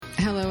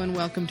Hello and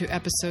welcome to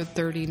episode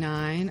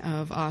 39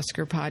 of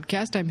Oscar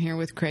Podcast. I'm here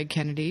with Craig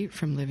Kennedy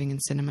from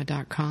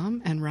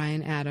livingincinema.com and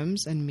Ryan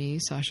Adams and me,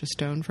 Sasha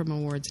Stone from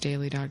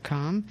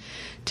awardsdaily.com.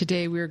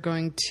 Today we're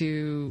going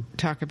to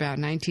talk about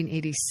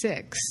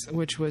 1986,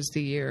 which was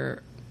the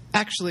year...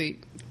 Actually,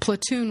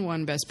 Platoon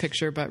won Best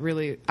Picture, but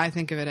really I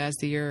think of it as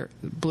the year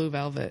Blue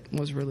Velvet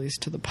was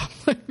released to the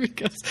public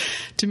because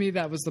to me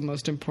that was the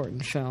most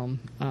important film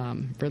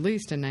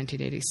released in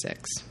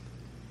 1986.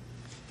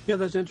 Yeah,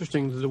 that's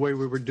interesting. The way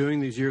we were doing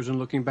these years and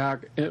looking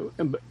back. I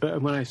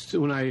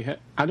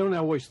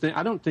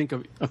don't think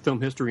of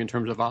film history in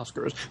terms of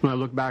Oscars. When I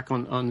look back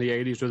on the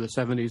 80s or the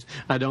 70s,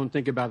 I don't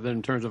think about it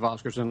in terms of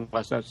Oscars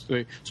unless that's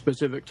the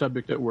specific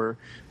subject that we're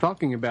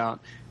talking about.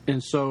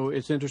 And so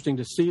it's interesting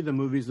to see the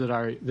movies that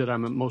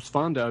I'm most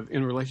fond of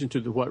in relation to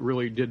what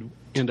really did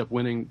end up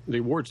winning the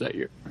awards that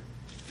year.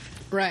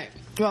 Right.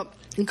 Well,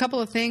 a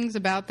couple of things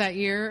about that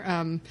year.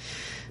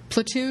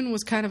 Platoon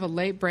was kind of a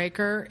late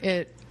breaker.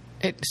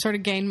 It sort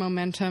of gained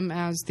momentum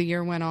as the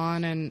year went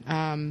on,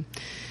 and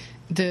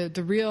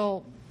the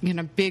real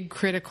big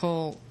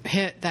critical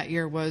hit that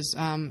year was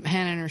Hannah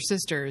and Her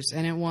Sisters,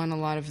 and it won a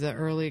lot of the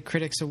early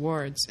critics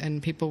awards.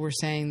 And people were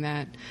saying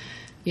that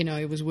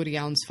it was Woody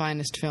Allen's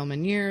finest film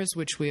in years,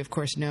 which we of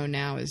course know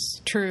now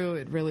is true.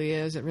 It really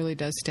is. It really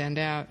does stand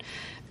out.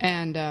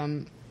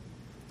 And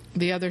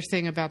the other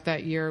thing about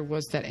that year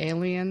was that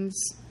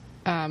Aliens.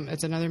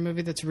 It's another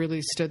movie that's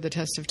really stood the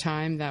test of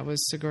time. That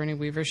was Sigourney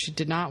Weaver. She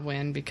did not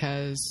win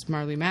because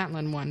Marlee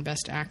Matlin won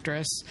Best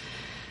Actress.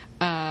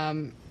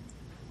 And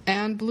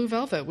Blue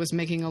Velvet was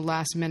making a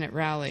last-minute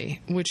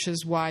rally, which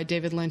is why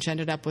David Lynch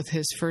ended up with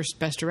his first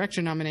Best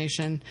Director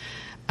nomination.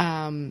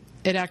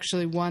 It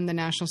actually won the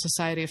National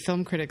Society of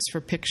Film Critics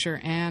for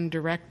Picture and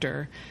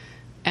Director,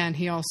 and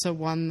he also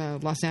won the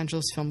Los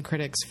Angeles Film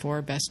Critics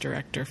for Best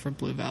Director for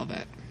Blue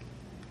Velvet.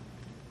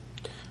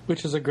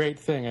 Which is a great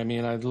thing. I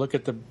mean, I look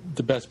at the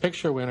Best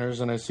Picture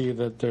winners and I see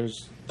that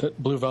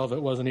Blue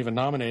Velvet wasn't even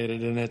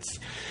nominated, and it's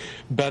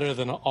better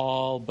than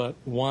all but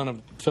one of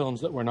the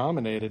films that were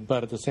nominated.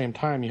 But at the same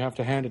time, you have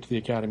to hand it to the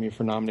Academy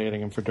for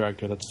nominating him for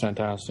director. That's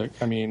fantastic.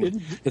 I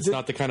mean, it's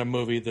not the kind of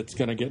movie that's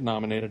going to get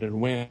nominated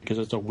and win because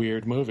it's a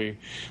weird movie.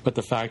 But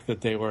the fact that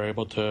they were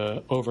able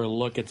to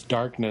overlook its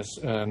darkness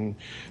and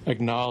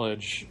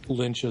acknowledge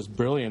Lynch's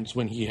brilliance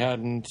when he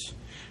hadn't...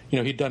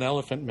 he'd done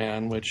Elephant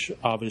Man, which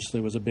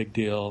obviously was a big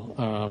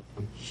deal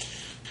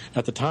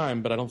at the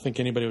time, but I don't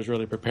think anybody was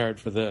really prepared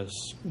for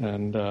this.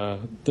 And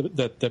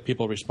that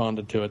people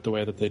responded to it the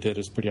way that they did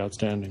is pretty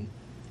outstanding.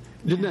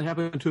 Didn't that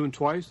happen to him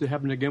twice? It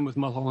happened again with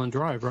Mulholland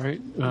Drive,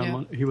 right?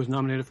 Yeah. He was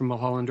nominated for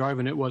Mulholland Drive,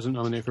 and it wasn't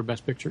nominated for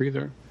Best Picture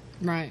either.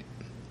 Right.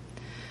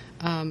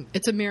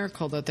 It's a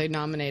miracle that they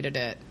nominated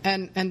it.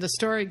 And the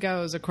story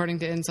goes, according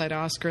to Inside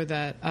Oscar,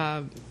 that,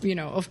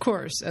 of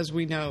course, as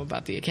we know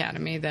about the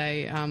Academy,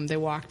 they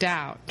walked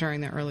out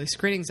during the early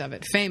screenings of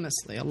it.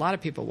 Famously, a lot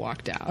of people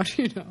walked out,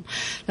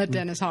 that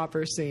Dennis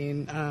Hopper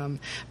scene.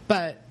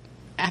 But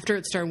after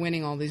it started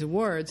winning all these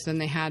awards, then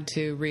they had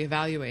to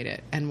reevaluate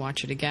it and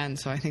watch it again.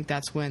 So I think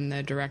that's when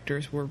the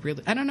directors were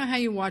really... I don't know how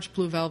you watch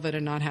Blue Velvet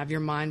and not have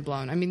your mind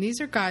blown. I mean, these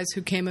are guys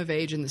who came of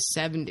age in the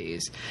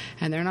 70s,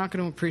 and they're not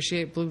going to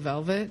appreciate Blue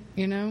Velvet,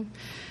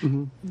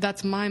 Mm-hmm.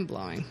 That's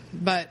mind-blowing.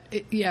 But,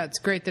 it's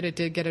great that it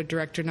did get a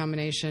director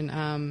nomination.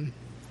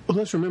 Well,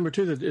 let's remember,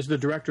 too, that it's the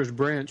director's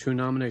branch who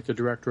nominate the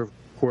director of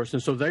course,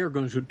 and so they are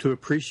going to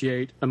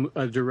appreciate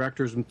a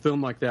director's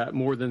film like that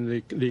more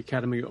than the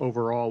Academy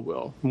overall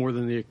will, more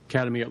than the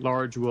Academy at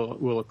large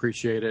will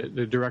appreciate it.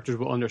 The directors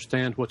will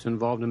understand what's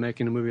involved in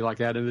making a movie like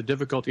that and the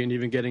difficulty in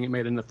even getting it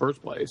made in the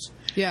first place.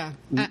 Yeah,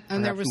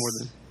 and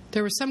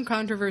there was some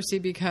controversy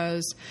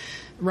because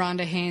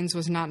Rhonda Haines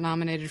was not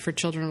nominated for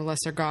Children of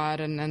Lesser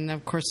God, and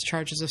of course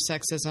charges of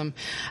sexism.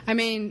 I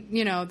mean,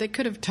 they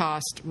could have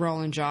tossed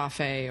Roland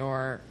Joffe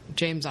or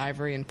James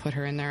Ivory and put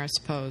her in there, I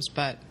suppose.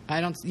 But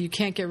you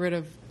can't get rid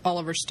of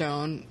Oliver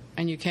Stone,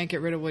 and you can't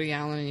get rid of Woody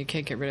Allen, and you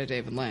can't get rid of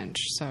David Lynch.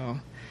 So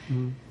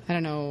I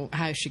don't know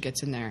how she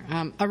gets in there.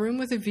 A Room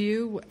with a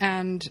View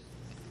and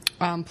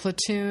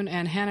Platoon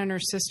and Hannah and Her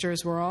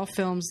Sisters were all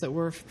films that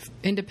were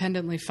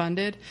independently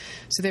funded.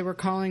 So they were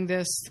calling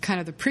this kind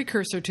of the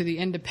precursor to the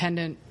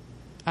independent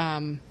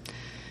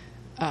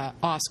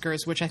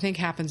Oscars, which I think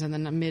happens in the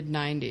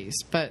mid-'90s.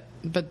 But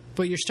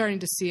you're starting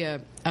to see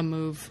a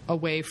move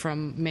away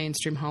from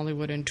mainstream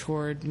Hollywood and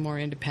toward more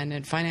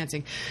independent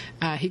financing.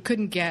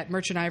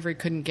 Merchant Ivory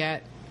couldn't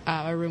get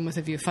A Room with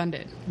a View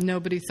funded.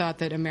 Nobody thought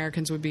that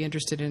Americans would be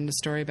interested in a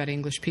story about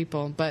English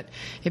people, but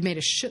it made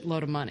a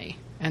shitload of money,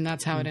 and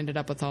that's how it ended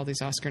up with all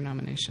these Oscar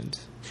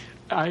nominations.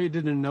 I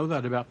didn't know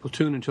that about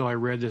Platoon until I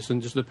read this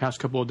in just the past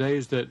couple of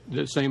days, that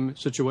the same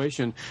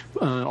situation.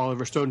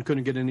 Oliver Stone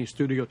couldn't get any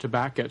studio to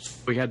back it, so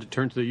we had to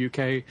turn to the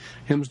UK.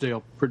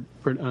 Hemsdale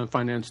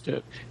financed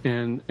it.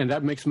 And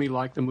that makes me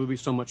like the movie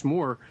so much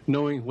more,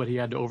 knowing what he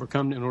had to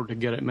overcome in order to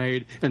get it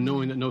made, and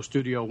knowing that no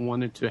studio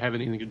wanted to have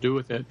anything to do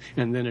with it,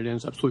 and then it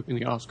ends up sweeping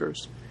the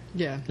Oscars.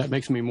 Yeah. That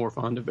makes me more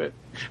fond of it.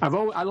 I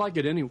like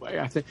it anyway.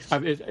 I think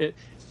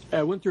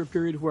I went through a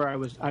period where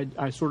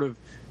I sort of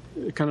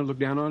kind of looked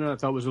down on it. I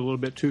thought it was a little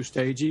bit too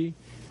stagey.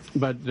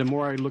 But the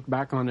more I look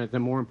back on it, the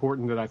more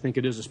important that I think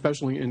it is,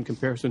 especially in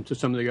comparison to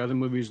some of the other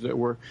movies that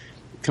were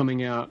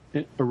coming out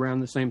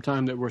around the same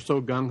time that were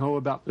so gung-ho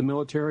about the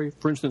military.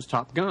 For instance,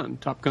 Top Gun.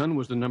 Top Gun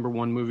was the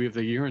 #1 movie of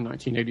the year in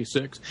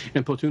 1986,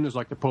 and Platoon is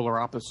like the polar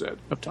opposite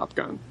of Top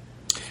Gun.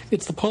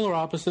 It's the polar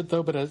opposite,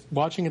 though, but as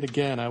watching it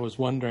again, I was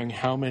wondering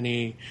how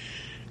many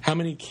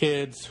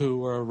kids who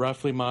were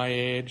roughly my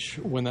age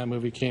when that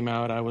movie came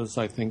out. I was,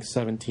 I think,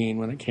 17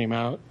 when it came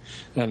out,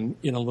 and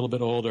a little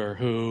bit older,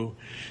 who,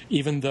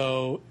 even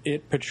though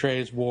it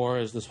portrays war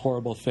as this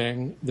horrible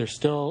thing, there's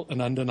still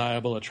an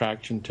undeniable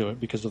attraction to it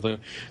because of the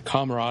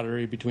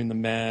camaraderie between the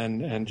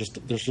men, and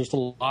there's just a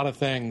lot of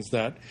things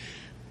that.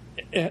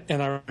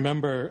 And I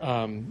remember,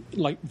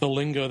 like, the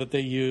lingo that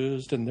they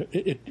used, and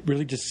it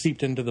really just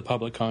seeped into the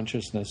public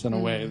consciousness in a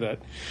way that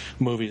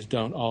movies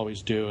don't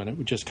always do. And it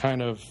would just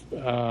kind of...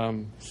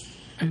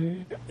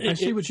 I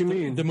see what you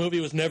mean. The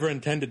movie was never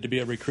intended to be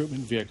a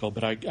recruitment vehicle,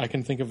 but I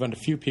can think of a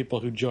few people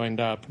who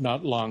joined up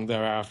not long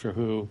thereafter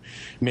who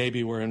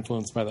maybe were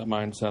influenced by that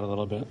mindset a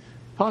little bit.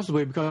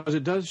 Possibly, because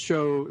it does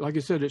show, like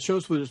you said, it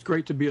shows what it's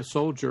great to be a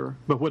soldier.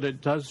 But what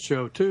it does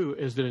show, too,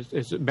 is that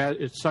it's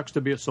bad. It sucks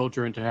to be a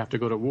soldier and to have to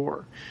go to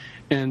war.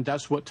 And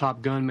that's what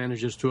Top Gun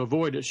manages to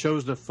avoid. It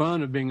shows the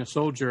fun of being a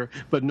soldier,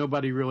 but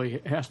nobody really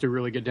has to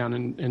really get down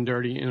and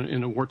dirty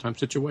in a wartime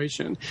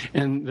situation.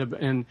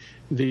 And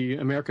the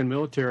American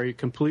military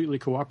completely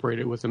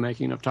cooperated with the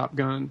making of Top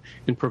Gun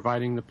in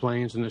providing the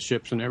planes and the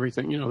ships and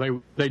everything.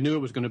 They knew it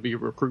was going to be a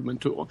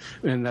recruitment tool,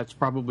 and that's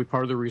probably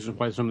part of the reason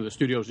why some of the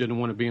studios didn't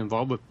want to be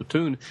involved with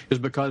Platoon, is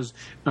because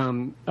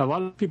a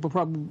lot of people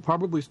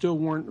probably still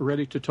weren't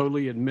ready to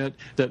totally admit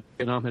that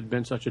Vietnam had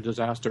been such a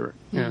disaster.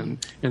 And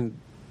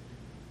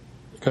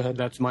Go ahead.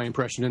 That's my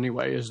impression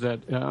anyway, is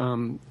that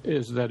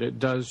it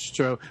does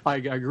show. I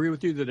agree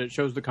with you that it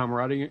shows the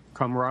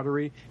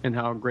camaraderie and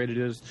how great it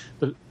is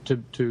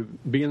to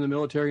be in the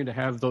military and to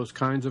have those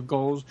kinds of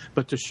goals,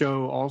 but to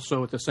show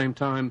also at the same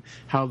time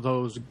how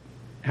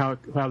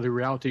the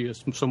reality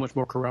is so much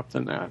more corrupt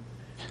than that.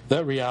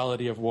 That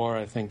reality of war,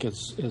 I think,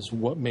 is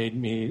what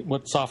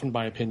softened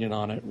my opinion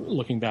on it,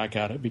 looking back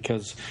at it,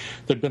 because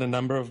there'd been a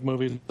number of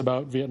movies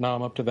about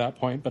Vietnam up to that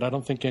point, but I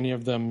don't think any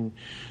of them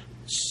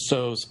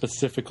so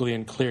specifically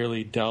and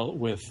clearly dealt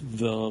with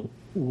the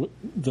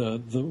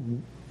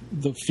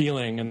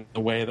feeling and the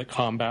way that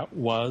combat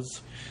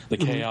was, the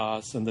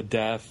chaos and the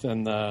death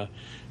and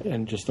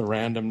just the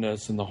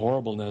randomness and the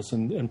horribleness.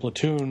 And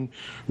Platoon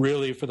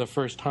really, for the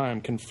first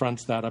time,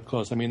 confronts that up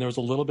close. I mean, there was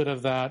a little bit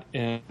of that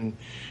in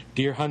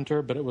Deer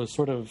Hunter, but it was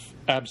sort of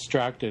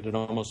abstracted and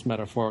almost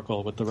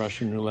metaphorical with the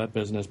Russian roulette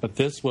business. But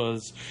this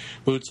was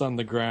boots on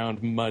the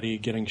ground, muddy,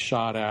 getting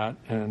shot at,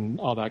 and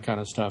all that kind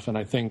of stuff. And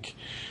I think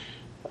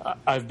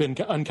I've been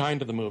unkind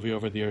to the movie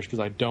over the years because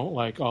I don't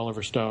like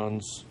Oliver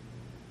Stone's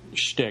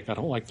shtick. I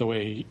don't like the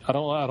way I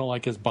don't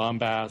like his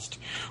bombast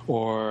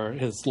or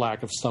his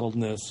lack of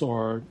subtleness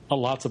or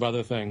lots of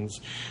other things.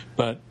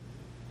 But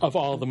of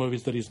all of the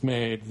movies that he's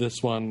made,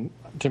 this one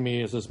to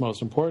me is his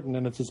most important,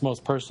 and it's his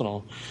most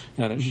personal,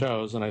 and it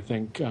shows. And I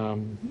think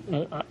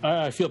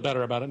I feel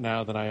better about it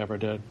now than I ever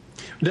did.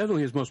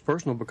 Definitely his most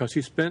personal, because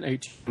he spent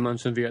 18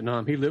 months in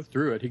Vietnam. He lived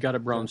through it. He got a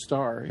Bronze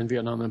Star in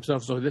Vietnam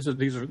himself. So this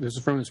is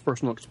from his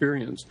personal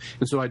experience.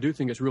 And so I do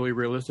think it's really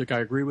realistic. I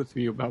agree with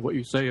you about what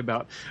you say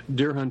about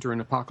Deer Hunter and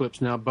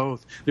Apocalypse Now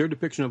both. Their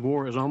depiction of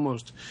war is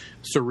almost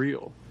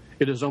surreal.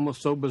 It is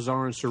almost so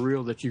bizarre and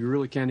surreal that you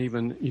really can't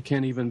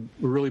even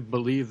really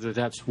believe that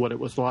that's what it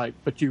was like.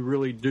 But you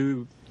really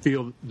do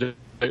feel that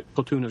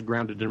Platoon is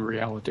grounded in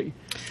reality.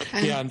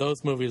 Yeah, and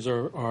those movies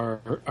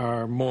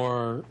are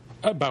more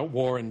about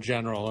war in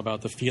general,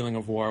 about the feeling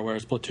of war,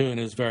 whereas Platoon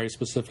is very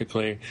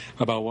specifically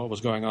about what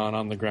was going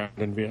on the ground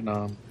in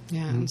Vietnam.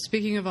 Yeah, and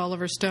speaking of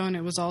Oliver Stone,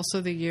 it was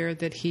also the year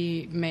that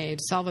he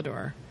made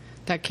Salvador.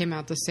 That came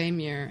out the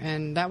same year,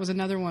 and that was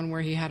another one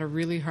where he had a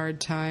really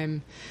hard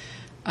time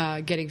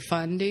getting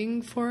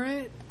funding for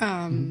it.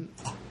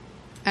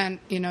 And,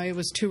 it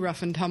was too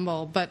rough and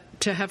tumble. But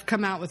to have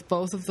come out with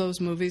both of those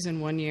movies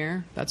in 1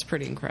 year, that's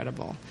pretty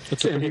incredible.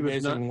 It's a pretty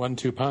amazing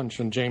 1-2 punch.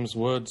 And James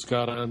Woods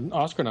got an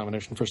Oscar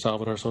nomination for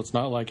Salvador, so it's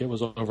not like it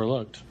was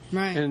overlooked.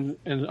 Right.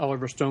 And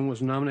Oliver Stone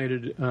was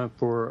nominated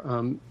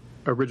for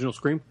original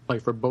screenplay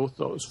for both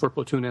those, for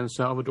Platoon and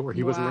Salvador.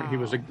 He was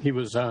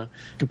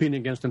competing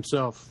against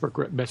himself for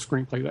best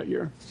screenplay that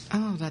year.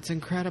 Oh, that's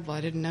incredible! I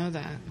didn't know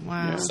that.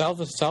 Wow. Yeah.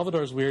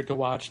 Salvador is weird to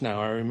watch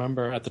now. I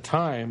remember at the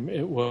time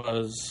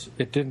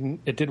it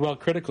did well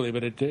critically,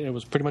 but it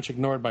was pretty much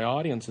ignored by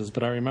audiences.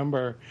 But I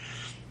remember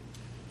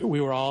we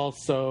were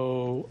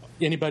also,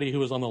 anybody who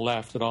was on the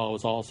left at all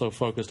was also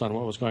focused on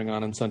what was going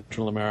on in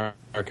Central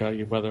America,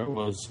 whether it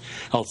was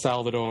El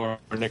Salvador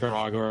or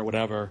Nicaragua or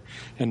whatever,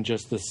 and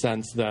just the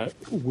sense that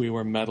we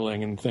were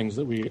meddling in things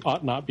that we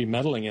ought not be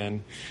meddling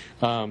in.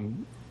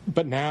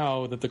 But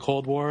now that the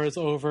Cold War is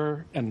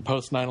over and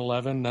post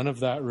 9/11, none of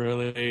that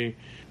really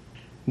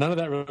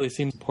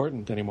seems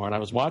important anymore. And I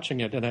was watching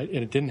it, and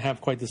it didn't have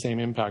quite the same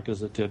impact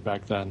as it did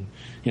back then.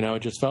 It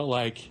just felt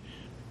like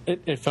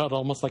it felt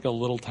almost like a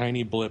little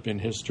tiny blip in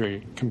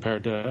history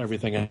compared to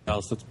everything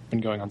else that's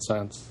been going on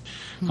since.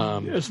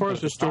 As far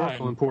as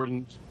historical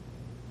importance,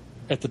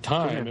 at the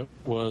time, it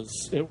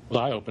was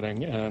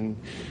eye-opening, and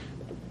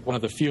one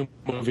of the few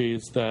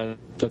movies that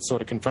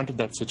sort of confronted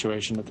that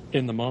situation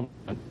in the moment.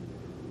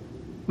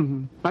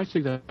 Mm-hmm. I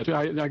see that.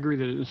 I agree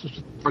that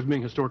as far as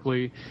being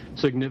historically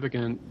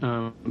significant,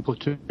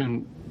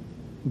 Platoon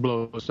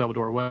blows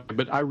Salvador away.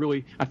 But I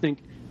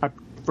think I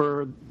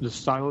prefer the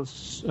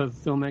stylus of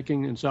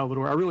filmmaking in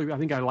Salvador. I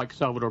think I like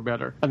Salvador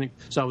better. I think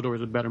Salvador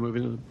is a better movie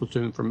than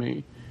Platoon for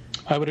me.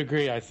 I would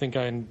agree. I think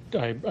I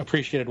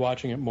appreciated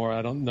watching it more.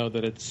 I don't know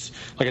that it's,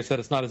 like I said,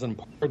 it's not as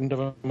important of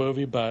a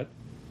movie, but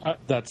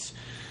that's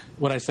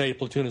when I say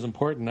Platoon is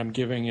important, I'm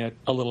giving it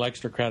a little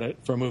extra credit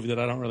for a movie that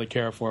I don't really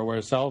care for,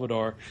 whereas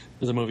Salvador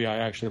is a movie I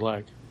actually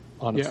like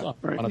on its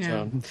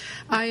own.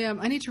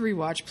 I need to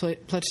rewatch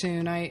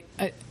Platoon. I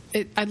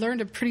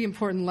learned a pretty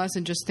important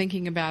lesson just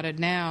thinking about it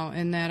now,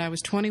 in that I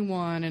was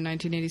 21 in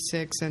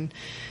 1986, and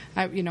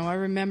I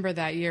remember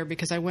that year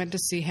because I went to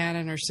see Hannah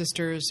and her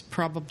sisters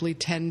probably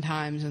 10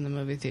 times in the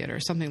movie theater,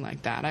 something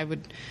like that. I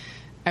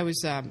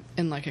was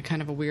in like a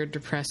kind of a weird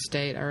depressed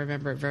state. I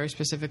remember it very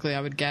specifically. I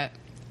would get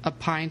a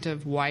pint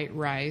of white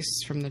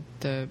rice from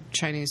the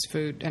Chinese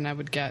food, and I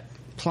would get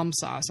plum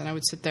sauce, and I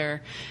would sit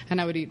there and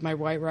I would eat my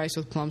white rice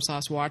with plum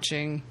sauce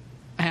watching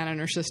Hannah and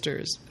her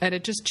sisters, and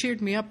it just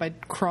cheered me up. I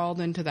crawled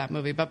into that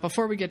movie. But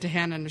before we get to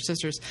Hannah and her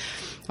sisters,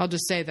 I'll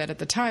just say that at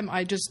the time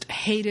I just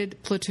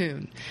hated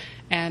Platoon,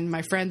 and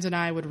my friends and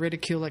I would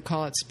ridicule it,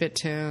 call it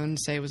Spittoon,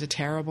 say it was a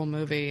terrible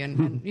movie,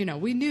 and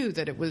we knew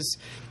that it was,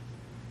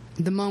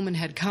 the moment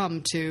had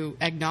come to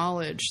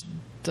acknowledge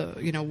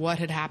what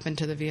had happened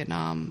to the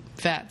Vietnam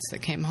vets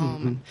that came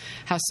home, and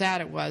how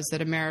sad it was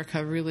that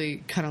America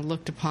really kind of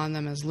looked upon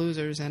them as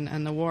losers,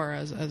 and the war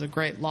as a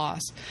great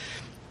loss,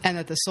 and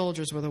that the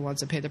soldiers were the ones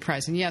that paid the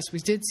price. And yes, we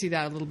did see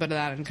that, a little bit of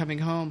that in Coming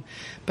Home,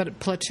 but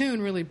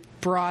Platoon really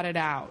brought it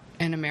out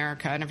in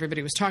America, and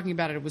everybody was talking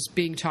about it. It was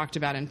being talked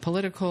about in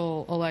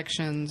political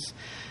elections.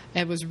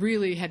 It was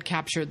really had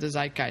captured the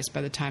zeitgeist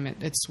by the time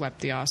it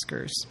swept the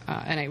Oscars,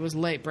 and it was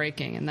late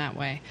breaking in that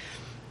way.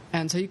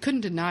 And so you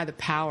couldn't deny the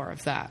power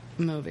of that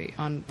movie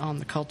on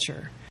the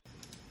culture.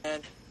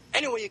 And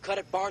anyway you cut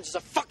it, Barnes is a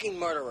fucking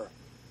murderer.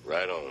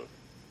 Right on.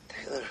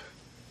 Taylor,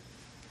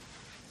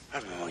 I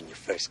remember when you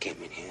first came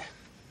in here,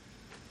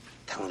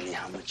 telling me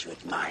how much you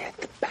admired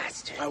the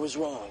bastard. I was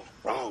wrong.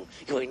 Wrong.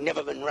 You ain't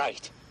never been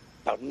right.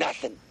 About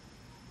nothing.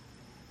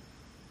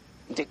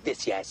 And dig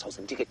this, you assholes,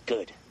 and dig it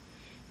good.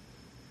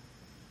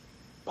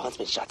 Bond's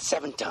been shot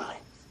 7 times.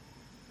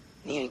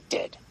 And he ain't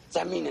dead. Does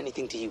that mean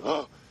anything to you,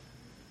 huh?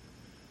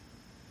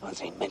 Bonds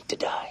ain't meant to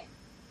die.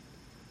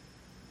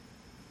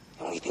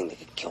 The only thing that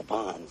could kill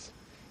Bonds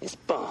is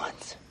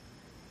Bonds.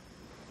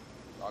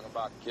 Talking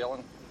about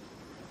killing?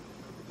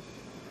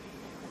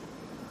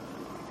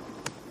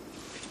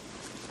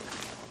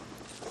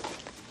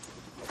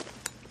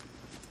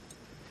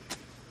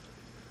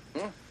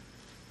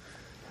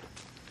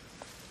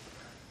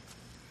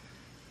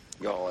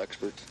 Y'all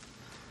experts?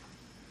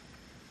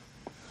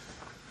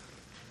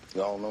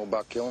 Y'all know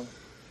about killing?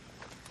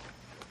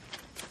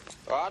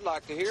 Well, I'd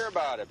like to hear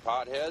about it,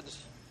 potheads.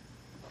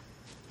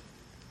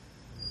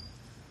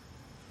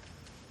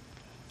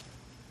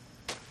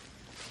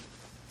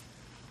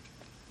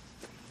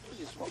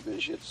 You smoke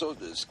this shit so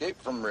to escape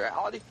from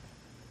reality?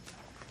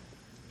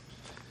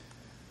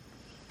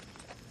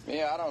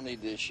 Yeah, I don't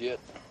need this shit.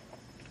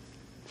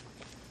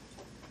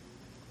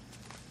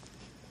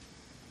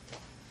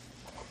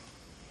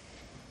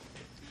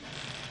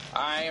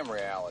 I am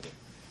reality.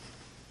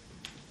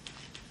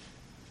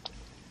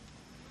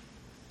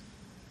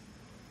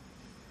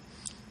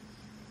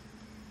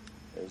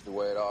 There's the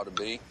way it ought to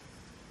be.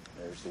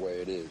 There's the way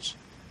it is.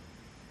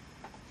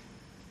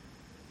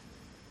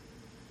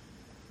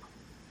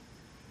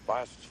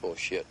 Life is full of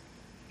shit.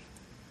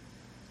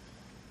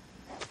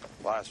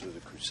 Life was a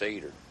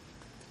crusader.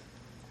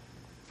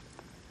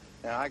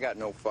 Now, I got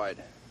no fight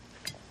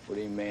with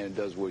any man that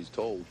does what he's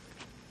told.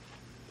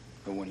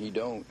 But when he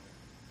don't,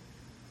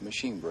 the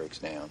machine breaks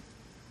down.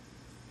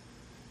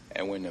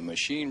 And when the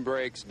machine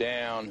breaks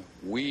down,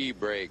 we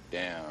break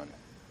down.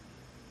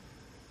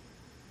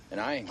 And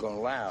I ain't gonna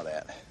allow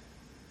that.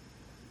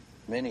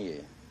 Many of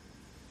you.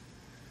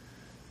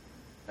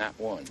 Not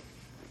one.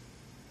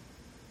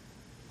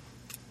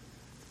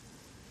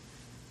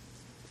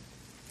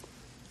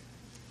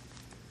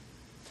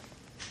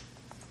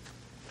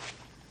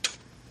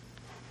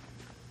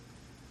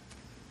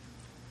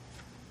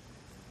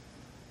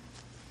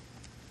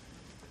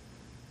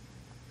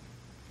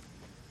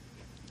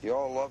 You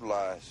all love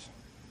lies.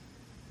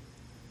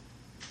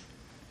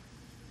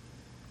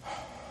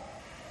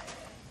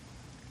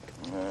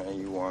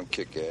 You want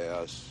to kick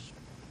ass.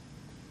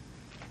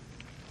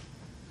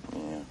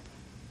 Yeah.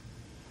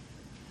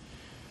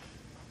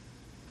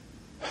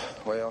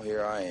 Well,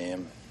 here I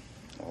am,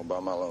 all by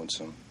my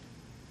lonesome.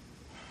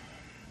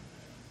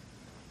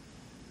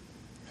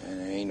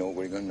 And ain't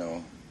nobody gonna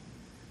know.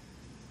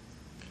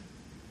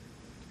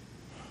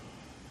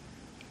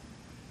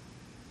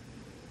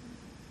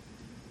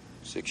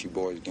 6 you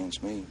boys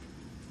against me.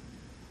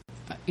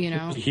 You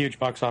know, It was a huge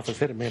box office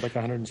hit. It made like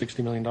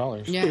 $160 million.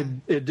 yeah.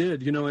 It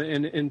did, you know,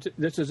 and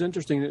this is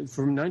interesting.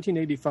 From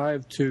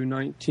 1985 to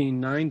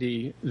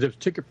 1990, the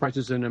ticket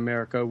prices in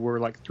America were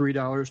like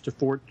 $3 to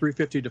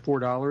 $3.50 to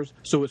 $4.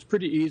 So it's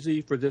pretty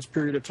easy for this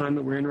period of time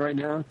that we're in right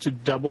now to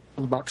double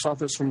the box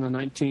office from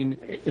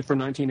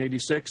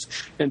 1986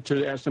 and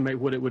to estimate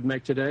what it would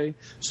make today.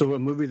 So a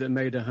movie that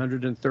made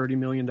 $130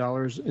 million in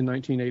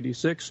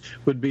 1986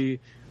 would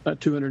be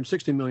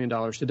 $260 million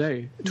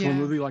today. To a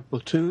movie like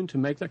Platoon to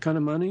make that kind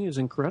of money is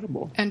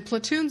incredible. And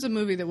Platoon's a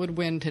movie that would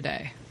win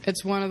today.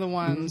 It's one of the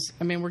ones,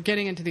 I mean, we're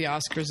getting into the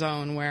Oscar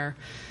zone where,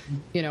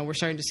 you know, we're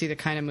starting to see the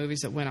kind of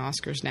movies that win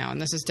Oscars now,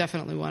 and this is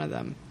definitely one of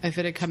them. If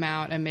it had come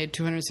out and made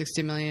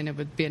 $260 million, it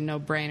would be a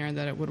no-brainer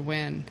that it would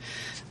win.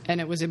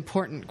 And it was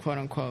important, quote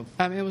unquote.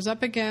 It was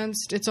up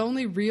against, its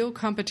only real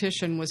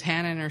competition was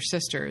Hannah and Her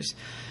Sisters,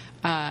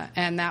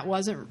 and that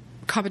wasn't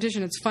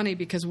competition. It's funny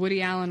because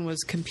Woody Allen was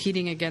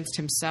competing against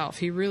himself.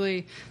 He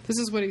really, this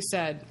is what he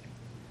said.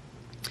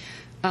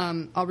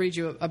 I'll read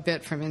you a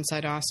bit from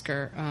Inside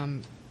Oscar.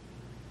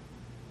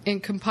 In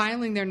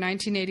compiling their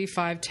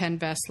 1985 10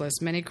 Best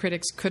list, many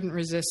critics couldn't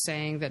resist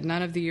saying that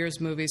none of the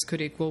year's movies could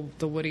equal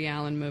the Woody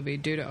Allen movie,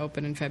 due to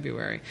open in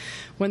February.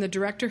 When the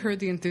director heard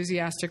the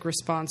enthusiastic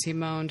response, he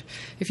moaned,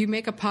 "If you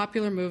make a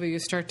popular movie, you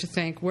start to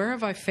think, where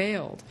have I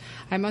failed?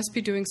 I must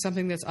be doing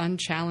something that's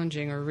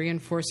unchallenging or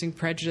reinforcing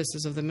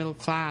prejudices of the middle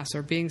class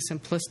or being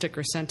simplistic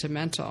or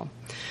sentimental."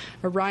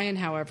 Orion,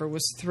 however,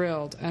 was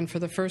thrilled and for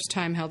the first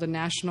time held a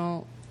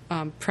national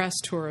press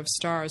tour of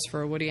stars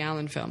for a Woody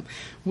Allen film.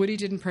 Woody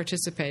didn't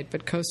participate,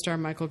 but co-star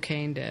Michael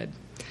Caine did.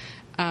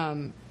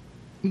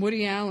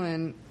 Woody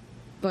Allen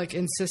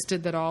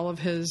insisted that all of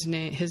his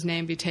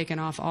name be taken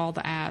off all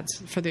the ads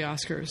for the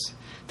Oscars.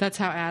 That's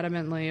how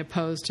adamantly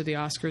opposed to the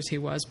Oscars he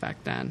was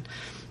back then.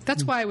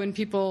 That's why when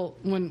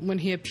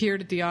he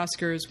appeared at the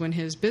Oscars, when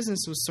his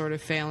business was sort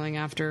of failing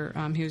after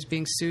he was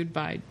being sued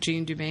by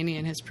Jean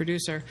Dumanian, his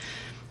producer,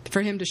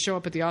 for him to show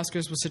up at the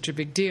Oscars was such a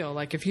big deal.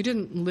 Like, if you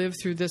didn't live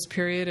through this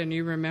period and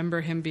you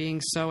remember him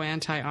being so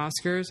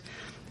anti-Oscars,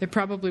 it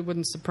probably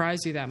wouldn't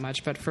surprise you that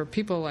much. But for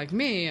people like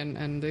me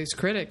and these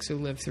critics who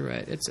lived through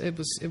it,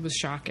 it was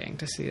shocking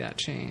to see that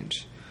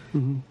change.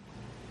 Mm-hmm.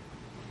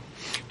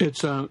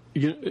 It's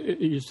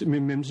you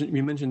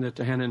mentioned that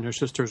Hannah and Her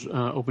Sisters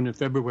opened in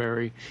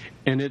February,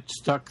 and it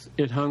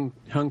hung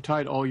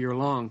tight all year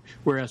long.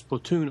 Whereas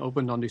Platoon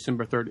opened on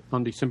December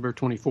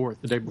 24th,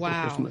 the day before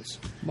Christmas.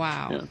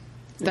 Wow. Yeah.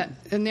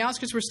 And the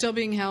Oscars were still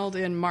being held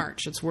in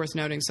March, it's worth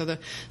noting. So the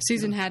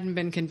season hadn't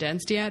been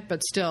condensed yet,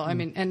 but still, I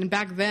mean, and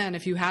back then,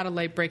 if you had a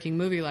late-breaking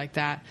movie like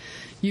that,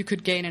 you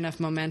could gain enough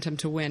momentum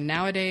to win.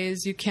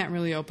 Nowadays, you can't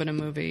really open a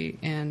movie,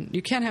 and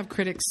you can't have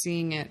critics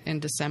seeing it in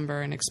December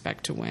and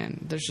expect to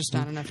win. There's just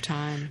not enough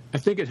time. I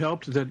think it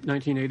helped that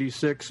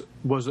 1986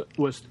 was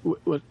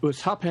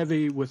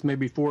top-heavy with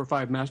maybe 4 or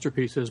 5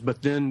 masterpieces,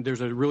 but then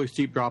there's a really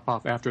steep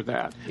drop-off after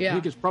that. Yeah. I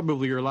think it's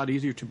probably a lot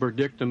easier to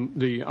predict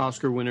the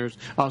Oscar winners,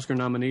 Oscar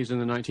nominees in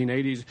the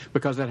 1980s,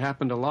 because that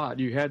happened a lot.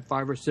 You had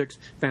 5 or 6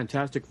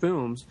 fantastic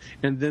films,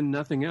 and then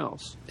nothing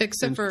else.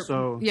 Except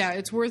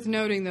it's worth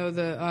noting, though,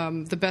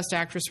 the Best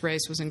Actress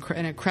race was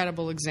an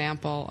incredible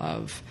example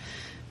of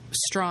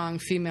strong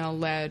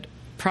female-led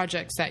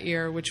projects that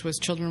year, which was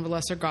Children of a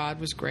Lesser God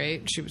was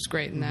great. She was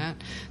great in that.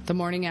 The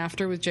Morning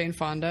After with Jane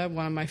Fonda,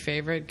 one of my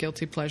favorite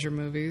guilty pleasure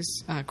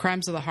movies.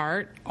 Crimes of the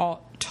Heart,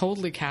 all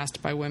totally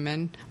cast by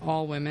women,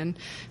 all women.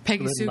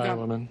 Written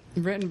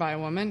by a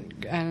woman.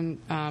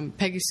 And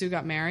Peggy Sue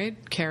Got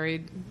Married,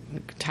 carried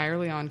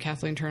entirely on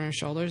Kathleen Turner's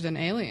shoulders, and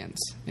Aliens,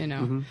 you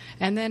know. Mm-hmm.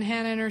 And then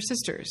Hannah and Her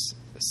Sisters.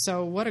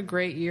 So what a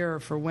great year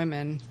for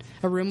women.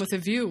 A Room with a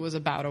View was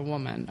about a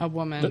woman,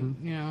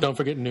 you know. Don't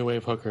forget New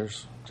Wave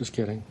Hookers. Just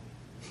kidding.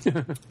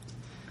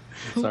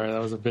 Sorry, that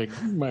was a big.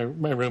 My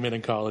roommate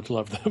in college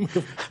loved that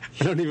movie.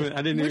 I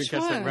didn't even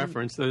catch that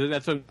reference.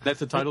 That's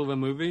the title of a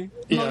movie.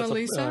 Mona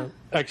Lisa.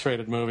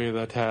 X-rated movie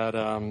that had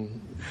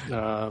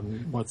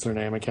what's her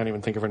name? I can't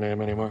even think of her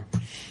name anymore.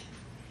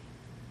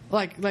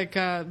 Like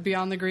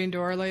Beyond the Green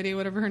Door lady,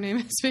 whatever her name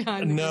is.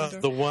 Behind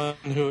the one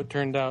who it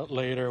turned out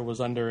later was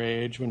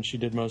underage when she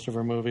did most of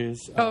her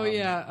movies.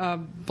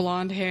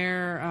 Blonde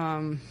hair.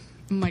 Oh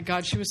my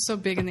God, she was so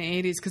big in the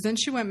 80s because then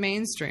she went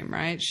mainstream,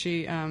 right?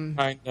 She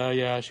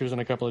she was in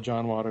a couple of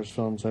John Waters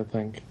films, I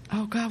think.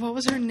 Oh God, what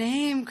was her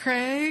name,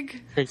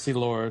 Craig? Tracy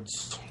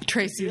Lords.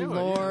 Tracy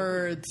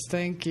Lords,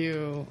 thank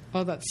you.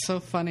 Oh, that's so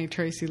funny,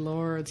 Tracy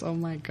Lords. Oh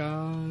my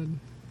God.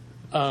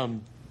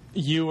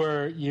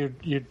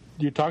 You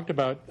talked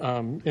about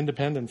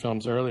independent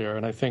films earlier,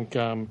 and I think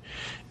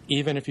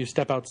even if you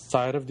step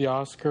outside of the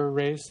Oscar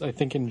race, I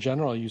think in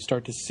general you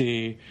start to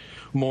see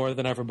more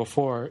than ever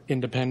before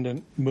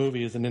independent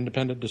movies and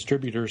independent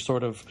distributors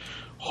sort of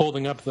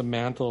holding up the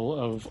mantle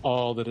of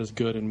all that is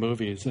good in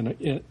movies.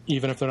 And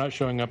even if they're not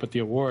showing up at the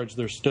awards,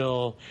 they're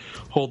still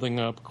holding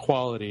up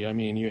quality. I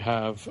mean, you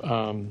have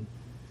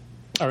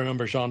I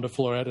remember Jean de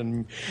Florette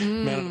and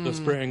Man of the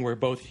Spring were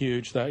both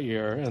huge that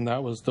year, and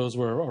those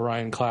were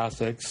Orion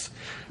classics.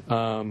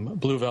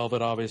 Blue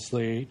Velvet,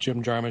 obviously.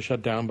 Jim Jarmusch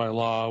had Down by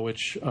Law,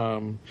 which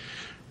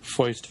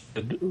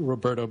foisted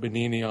Roberto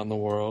Benigni on the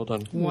world,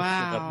 and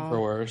Wow. for better or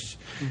for worse.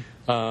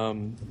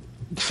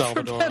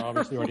 Salvador,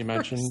 obviously already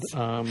mentioned.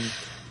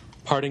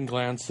 Parting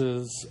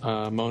Glances,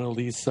 Mona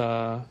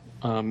Lisa,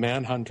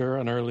 Manhunter,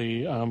 an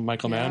early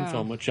Michael Mann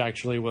film, which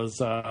actually was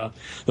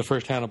the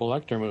first Hannibal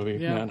Lecter movie,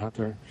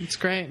 Manhunter. It's a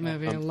great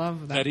movie. I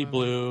love that Betty movie.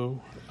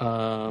 Blue.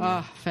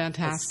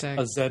 Fantastic.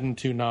 A Z and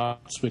Two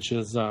Knots, which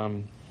is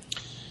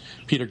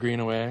Peter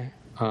Greenaway.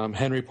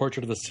 Henry,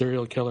 Portrait of the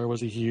Serial Killer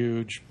was a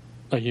huge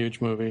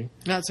movie.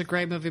 That's a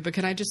great movie. But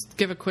can I just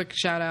give a quick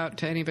shout out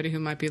to anybody who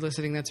might be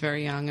listening that's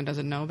very young and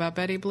doesn't know about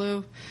Betty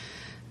Blue?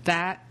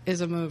 That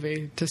is a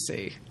movie to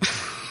see.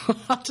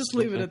 I'll just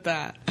leave it at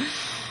that.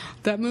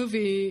 That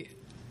movie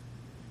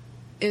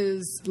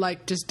is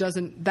like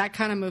that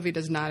kind of movie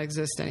does not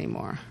exist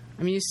anymore.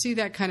 I mean, you see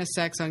that kind of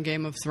sex on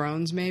Game of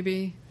Thrones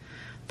maybe,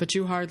 but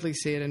you hardly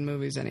see it in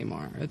movies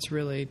anymore. It's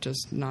really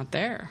just not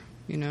there,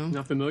 you know?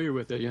 Not familiar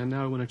with it. Yeah,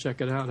 now I want to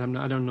check it out.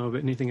 I don't know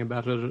anything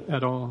about it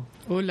at all.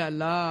 Ooh la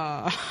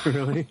la.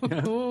 Really?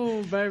 Yeah.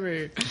 Oh,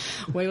 baby.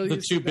 Wait till you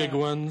The see two big that.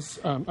 ones.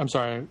 I'm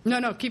sorry.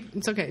 No,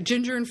 it's okay.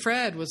 Ginger and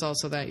Fred was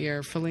also that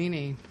year.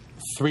 Fellini.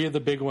 Three of the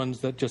big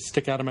ones that just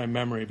stick out of my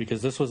memory,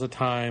 because this was a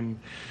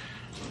time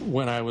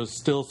when I was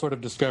still sort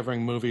of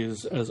discovering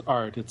movies as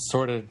art. It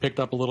sort of picked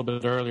up a little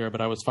bit earlier, but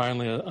I was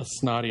finally a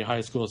snotty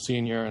high school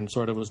senior and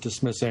sort of was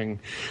dismissing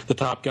the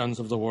Top Guns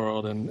of the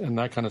world and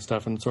that kind of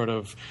stuff, and sort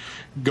of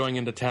going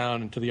into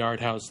town into the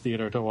art house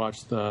theater to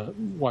watch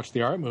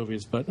the art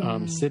movies. But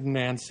Sid and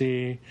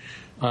Nancy,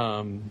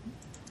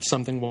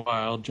 Something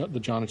Wild, the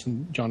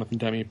Jonathan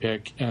Demme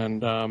pick,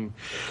 and a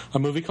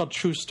movie called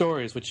True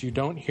Stories, which you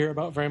don't hear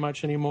about very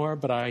much anymore,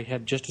 but I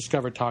had just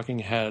discovered Talking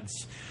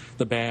Heads,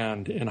 the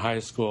band, in high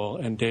school,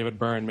 and David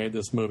Byrne made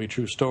this movie,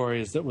 True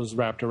Stories, that was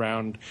wrapped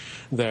around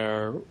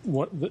a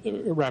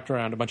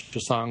bunch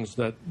of songs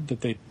that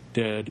they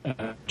did.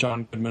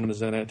 John Goodman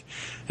was in it,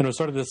 and it was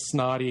sort of this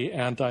snotty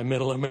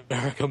anti-middle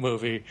America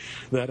movie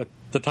that at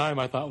the time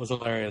I thought was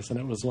hilarious, and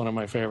it was one of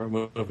my favorite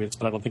movies,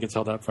 but I don't think it's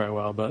held up very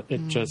well. But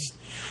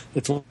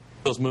it's one of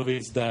those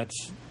movies that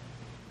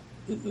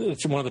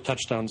it's one of the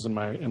touchstones in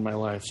my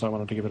life, so I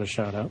wanted to give it a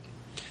shout out.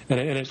 And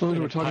it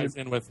ties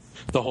in with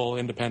the whole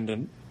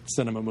independent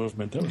cinema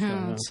movement that was going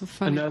on. So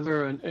funny.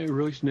 Another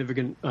really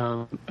significant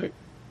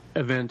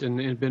event in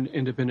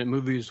independent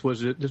movies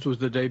was that this was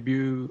the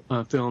debut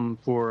film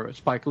for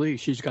Spike Lee.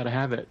 She's Got to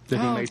Have It. That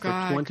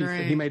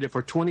he made it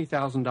for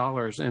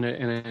 $20,000 and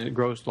it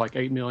grossed like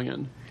 $8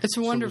 million. It's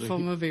a wonderful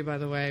movie, by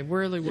the way.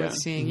 Really worth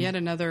seeing. Yet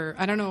another.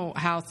 I don't know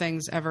how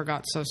things ever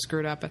got so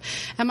screwed up.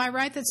 Am I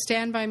right that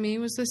Stand By Me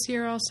was this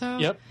year also?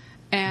 Yep.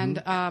 And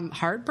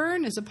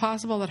Heartburn, is it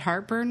possible that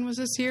Heartburn was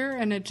this year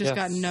and it just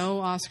got no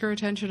Oscar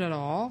attention at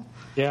all?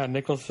 Yeah,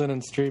 Nicholson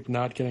and Streep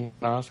not getting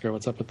an Oscar.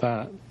 What's up with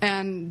that?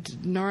 And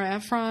Nora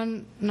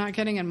Ephron not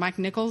getting, and Mike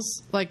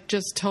Nichols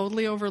just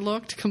totally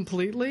overlooked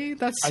completely.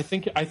 I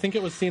think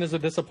it was seen as a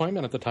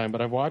disappointment at the time, but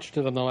I've watched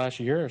it in the last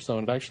year or so,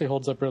 and it actually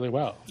holds up really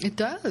well. It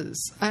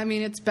does. I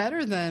mean, it's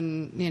better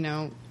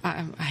than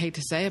I hate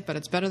to say it, but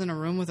it's better than A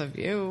Room with a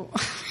View.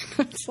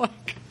 It's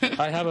like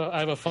I have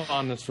a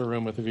fondness for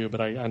Room with a View, but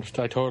I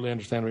totally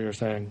understand what you're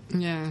saying.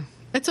 Yeah,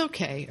 it's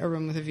okay. A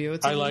Room with a View.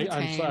 I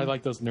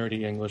like those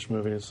nerdy English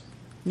movies.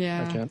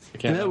 Yeah, I can't.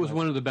 And that was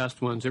one of the best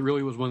ones. It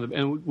really was one of the.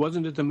 And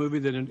wasn't it the movie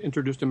that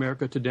introduced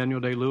America to Daniel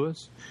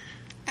Day-Lewis?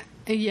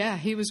 Yeah,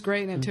 he was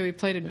great in it too. He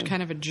played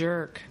kind of a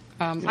jerk.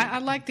 I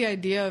like the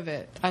idea of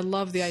it. I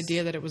love the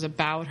idea that it was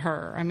about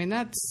her. I mean,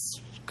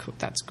 that's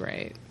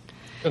great.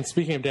 And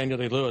speaking of Daniel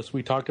Day-Lewis,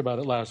 we talked about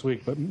it last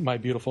week, but My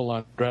Beautiful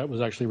Laundrette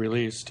was actually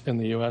released in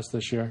the U.S.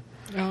 this year.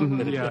 Oh,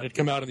 It had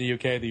come out in the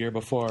U.K. the year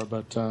before,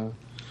 but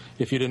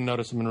if you didn't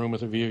notice him in Room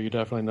with a View, you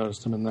definitely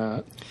noticed him in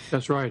that.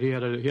 That's right. He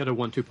had a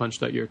 1-2 punch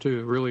that year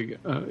too. Really,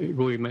 he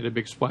really made a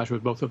big splash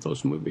with both of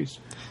those movies.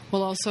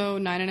 Well, also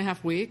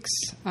 9.5 Weeks.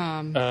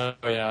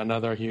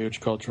 Another huge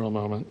cultural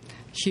moment.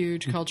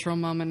 Huge cultural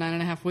moment.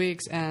 9.5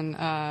 Weeks and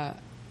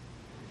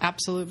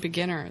Absolute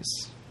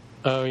Beginners.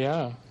 Oh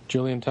yeah,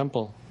 Julian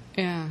Temple.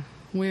 Yeah,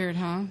 weird,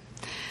 huh?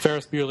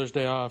 Ferris Bueller's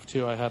Day Off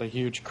too. I had a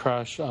huge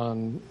crush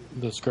on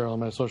this girl in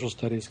my social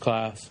studies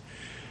class.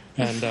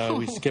 And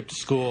we skipped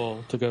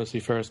school to go see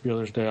Ferris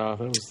Bueller's Day Off.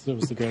 It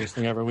was the greatest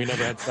thing ever. We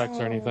never had sex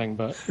or anything,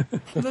 but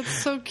that's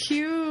so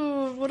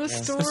cute. What a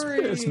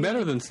story! It's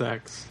better than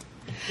sex.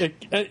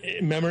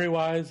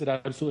 Memory-wise, it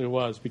absolutely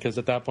was, because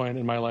at that point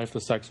in my life,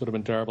 the sex would have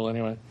been terrible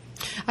anyway.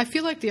 I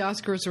feel like the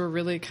Oscars were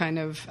really kind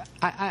of.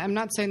 I'm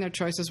not saying their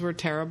choices were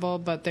terrible,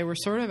 but they were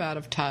sort of out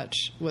of touch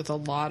with a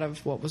lot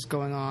of what was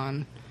going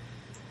on.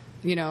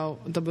 You know,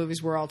 the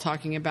movies we're all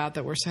talking about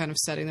that were kind of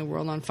setting the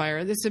world on fire.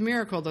 It's a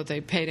miracle that they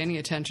paid any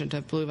attention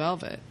to Blue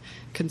Velvet,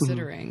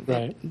 considering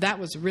right. that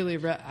was really,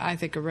 I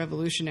think, a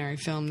revolutionary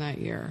film that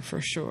year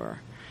for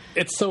sure.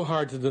 It's so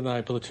hard to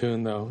deny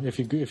Platoon, though. If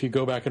you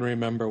go back and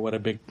remember what a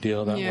big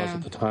deal that was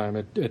at the time,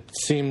 it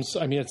seems.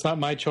 I mean, it's not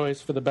my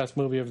choice for the best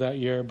movie of that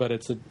year, but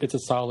it's a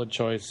solid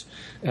choice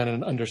and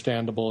an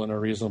understandable and a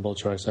reasonable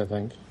choice, I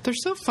think. They're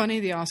so funny,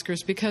 the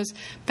Oscars, because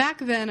back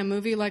then a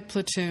movie like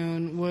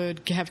Platoon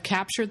would have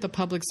captured the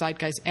public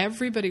zeitgeist.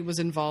 Everybody was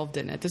involved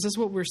in it. This is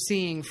what we're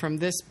seeing from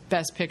this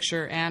Best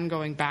Picture and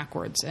going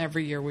backwards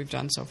every year we've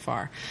done so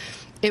far.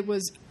 It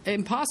was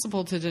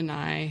impossible to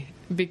deny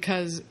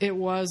because it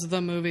was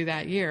the movie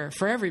that year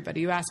for everybody.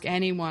 You ask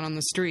anyone on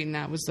the street, and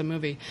that was the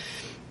movie.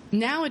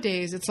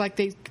 Nowadays, it's like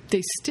they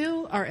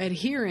still are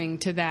adhering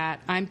to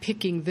that, I'm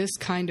picking this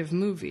kind of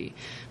movie.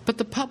 But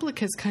the public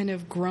has kind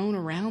of grown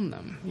around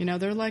them. You know,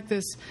 they're like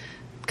this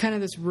kind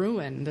of this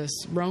ruin, this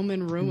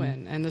Roman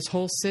ruin, and this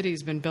whole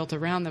city's been built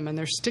around them, and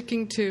they're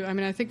sticking to, I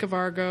mean, I think of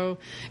Argo.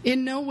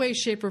 In no way,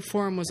 shape, or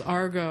form was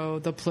Argo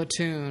the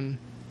Platoon.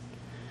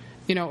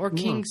 You know, or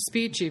King's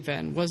Speech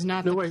even was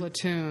not the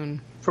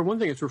Platoon. For one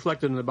thing, it's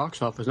reflected in the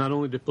box office. Not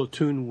only did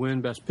Platoon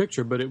win Best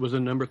Picture, but it was the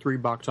number 3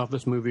 box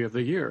office movie of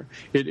the year.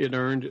 It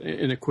earned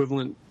an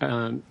equivalent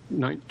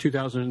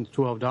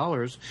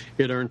 $2012.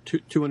 It earned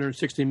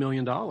 $260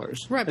 million.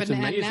 Right, but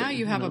now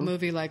you have a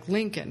movie like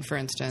Lincoln, for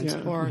instance,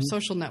 or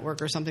Social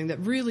Network or something that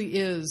really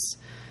is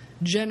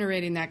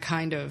generating that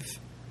kind of,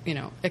 you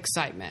know,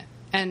 excitement.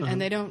 And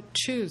they don't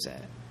choose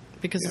it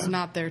because it's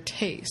not their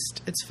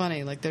taste. It's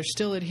funny. Like, they're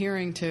still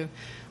adhering to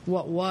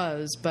what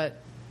was, but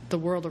the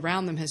world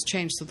around them has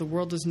changed, so the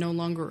world is no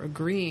longer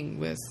agreeing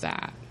with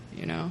that,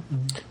 you know?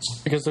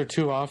 Because they're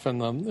too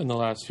often, in the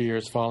last few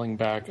years, falling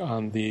back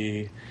on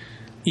the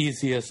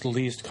easiest,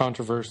 least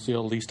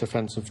controversial, least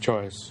offensive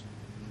choice.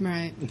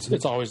 Right.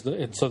 It's always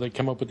so they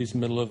come up with these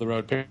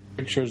middle-of-the-road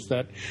pictures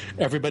that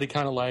everybody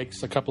kind of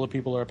likes, a couple of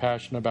people are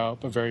passionate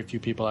about, but very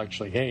few people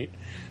actually hate.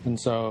 And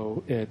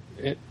so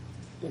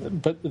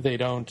but they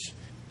don't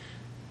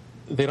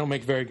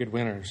make very good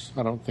winners.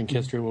 I don't think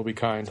history will be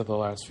kind to the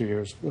last few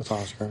years with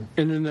Oscar.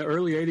 And in the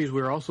early 80s,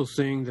 we were also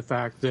seeing the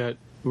fact that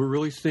we're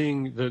really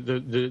seeing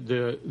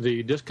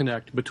the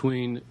disconnect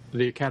between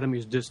the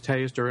Academy's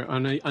distaste or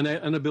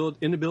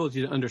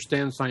inability to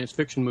understand science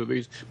fiction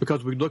movies,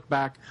 because we look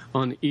back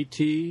on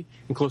E.T.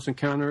 and Close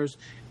Encounters,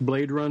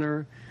 Blade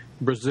Runner,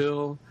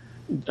 Brazil,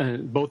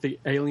 both the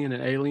Alien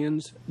and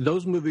Aliens.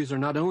 Those movies are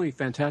not only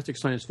fantastic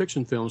science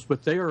fiction films,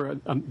 but they are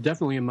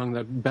definitely among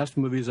the best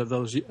movies of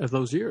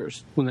those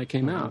years when they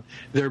came out.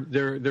 They're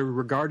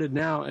regarded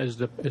now as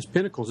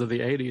pinnacles of the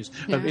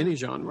 80s of any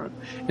genre,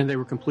 and they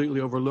were completely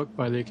overlooked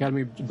by the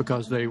Academy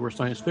because they were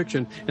science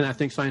fiction. And I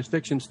think science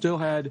fiction still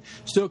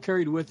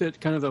carried with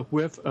it kind of a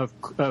whiff of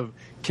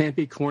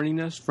campy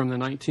corniness from the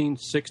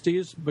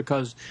 1960s,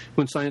 because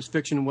when science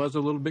fiction was a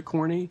little bit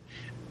corny,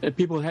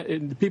 people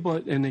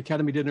in the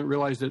Academy didn't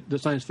realize that the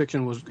science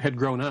fiction had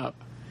grown up,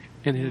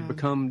 and it had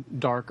become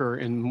darker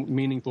and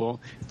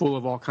meaningful, full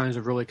of all kinds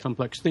of really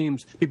complex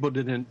themes. People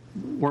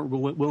weren't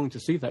willing to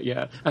see that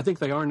yet. I think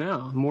they are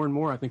now. More and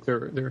more, I think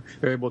they're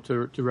able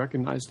to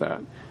recognize that.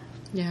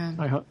 Yeah.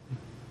 I hope.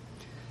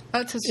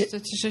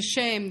 It's a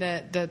shame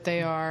that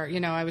they are.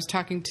 You know, I was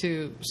talking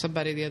to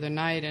somebody the other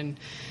night, and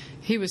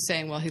he was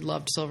saying, well, he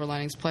loved Silver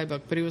Linings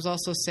Playbook, but he was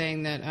also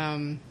saying that,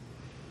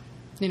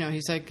 you know,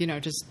 he's like, you know,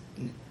 just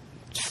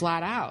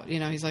flat out, you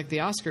know, he's like, the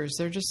Oscars,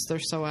 they're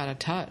so out of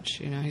touch,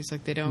 you know. He's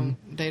like, they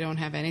don't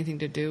have anything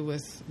to do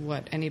with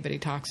what anybody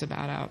talks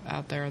about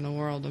out there in the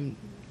world, and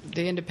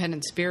the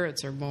independent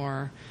spirits are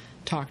more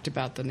talked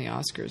about than the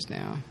Oscars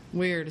now.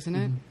 Weird, isn't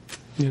it?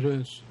 It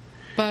is.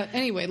 But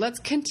anyway, let's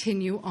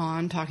continue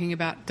on talking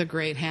about the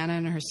great Hannah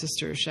and her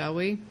sisters, shall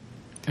we?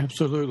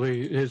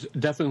 Absolutely.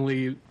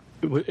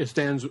 It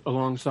stands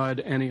alongside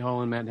Annie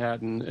Hall and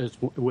Manhattan as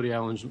Woody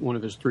Allen's one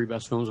of his 3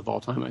 best films of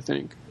all time, I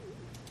think,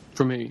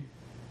 for me.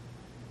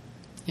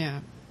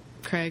 Yeah.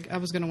 Craig, I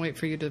was going to wait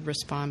for you to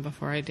respond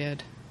before I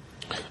did.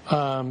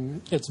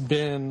 It's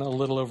been a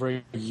little over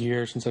a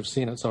year since I've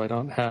seen it, so I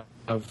don't have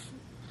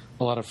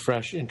a lot of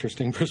fresh,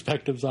 interesting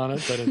perspectives on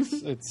it, but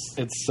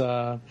it's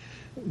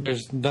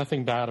there's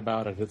nothing bad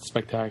about it. It's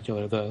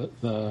spectacular.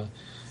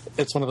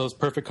 It's one of those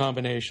perfect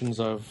combinations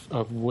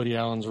of Woody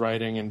Allen's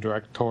writing and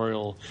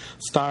directorial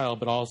style,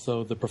 but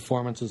also the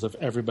performances of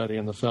everybody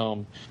in the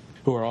film,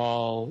 who are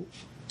all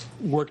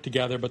work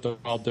together, but they're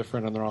all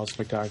different and they're all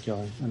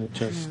spectacular. And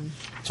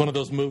it's one of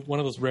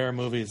those rare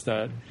movies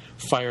that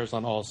fires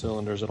on all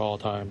cylinders at all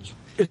times.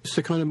 It's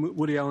the kind of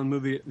Woody Allen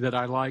movie that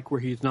I like, where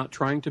he's not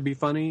trying to be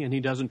funny and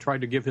he doesn't try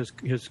to give his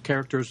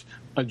characters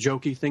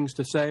jokey things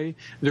to say.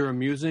 They're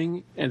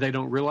amusing and they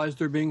don't realize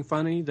they're being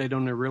funny. They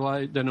don't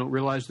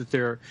realize that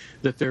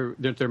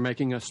they're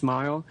making us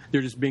smile.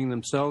 They're just being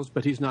themselves.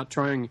 But he's not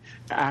trying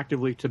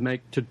actively to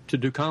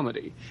do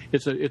comedy.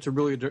 It's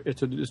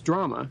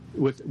drama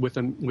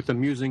with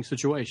amusing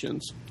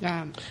situations.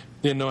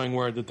 The annoying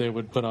word that they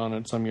would put on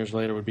it some years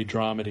later would be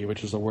dramedy,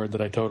 which is a word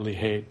that I totally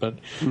hate. But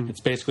it's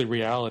basically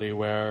reality,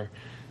 where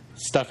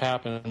stuff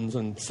happens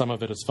and some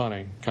of it is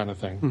funny kind of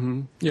thing.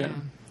 Mm-hmm. Yeah.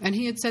 And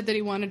he had said that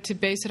he wanted to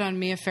base it on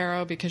Mia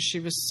Farrow because she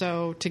was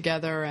so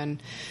together,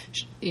 and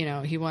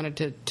he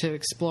wanted to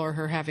explore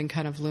her having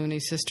kind of loony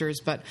sisters.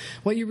 But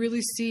what you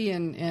really see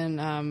in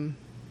Hannah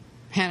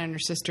and her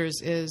sisters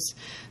is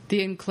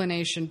the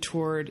inclination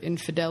toward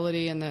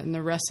infidelity and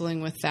the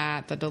wrestling with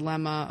that, the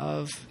dilemma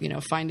of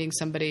finding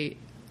somebody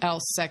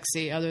else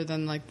sexy other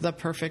than like the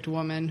perfect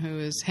woman who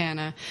is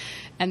Hannah,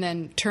 and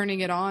then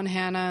turning it on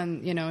Hannah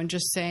and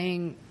just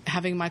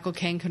having Michael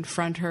Caine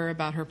confront her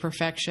about her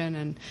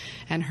perfection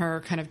and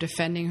her kind of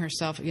defending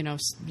herself,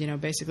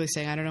 basically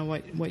saying, I don't know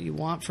what you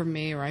want from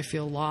me, or I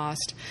feel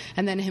lost,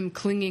 and then him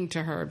clinging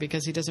to her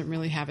because he doesn't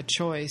really have a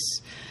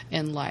choice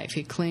in life.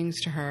 He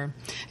clings to her,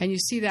 and you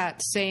see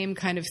that same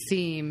kind of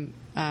theme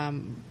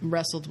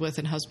wrestled with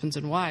in Husbands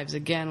and Wives,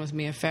 again with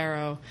Mia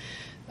Farrow.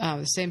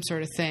 The same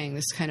sort of thing,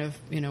 this kind of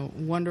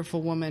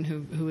wonderful woman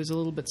who is a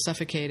little bit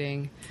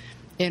suffocating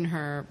in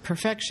her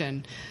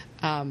perfection.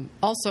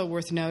 Also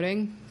worth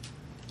noting,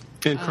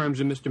 and Crimes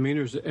and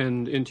Misdemeanors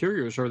and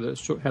Interiors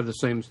have the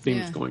same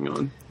themes going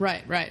on.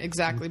 Right,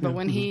 exactly. But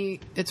when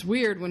it's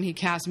weird when he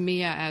casts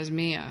Mia as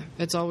Mia.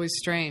 It's always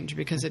strange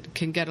because it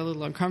can get a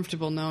little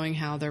uncomfortable knowing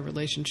how their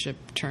relationship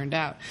turned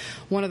out.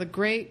 One of the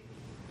great,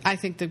 I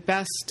think the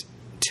best,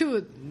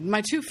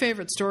 my two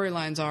favorite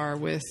storylines are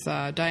with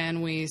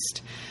Diane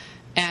Wiest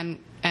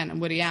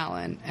and Woody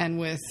Allen, and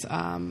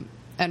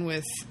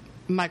with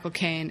Michael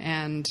Caine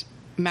and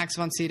Max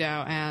von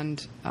Sydow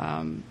and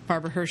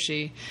Barbara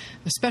Hershey,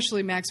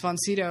 especially Max von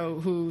Sydow,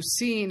 whose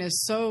scene is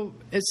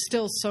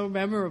still so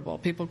memorable.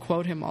 People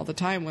quote him all the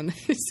time when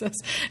he says,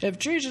 "If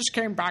Jesus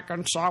came back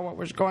and saw what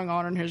was going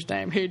on in his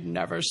name, he'd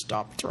never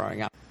stop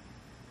throwing up."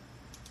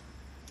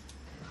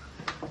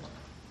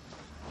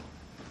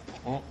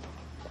 Oh.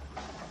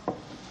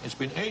 It's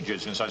been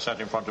ages since I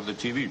sat in front of the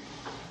TV,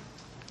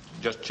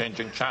 just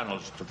changing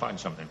channels to find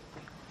something.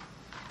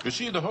 You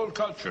see, the whole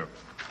culture,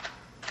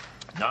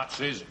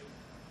 Nazis,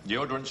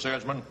 deodorant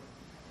salesmen,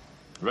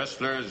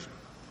 wrestlers,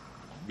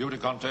 beauty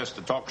contest,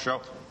 the talk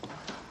show.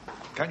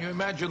 Can you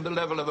imagine the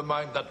level of a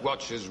mind that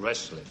watches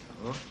wrestling?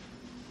 Huh?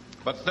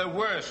 But the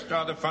worst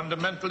are the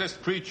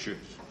fundamentalist preachers,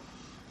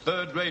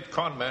 third-rate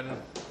con men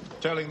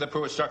telling the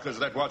poor suckers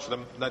that watch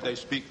them that they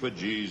speak for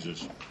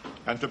Jesus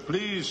and to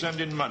please send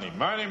in money.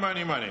 Money,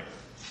 money, money.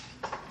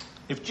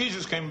 If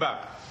Jesus came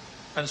back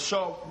and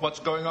saw what's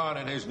going on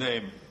in his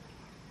name,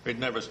 he'd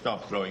never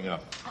stop throwing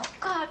up. Oh,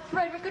 God,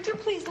 Frederick, could you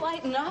please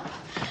lighten up?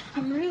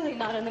 I'm really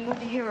not in the mood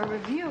to hear a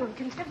review of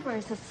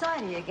contemporary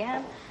society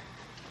again.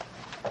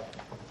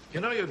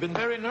 You know, you've been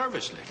very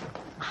nervous lately.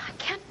 I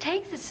can't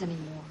take this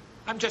anymore.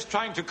 I'm just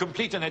trying to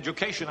complete an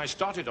education I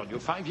started on you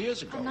 5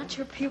 years ago. I'm not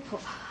your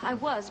pupil. I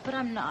was, but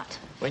I'm not.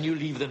 When you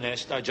leave the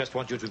nest, I just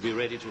want you to be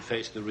ready to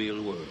face the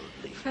real world.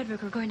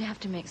 Frederick, we're going to have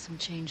to make some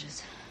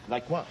changes.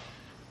 Like what?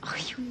 Oh,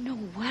 you know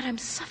what? I'm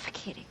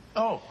suffocating.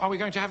 Oh, are we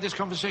going to have this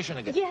conversation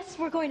again? Yes,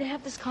 we're going to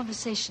have this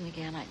conversation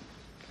again.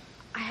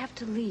 I have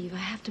to leave. I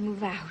have to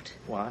move out.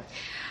 Why?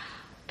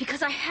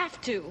 Because I have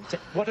to.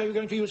 What are you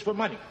going to use for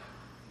money?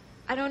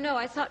 I don't know.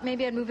 I thought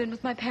maybe I'd move in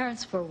with my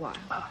parents for a while.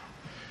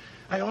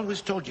 I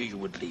always told you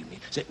would leave me.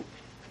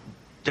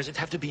 Does it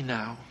have to be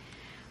now?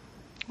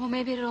 Well,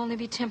 maybe it'll only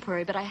be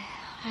temporary, but I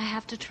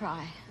have to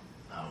try.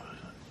 Oh,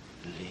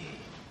 Lee,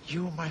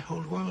 you're my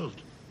whole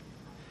world.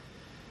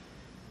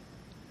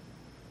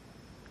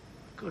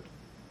 Good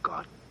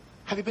God.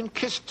 Have you been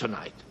kissed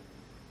tonight?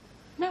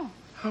 No.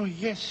 Oh,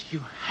 yes,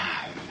 you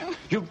have.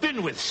 You've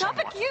been with Stop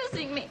someone.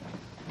 accusing me.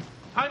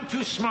 I'm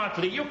too smart,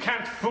 Lee. You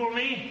can't fool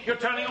me. You're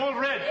turning all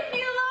red. Leave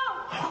me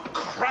alone. Oh,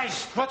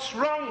 Christ, what's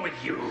wrong with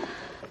you?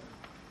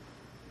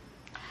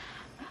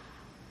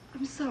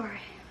 I'm sorry.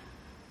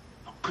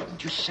 Oh,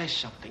 couldn't you say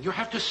something? You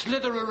have to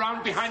slither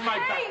around behind my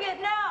back. Saying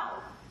it now.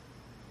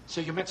 So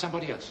you met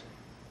somebody else?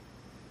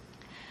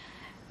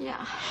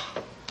 Yeah.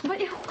 But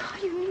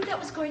you knew that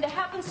was going to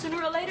happen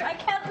sooner or later. I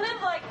can't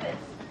live like this.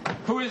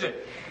 Who is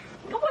it?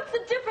 But what's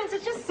the difference?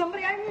 It's just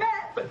somebody I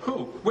met. But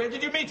who? Where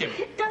did you meet him?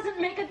 It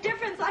doesn't make a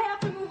difference. I have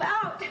to move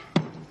out.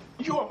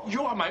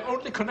 You are my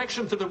only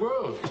connection to the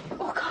world.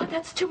 Oh, God,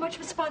 that's too much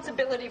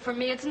responsibility for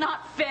me. It's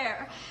not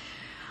fair.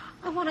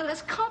 I want a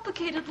less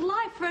complicated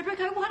life, Frederick.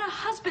 I want a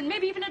husband,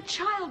 maybe even a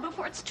child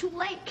before it's too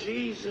late.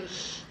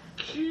 Jesus.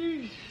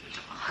 Jeez.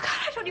 Oh, God,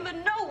 I don't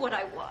even know what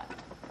I want.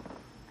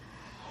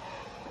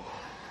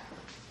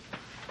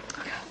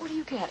 God, what do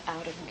you get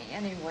out of me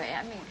anyway?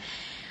 I mean,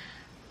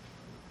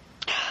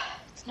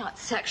 it's not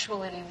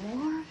sexual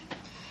anymore.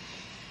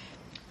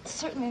 It's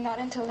certainly not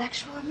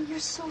intellectual. I mean, you're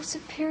so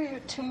superior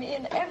to me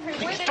in every way.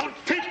 Please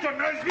don't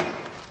patronize me.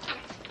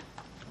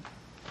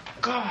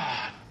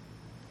 God.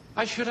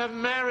 I should have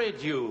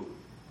married you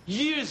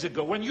years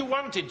ago when you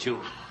wanted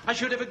to. I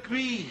should have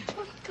agreed.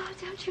 Oh, God,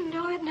 don't you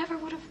know it never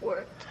would have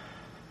worked?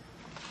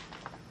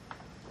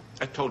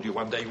 I told you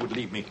one day you would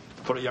leave me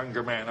for a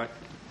younger man.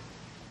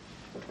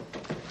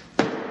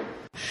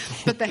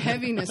 but the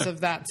heaviness of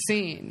that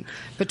scene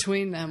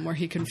between them where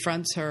he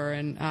confronts her,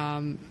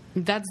 and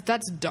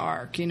that's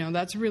dark. You know,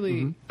 that's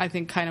really, I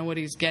think, kind of what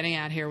he's getting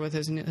at here with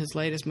his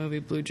latest movie,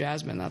 Blue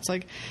Jasmine. That's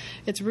like,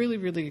 it's really,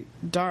 really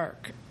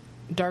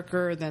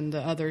darker than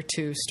the other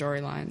two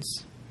storylines.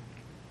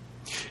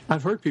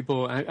 I've heard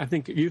people, I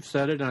think you've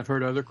said it, and I've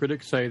heard other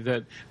critics say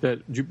that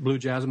Blue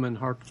Jasmine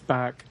harks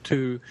back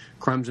to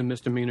Crimes and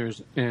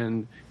Misdemeanors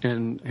and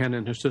Hannah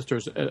and Her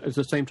Sisters. It's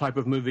the same type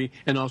of movie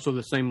and also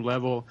the same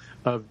level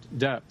of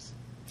depth.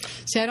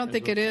 See, I don't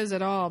think it is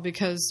at all,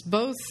 because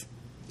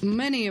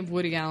many of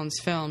Woody Allen's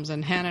films,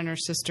 and Hannah and Her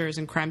Sisters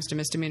and Crimes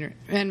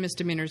and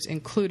Misdemeanors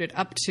included,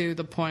 up to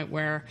the point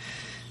where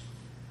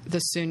the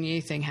Sun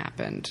Yi thing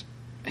happened.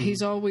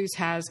 He's always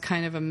has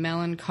kind of a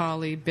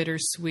melancholy,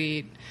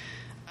 bittersweet,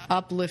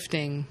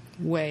 uplifting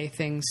way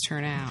things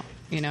turn out.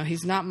 You know,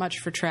 he's not much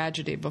for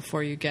tragedy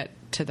before you get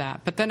to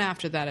that. But then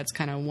after that, it's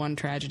kind of one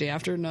tragedy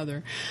after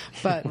another.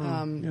 But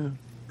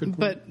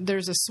but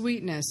there's a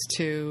sweetness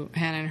to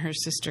Hannah and Her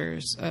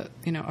Sisters,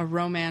 you know, a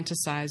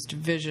romanticized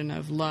vision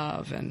of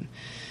love and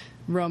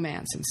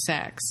romance and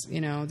sex.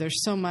 You know,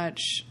 there's so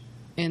much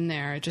in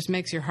there. It just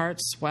makes your heart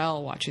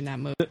swell watching that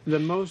movie. The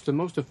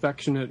most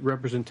affectionate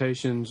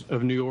representations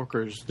of New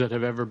Yorkers that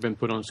have ever been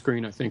put on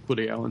screen, I think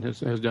Woody Allen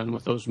has done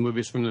with those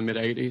movies from the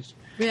mid-'80s.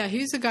 Yeah,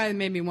 he's the guy that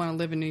made me want to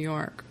live in New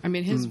York. I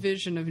mean, his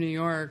vision of New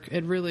York,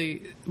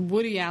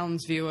 Woody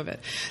Allen's view of it.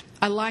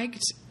 I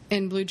liked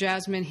in Blue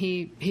Jasmine,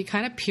 he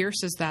kind of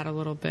pierces that a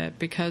little bit,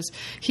 because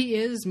he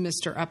is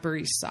Mr. Upper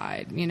East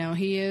Side. You know,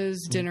 he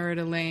is dinner at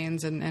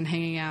Elaine's and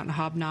hanging out and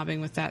hobnobbing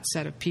with that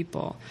set of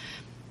people.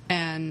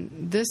 And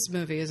this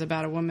movie is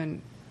about a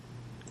woman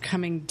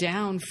coming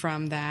down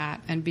from that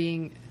and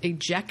being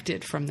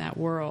ejected from that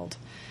world,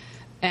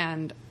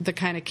 and the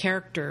kind of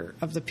character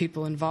of the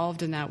people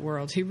involved in that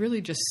world. He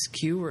really just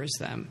skewers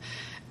them.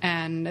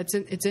 And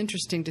it's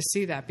interesting to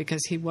see that,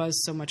 because he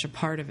was so much a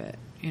part of it,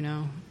 you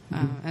know.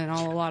 And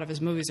a lot of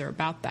his movies are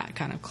about that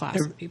kind of class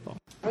of people.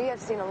 We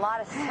have seen a lot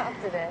of stuff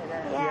today.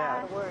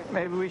 Yeah.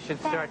 Maybe we should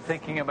start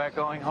thinking about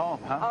going home,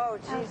 huh? Oh,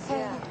 geez,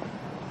 yeah.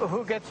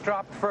 Who gets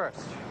dropped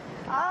first?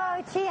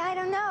 Oh, gee, I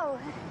don't know.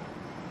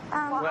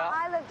 Well,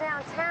 I live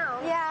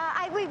downtown.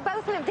 Yeah, we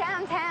both live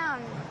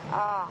downtown.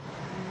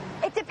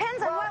 It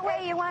depends on what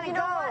way you want to go.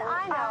 You know what?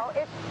 I know.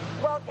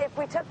 If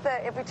we took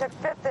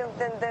Fifth,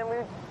 then we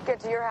get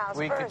to your house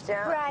first.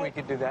 Yeah, right. We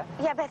could do that.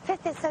 Yeah, but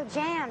Fifth is so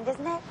jammed,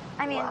 isn't it?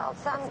 I mean,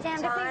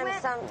 jammed.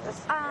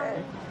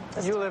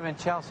 You live in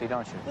Chelsea,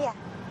 don't you? Yeah.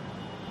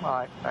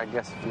 Well, I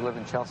guess if you live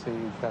in Chelsea,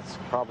 that's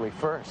probably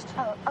first.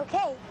 Oh,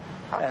 okay.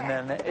 And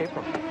then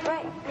April.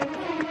 Right.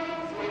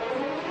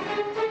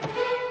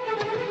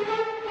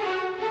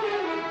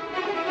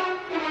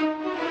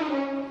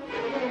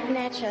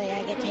 Naturally,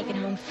 I get taken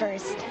home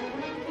first.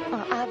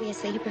 Well,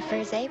 obviously, he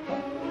prefers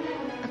April.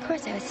 Of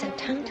course, I was so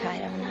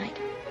tongue-tied all night.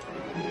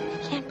 I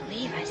can't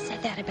believe I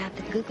said that about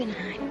the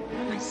Guggenheim.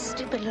 My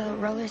stupid little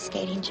roller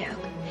skating joke.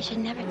 I should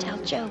never tell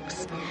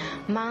jokes.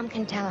 Mom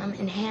can tell them,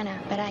 and Hannah,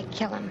 but I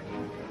kill them.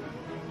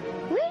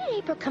 Where did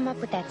April come up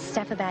with that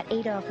stuff about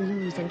Adolf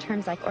Loos in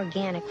terms like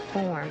organic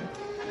form?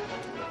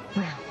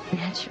 Well,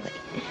 naturally,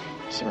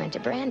 she went to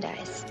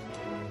Brandeis.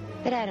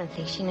 But I don't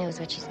think she knows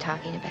what she's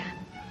talking about.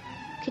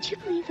 Could you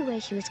believe the way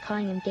she was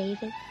calling him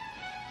David?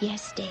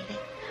 Yes, David.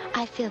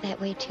 I feel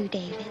that way too,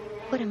 David.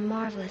 What a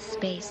marvelous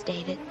space,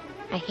 David.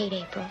 I hate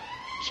April.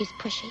 She's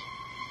pushy.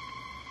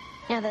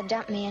 Now they'll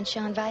dump me and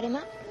she'll invite him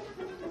up.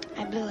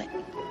 I blew it.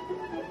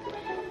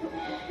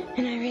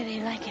 And I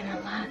really like him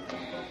a lot.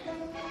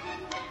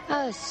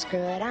 Oh, screw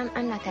it.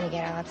 I'm not going to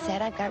get all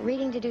upset. I've got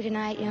reading to do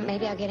tonight. You know,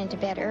 maybe I'll get into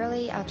bed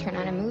early. I'll turn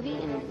on a movie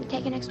and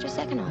take an extra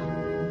second off.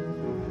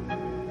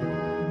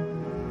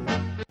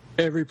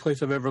 Every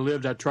place I've ever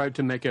lived, I tried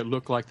to make it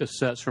look like the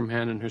sets from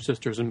Hannah and Her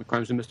Sisters and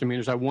Crimes and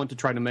Misdemeanors. I want to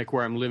try to make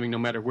where I'm living, no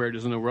matter where it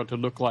is in the world, to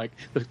look like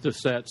the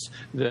sets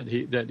that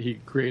he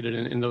created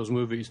in those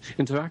movies.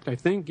 In fact, I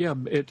think,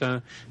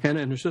 Hannah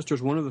and Her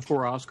Sisters, one of the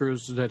 4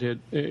 Oscars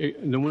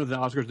one of the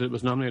Oscars that it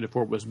was nominated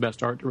for was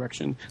Best Art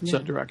Direction,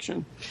 Set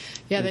Direction.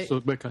 Yeah,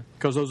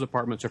 because those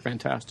apartments are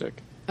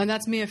fantastic. And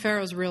that's Mia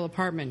Farrow's real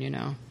apartment, you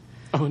know.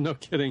 Oh, no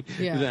kidding.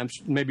 Yeah.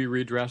 Maybe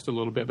redressed a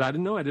little bit. But I did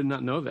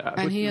not know that.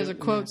 And he has a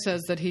quote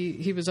says that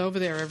he was over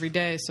there every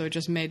day, so it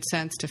just made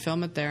sense to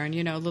film it there. And,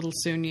 you know, little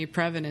Sun Yi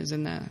Previn is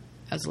in that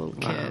as a little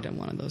kid in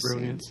one of those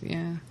scenes.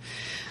 Yeah.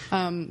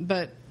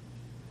 But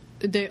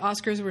the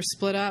Oscars were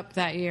split up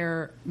that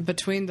year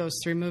between those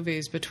 3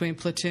 movies, between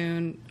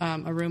Platoon,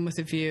 A Room with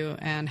a View,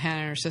 and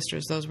Hannah and Her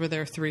Sisters. Those were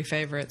their 3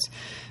 favorites.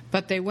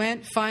 But they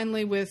went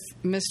finally with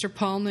Mr.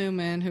 Paul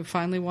Newman, who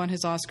finally won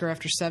his Oscar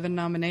after 7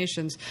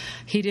 nominations.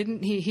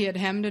 He had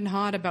hemmed and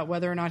hawed about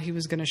whether or not he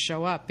was going to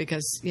show up,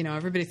 because, you know,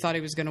 everybody thought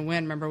he was going to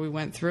win. Remember, we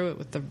went through it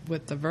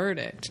with the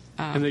verdict.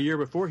 And the year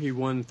before, he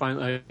won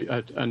finally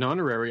an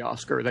honorary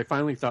Oscar. They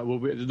finally thought,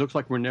 well, it looks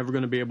like we're never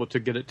going to be able to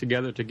get it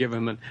together to give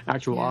him an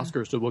actual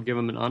Oscar, so we'll give give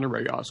him an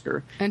honorary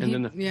Oscar. And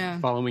then the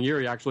following year,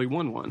 he actually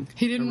won one.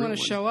 He didn't want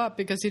to show up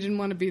because he didn't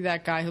want to be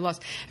that guy who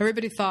lost.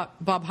 Everybody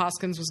thought Bob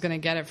Hoskins was going to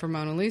get it for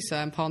Mona Lisa,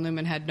 and Paul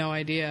Newman had no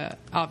idea,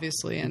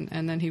 obviously,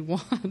 and then he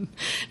won,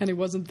 and he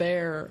wasn't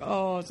there.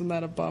 Oh, isn't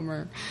that a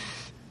bummer?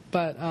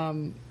 But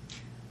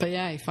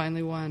yeah, he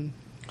finally won.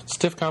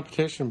 Stiff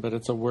competition, but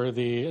it's a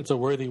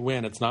worthy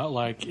win. It's not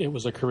like it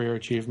was a career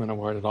achievement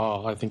award at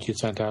all. I think he's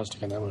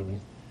fantastic in that movie.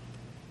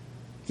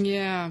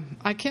 Yeah,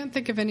 I can't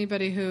think of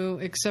anybody who,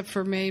 except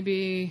for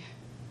maybe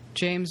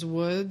James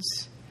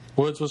Woods.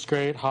 Woods was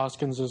great.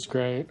 Hoskins is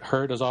great.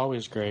 Hurt is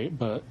always great,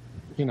 but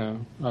I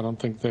don't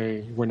think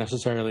they were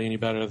necessarily any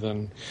better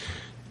than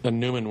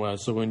Newman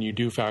was. So when you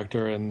do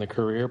factor in the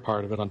career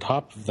part of it on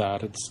top of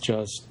that, it's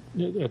just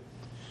it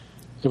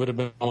would have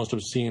been almost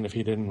obscene if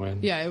he didn't win.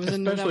 Yeah, it was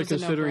especially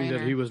considering no-brainer.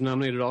 that he was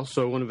nominated.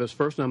 Also, one of his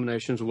first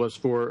nominations was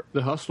for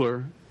The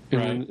Hustler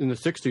in the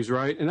 '60s,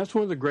 right? And that's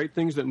one of the great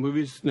things that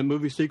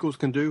movie sequels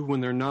can do when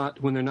they're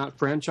not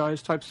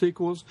franchise type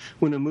sequels.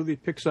 When a movie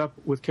picks up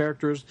with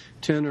characters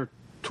 10 or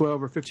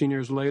 12 or 15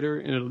 years later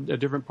in a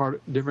different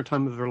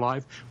time of their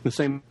life, the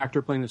same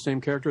actor playing the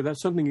same character,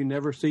 that's something you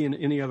never see in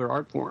any other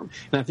art form.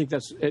 And I think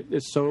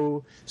it's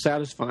so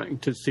satisfying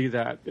to see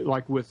that,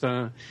 like with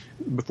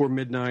Before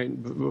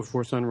Midnight,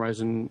 Before Sunrise,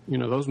 and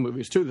those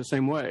movies too, the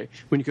same way.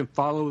 When you can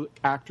follow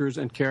actors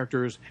and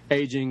characters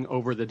aging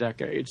over the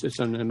decades, it's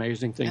an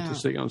amazing thing to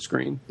see on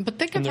screen. But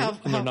think of how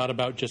they're not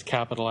about just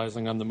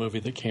capitalizing on the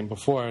movie that came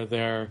before.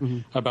 They're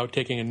about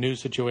taking a new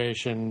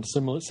situation,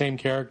 same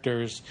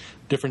characters,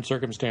 different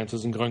circumstances,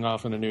 and going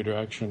off in a new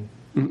direction.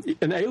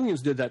 And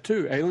Aliens did that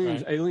too.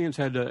 Aliens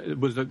had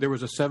there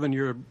was a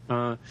 7-year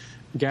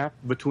gap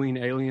between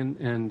Alien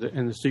and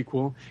the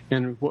sequel,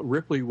 and what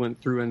Ripley went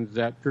through in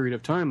that period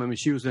of time. I mean,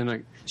 she was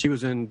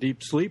in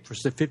deep sleep for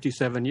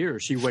 57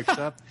 years. She wakes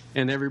up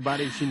and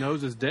everybody she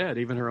knows is dead.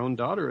 Even her own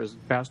daughter has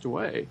passed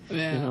away.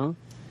 Yeah.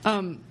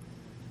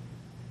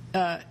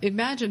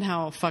 Imagine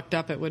how fucked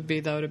up it would be,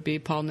 though, to be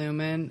Paul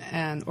Newman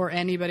or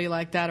anybody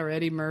like that, or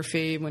Eddie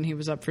Murphy when he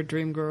was up for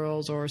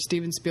Dreamgirls, or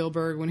Steven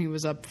Spielberg when he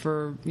was up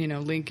for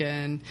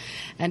Lincoln,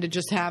 and to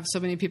just have so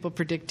many people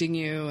predicting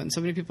you and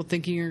so many people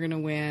thinking you're going to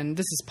win.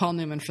 This is Paul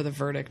Newman for The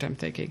Verdict, I'm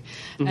thinking.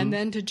 And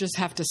then to just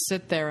have to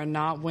sit there and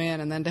not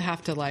win, and then to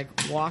have to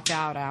walk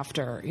out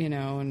after,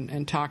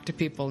 and talk to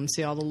people and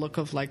see all the look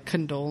of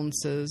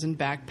condolences and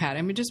back patting.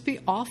 I mean, just be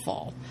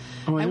awful.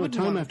 Oh, I know.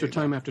 Time after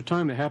time after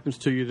time, it happens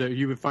to you that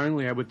you would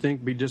finally, I would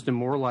think, be just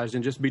demoralized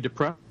and just be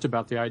depressed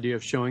about the idea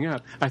of showing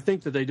up. I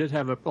think that they did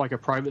have a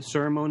private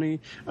ceremony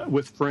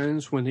with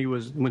friends when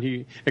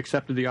he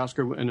accepted the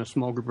Oscar in a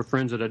small group of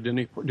friends at a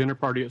dinner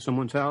party at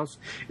someone's house,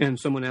 and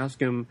someone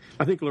asked him,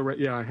 I think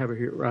I have it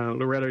here.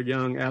 Loretta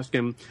Young asked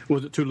him,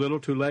 was it too little,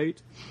 too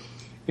late?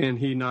 And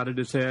he nodded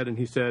his head and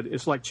he said,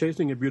 it's like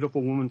chasing a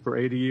beautiful woman for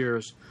 80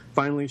 years.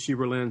 Finally, she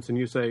relents, and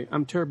you say,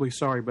 I'm terribly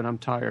sorry, but I'm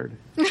tired.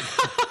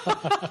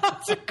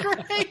 That's a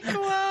great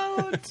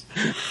quote.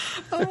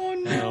 Oh,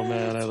 no. Oh,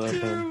 man, I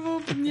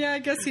love him. Yeah, I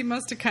guess he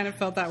must have kind of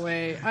felt that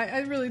way.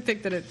 I really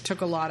think that it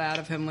took a lot out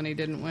of him when he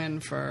didn't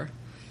win for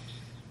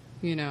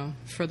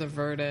The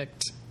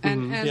Verdict.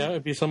 And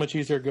it'd be so much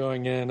easier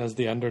going in as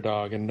the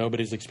underdog and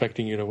nobody's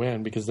expecting you to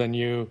win, because then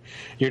you're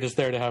just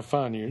there to have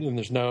fun, and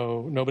there's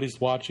nobody's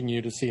watching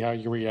you to see how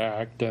you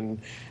react,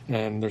 and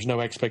there's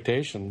no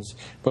expectations.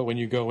 But when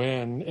you go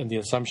in and the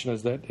assumption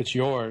is that it's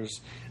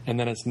yours and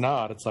then it's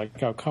not, it's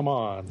like, oh, come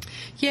on.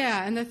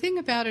 Yeah, and the thing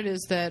about it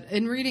is that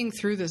in reading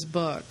through this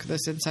book,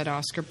 this Inside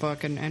Oscar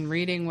book, and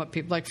reading what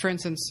people, like for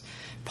instance,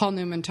 Paul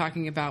Newman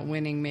talking about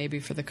winning maybe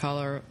for The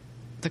Color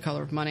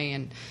of Money,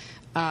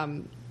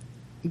 and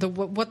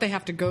what they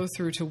have to go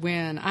through to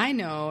win. I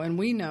know, and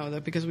we know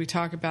that because we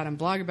talk about and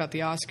blog about the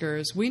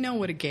Oscars, we know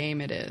what a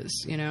game it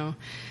is,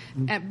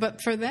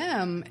 but for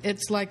them,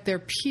 it's like their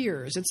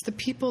peers. It's the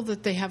people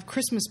that they have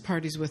Christmas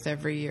parties with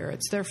every year.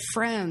 It's their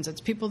friends.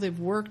 It's people they've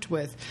worked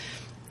with.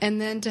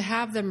 And then to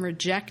have them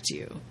reject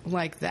you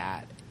like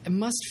that, it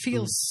must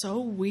feel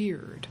so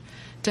weird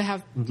to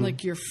have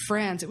your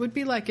friends. It would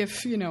be like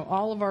if,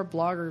 all of our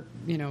blogger,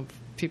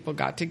 people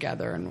got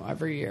together and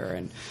every year,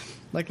 and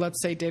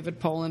let's say David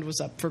Poland was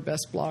up for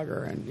Best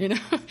Blogger, and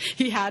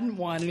he hadn't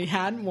won,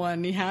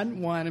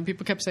 and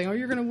people kept saying, "Oh,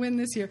 you're going to win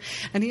this year,"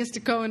 and he has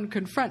to go and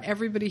confront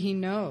everybody he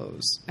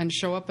knows and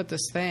show up at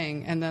this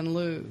thing and then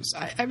lose.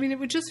 I mean, it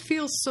would just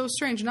feel so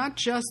strange. Not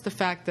just the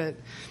fact that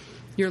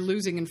you're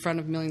losing in front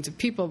of millions of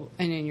people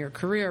and in your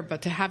career,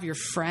 but to have your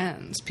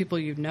friends, people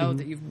you know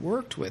that you've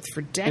worked with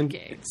for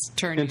decades,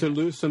 and to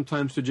lose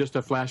sometimes to just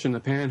a flash in the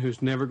pan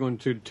who's never going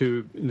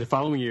to the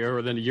following year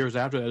or then the years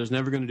after that is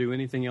never going to do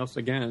anything else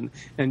again.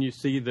 And you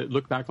see that,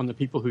 look back on the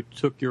people who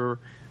took your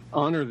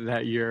honor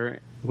that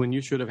year when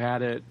you should have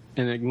had it,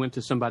 and it went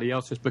to somebody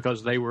else just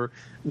because they were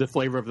the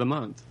flavor of the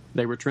month.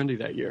 They were trendy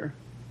that year.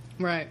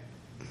 Right.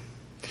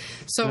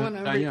 So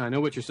I know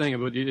what you're saying,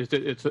 but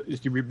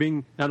you're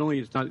being, not only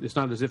it's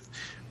not as if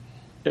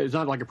it's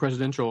not like a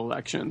presidential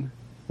election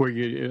where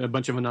a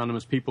bunch of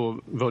anonymous people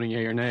voting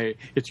yay or nay.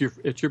 It's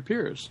your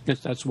peers.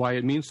 That's why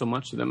it means so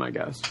much to them, I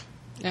guess.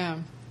 Yeah.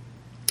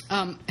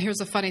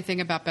 Here's a funny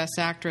thing about Best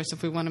Actress,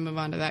 if we want to move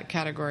on to that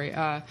category.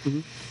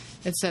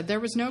 It said there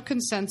was no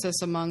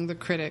consensus among the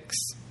critics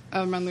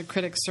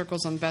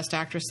circles on Best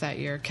Actress that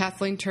year.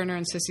 Kathleen Turner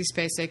and Sissy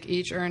Spacek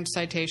each earned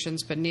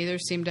citations, but neither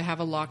seemed to have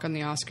a lock on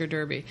the Oscar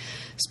Derby.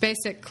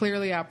 Spacek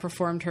clearly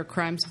outperformed her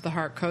Crimes of the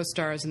Heart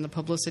co-stars in the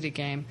publicity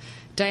game.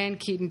 Diane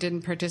Keaton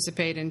didn't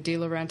participate in De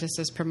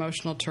Laurentiis'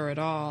 promotional tour at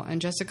all,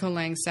 and Jessica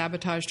Lange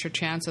sabotaged her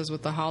chances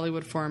with the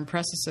Hollywood Foreign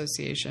Press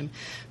Association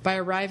by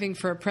arriving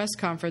for a press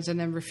conference and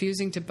then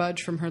refusing to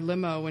budge from her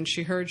limo when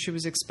she heard she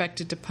was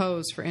expected to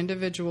pose for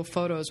individual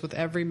photos with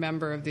every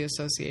member of the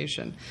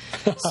association.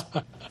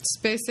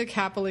 Spacek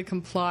happily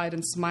complied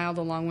and smiled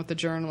along with the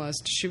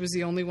journalist. She was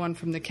the only one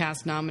from the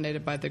cast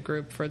nominated by the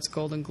group for its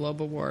Golden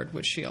Globe Award,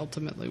 which she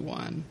ultimately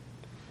won.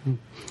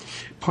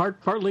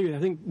 Partly, I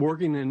think,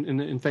 working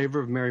in favor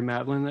of Mary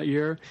Matlin that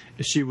year,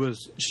 she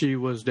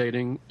was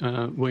dating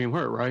William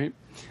Hurt, right?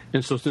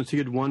 And so, since he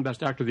had won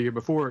Best Actor the year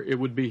before, it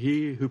would be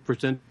he who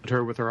presented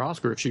her with her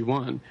Oscar if she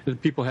won.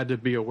 People had to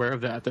be aware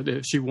of that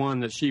if she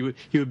won, that she would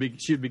be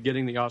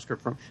getting the Oscar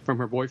from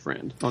her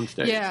boyfriend on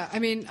stage. Yeah, I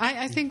mean,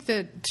 I think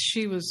that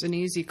she was an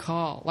easy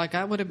call. Like,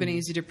 I would have been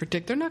easy to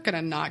predict. They're not going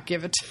to not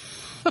give it to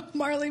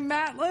Marlee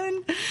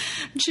Matlin.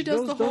 She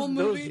does the whole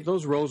movie.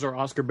 Those roles are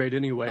Oscar bait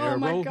anyway. Oh, a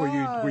role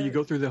where you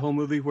go through the whole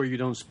movie where you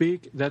don't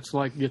speak. That's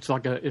like it's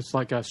like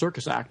a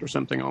circus act or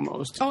something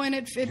almost. Oh, and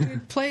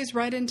it plays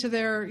right into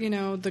their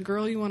the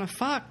girl you want to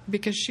fuck,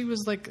 because she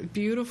was like a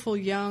beautiful,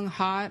 young,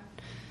 hot,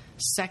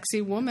 sexy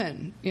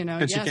woman. And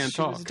yes, she can't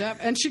talk. was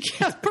and she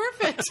can't.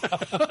 Perfect.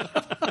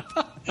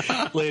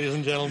 Ladies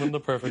and gentlemen, the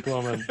perfect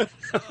woman.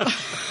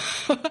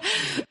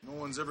 No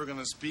one's ever going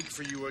to speak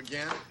for you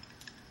again?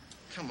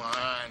 Come on.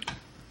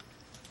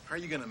 How are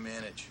you going to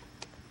manage?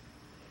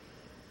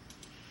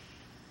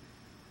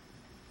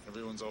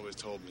 Everyone's always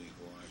told me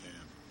who I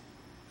am,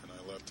 and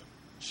I let them.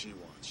 She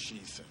wants, she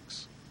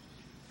thinks.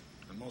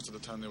 And most of the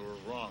time they were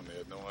wrong. They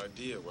had no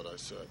idea what I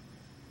said,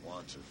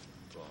 wanted,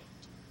 thought.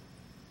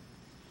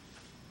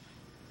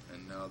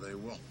 And now they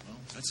will. Well,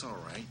 that's all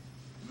right.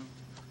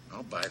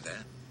 I'll buy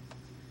that.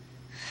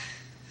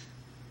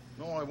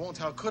 No, I won't.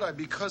 How could I?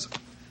 Because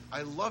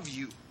I love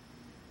you.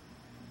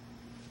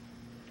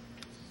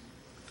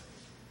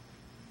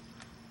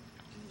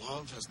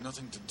 Love has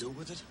nothing to do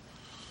with it?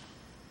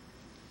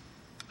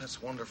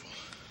 That's wonderful.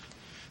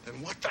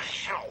 Then what the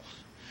hell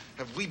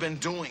have we been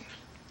doing?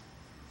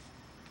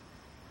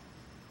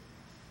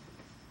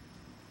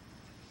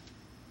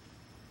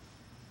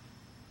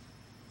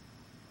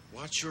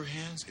 Watch your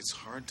hands. It's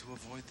hard to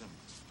avoid them.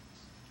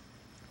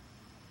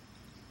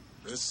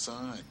 This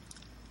sign.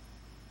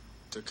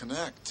 To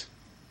connect.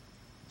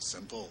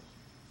 Simple.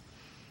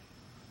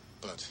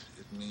 But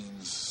it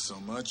means so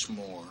much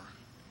more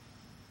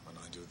when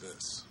I do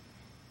this.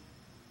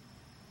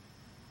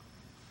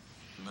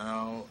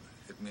 Now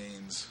it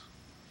means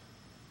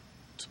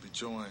to be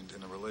joined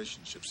in a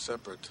relationship,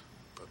 separate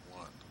but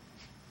one.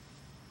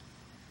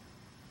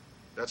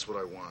 That's what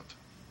I want.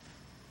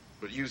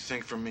 But you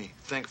think for me,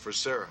 think for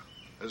Sarah,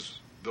 as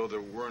though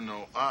there were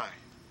no I.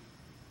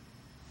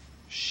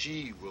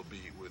 She will be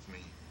with me.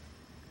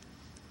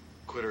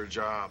 Quit her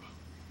job,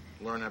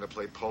 learn how to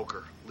play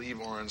poker,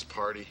 leave Oren's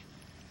party,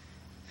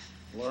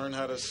 learn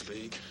how to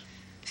speak.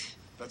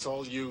 That's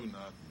all you,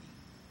 not me.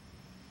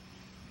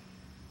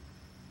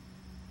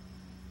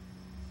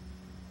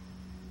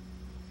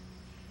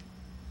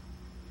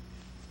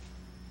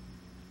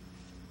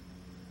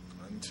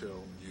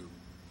 Until you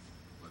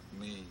let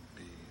me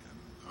be an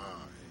I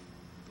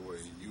the way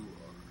you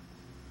are,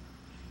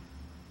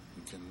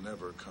 you can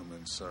never come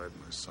inside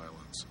my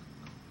silence and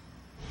know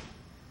me.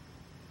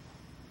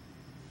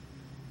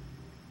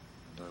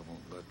 And I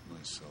won't let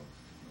myself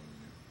know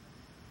you.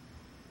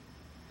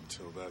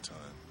 Until that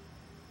time,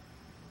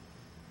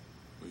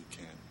 we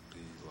can't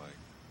be like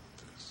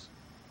this.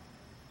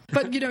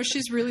 But,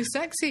 she's really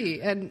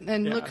sexy,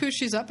 and look who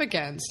she's up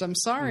against. I'm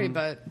sorry,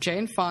 but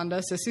Jane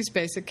Fonda, Sissy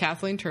Spacek,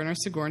 Kathleen Turner,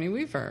 Sigourney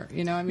Weaver.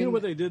 You know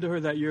what they did to her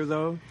that year,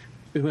 though?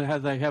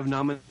 They have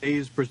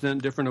nominees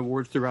present different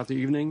awards throughout the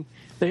evening.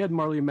 They had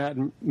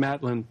Marlee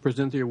Matlin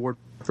present the award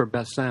for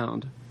Best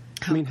Sound.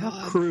 I mean,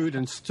 how crude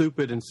and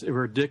stupid and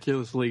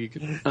ridiculously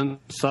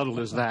unsubtle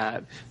is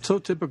that? So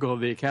typical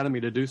of the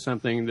Academy to do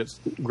something that's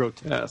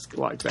grotesque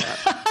like that.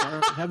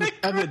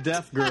 Have a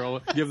deaf girl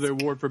give the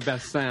award for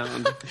Best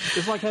Sound.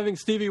 It's like having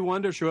Stevie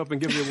Wonder show up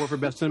and give the award for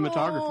Best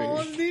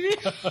Cinematography.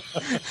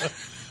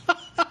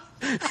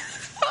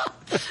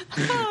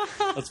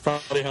 That's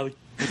probably how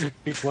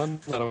each won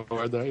that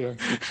award that year.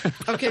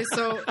 Okay,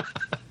 so,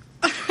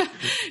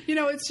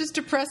 it's just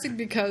depressing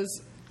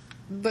because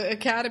the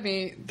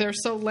Academy, they're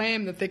so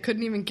lame that they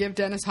couldn't even give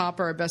Dennis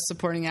Hopper a Best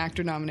Supporting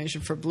Actor nomination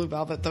for Blue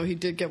Velvet, though he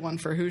did get one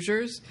for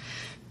Hoosiers.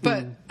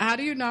 But how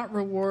do you not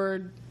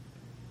reward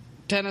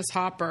Dennis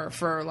Hopper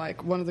for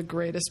like one of the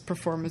greatest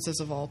performances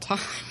of all time.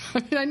 I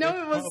mean, I know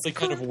it was They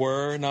kind of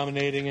were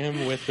nominating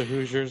him with the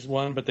Hoosiers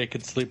one, but they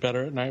could sleep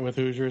better at night with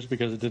Hoosiers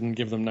because it didn't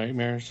give them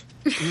nightmares.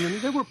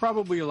 There were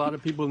probably a lot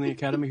of people in the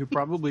Academy who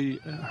probably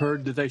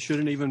heard that they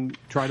shouldn't even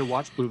try to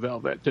watch Blue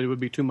Velvet, that it would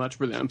be too much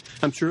for them.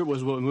 I'm sure it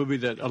was a movie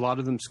that a lot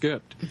of them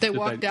skipped. They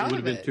walked out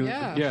of it,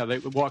 yeah, they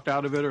walked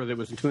out of it, or it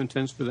was too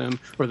intense for them,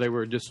 or they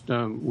were just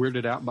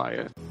weirded out by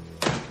it.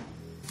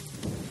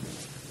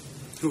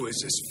 Who is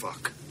this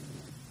fuck?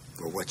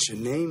 Or what's your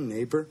name,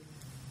 neighbor?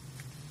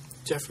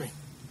 Jeffrey.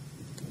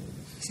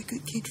 He's a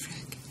good kid,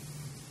 Frank.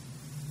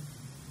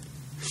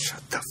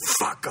 Shut the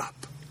fuck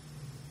up.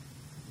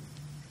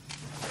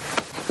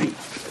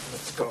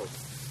 Let's go.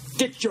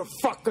 Get your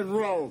fucking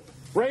robe.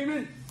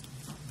 Raymond?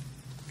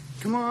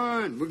 Come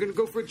on, we're gonna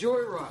go for a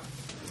joyride.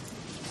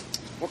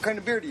 What kind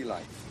of beer do you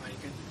like?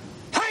 Heineken.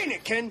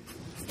 Heineken?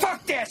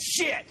 Fuck that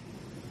shit!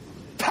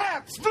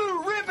 Pabst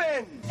Blue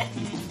Ribbon!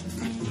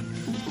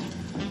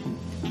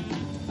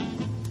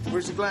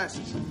 Where's the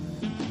glasses?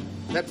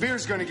 That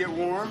beer's gonna get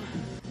warm.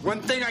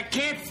 One thing I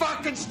can't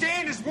fucking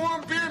stand is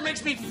warm beer. It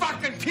makes me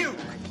fucking puke.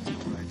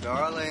 My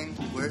darling,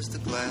 where's the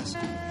glass?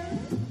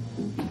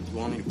 You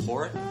want me to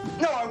pour it?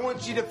 No, I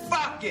want you to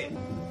fuck it.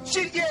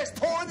 Shit, yes,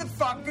 pour the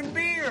fucking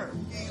beer.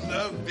 You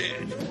love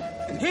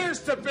bed. Here's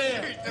the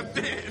bed.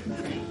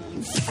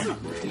 Here's the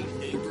bed.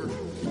 Neighbor.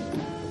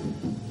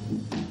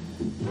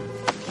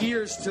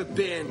 Here's to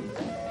Ben.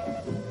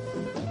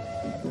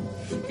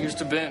 Here's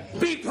to Ben.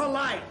 Be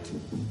polite.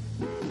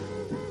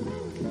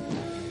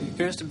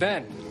 Here's to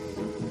Ben.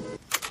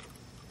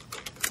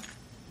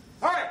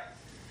 All right.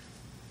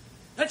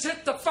 Let's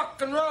hit the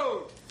fucking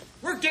road.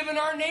 We're giving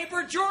our neighbor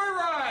a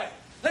joyride.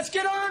 Let's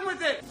get on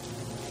with it.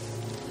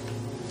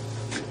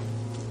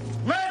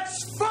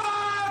 Let's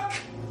fuck!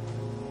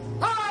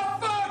 I'll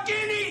fuck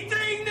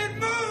anything that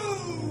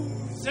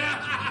moves!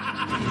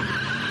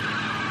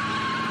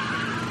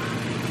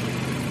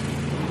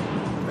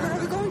 Where are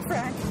we going,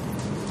 Frank?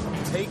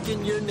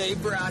 Taking your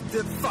neighbor out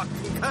to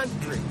fucking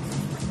country.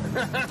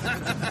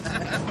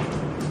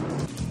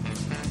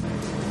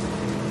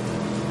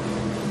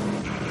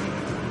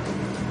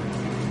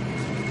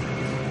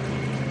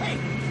 Hey,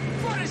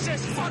 what has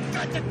this fuck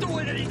got to do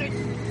with anything?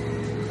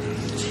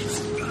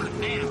 Jesus,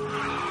 goddamn.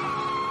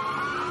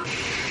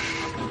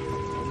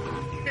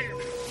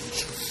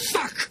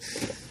 Fuck!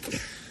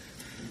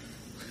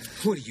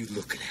 What are you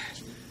looking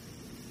at?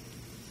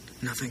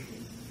 Nothing.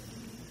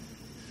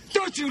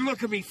 Don't you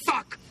look at me,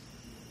 fuck!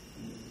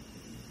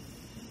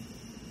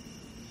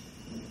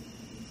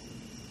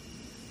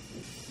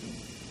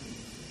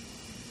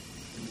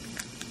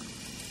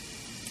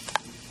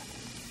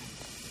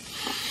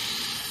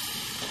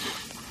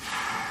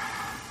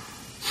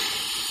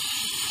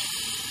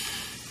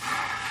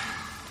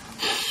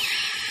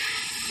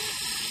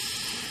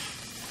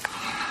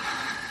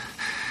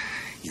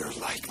 You're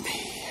like me.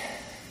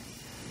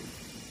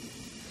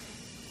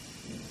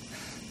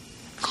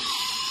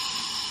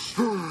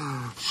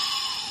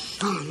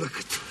 Oh, look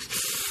at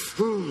those.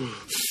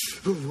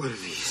 Oh, what are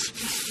these?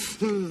 Please,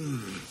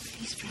 Frank,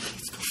 let's go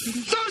for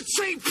this. Don't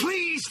say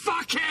please,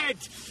 fuckhead!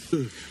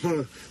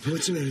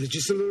 What's the matter?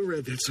 Just a little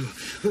red, that's all.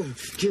 Oh,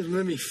 kid,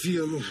 let me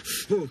feel.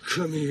 Oh,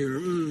 come here.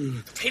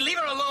 Hey, leave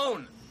her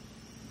alone.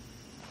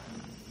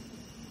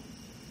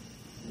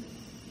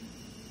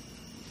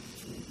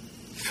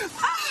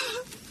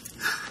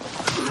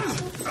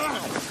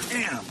 Oh,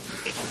 damn.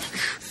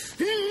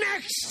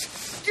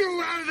 Next!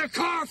 You out of the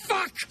car,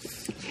 fuck!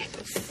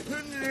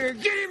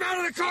 Get him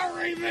out of the car,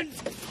 Raymond!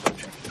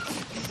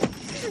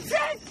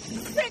 Frank!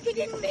 Frank, he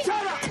didn't mean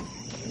Shut up!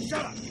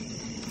 Shut up!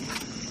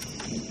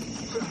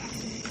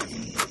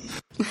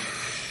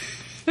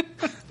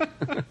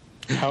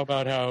 How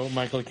about how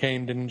Michael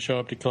Caine didn't show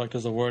up to collect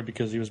his award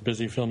because he was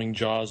busy filming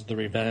Jaws: The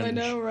Revenge? I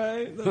know,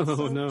 right? That's Oh,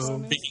 so no.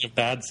 funny. Speaking of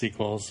bad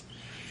sequels.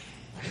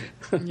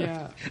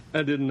 Yeah.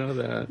 I didn't know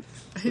that.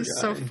 He's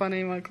so Poor guy.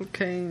 funny, Michael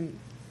Caine.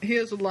 He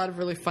has a lot of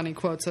really funny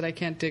quotes that I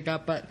can't dig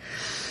up, but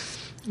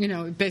you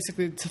know,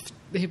 basically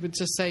he would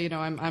just say, you know,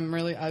 I'm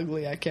really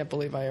ugly. I can't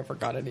believe I ever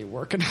got any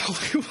work in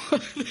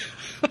Hollywood.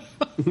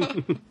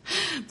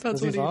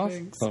 That's what he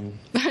thinks.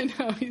 I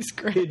know, he's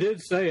great. He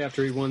did say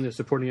after he won the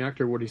supporting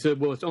actor award, he said,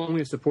 "Well, it's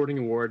only a supporting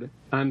award.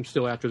 I'm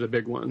still after the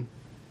big one."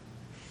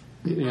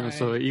 You know,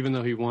 so even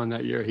though he won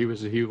that year, he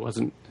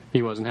wasn't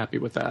happy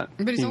with that.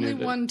 But he's He only knew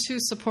that- won 2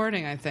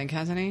 supporting, I think,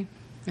 hasn't he?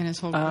 In his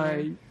whole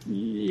career.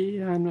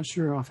 Yeah, I'm not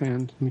sure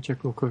offhand. Let me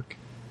check real quick.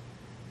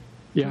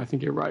 Yeah, I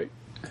think you're right.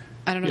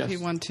 I don't know yes. if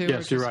he won 2 or Yes,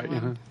 just you're right.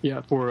 one.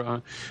 Yeah, for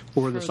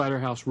the Cider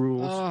House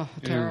Rules Oh,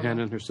 and terrible.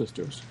 Hannah and Her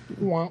Sisters.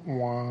 Wah,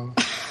 wah.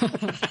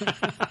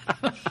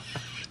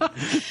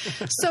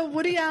 So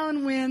Woody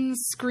Allen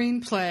wins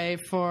screenplay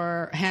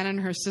for Hannah and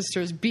Her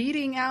Sisters,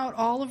 beating out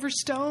Oliver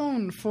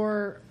Stone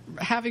for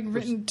having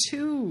written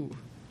 2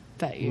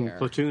 that year.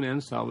 Platoon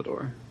and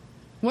Salvador.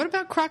 What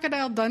about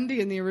Crocodile Dundee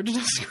in the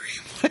original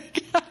screenplay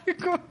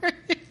category?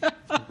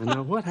 I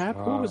know what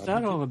happened. What was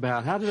that all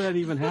about? How did that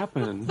even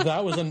happen?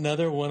 That was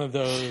another one of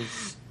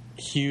those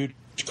huge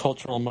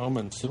cultural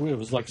moments. It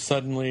was like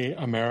suddenly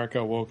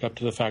America woke up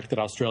to the fact that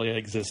Australia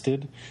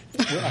existed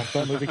after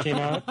that movie came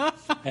out,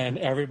 and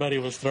everybody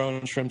was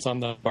throwing shrimps on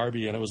the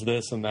Barbie, and it was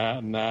this and that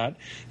and that,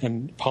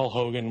 and Paul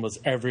Hogan was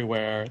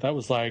everywhere. That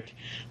was like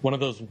one of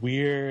those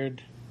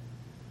weird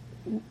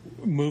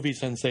movie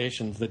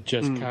sensations that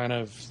just kind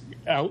of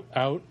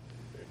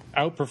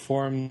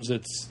outperforms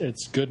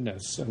its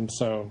goodness, and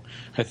so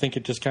I think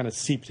it just kind of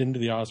seeped into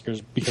the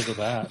Oscars because of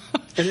that.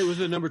 And it was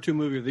the number 2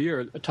 movie of the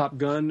year. Top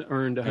Gun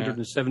earned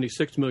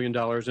 $176 million,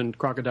 and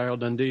Crocodile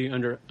Dundee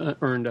earned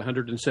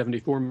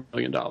 $174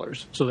 million.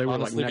 So they were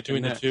honestly, like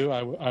between the two,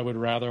 I would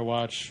rather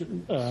watch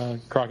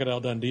Crocodile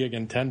Dundee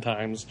again 10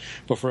 times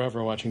before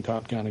ever watching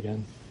Top Gun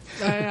again.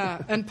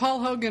 And Paul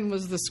Hogan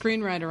was the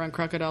screenwriter on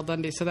Crocodile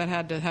Dundee, so that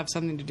had to have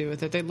something to do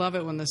with it. They love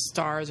it when the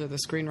stars are the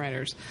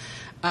screenwriters.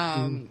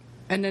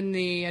 And then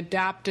the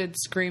adapted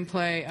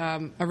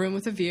screenplay, A Room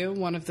with a View,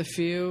 one of the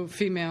few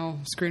female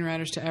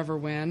screenwriters to ever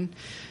win,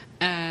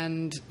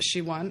 and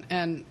she won.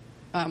 And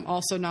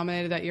also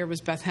nominated that year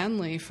was Beth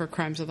Henley for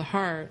Crimes of the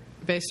Heart,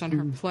 based on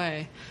her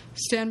play.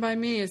 Stand By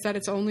Me, is that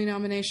its only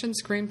nomination,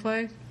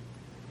 screenplay?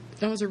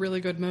 That was a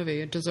really good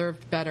movie. It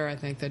deserved better, I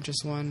think, than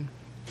just one.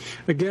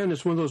 Again,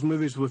 it's one of those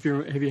movies. If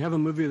you have a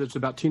movie that's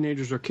about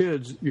teenagers or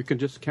kids, you can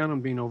just count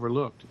them being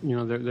overlooked. You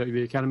know,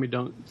 the Academy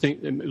don't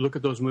look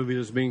at those movies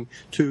as being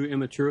too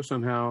immature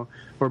somehow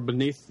or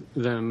beneath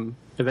them.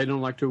 They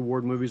don't like to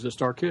award movies that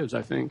star kids,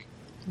 I think.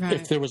 Right.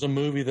 If there was a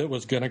movie that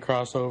was going to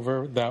cross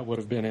over, that would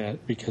have been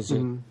it, because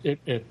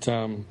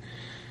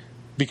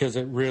because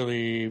it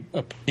really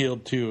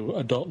appealed to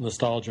adult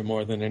nostalgia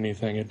more than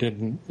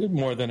anything.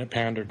 More than it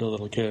pandered to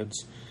little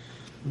kids.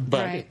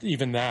 But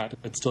even that,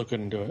 it still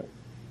couldn't do it.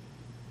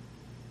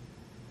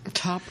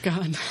 Top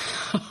Gun.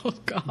 Oh,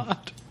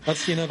 God.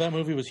 That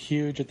movie was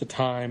huge at the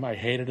time. I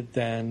hated it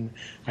then.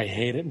 I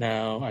hate it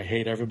now. I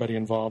hate everybody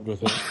involved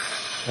with it.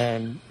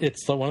 And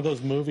it's one of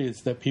those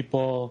movies that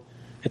people...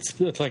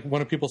 It's like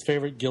one of people's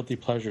favorite guilty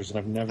pleasures, and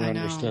I've never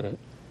understood it.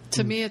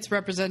 To me, it's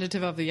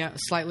representative of the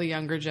slightly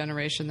younger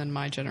generation than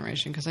my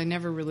generation, because I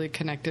never really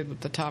connected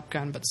with the Top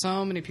Gun, but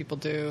so many people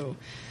do.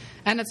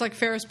 And it's like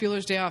Ferris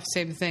Bueller's Day Off,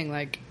 same thing.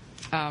 Like,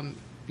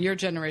 your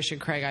generation,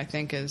 Craig, I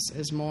think,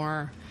 is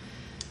more...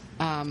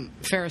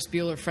 Ferris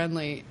Bueller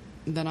friendly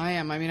than I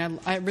am. I mean,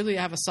 I really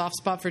have a soft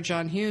spot for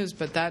John Hughes,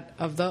 but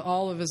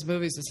all of his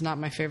movies, it's not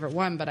my favorite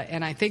one. But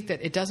I think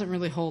that it doesn't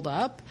really hold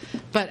up.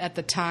 But at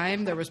the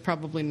time, there was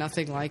probably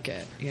nothing like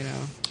it. You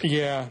know.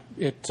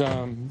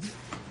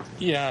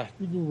 Yeah,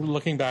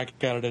 looking back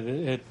at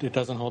it, it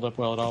doesn't hold up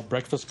well at all.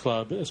 Breakfast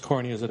Club, as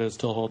corny as it is,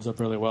 still holds up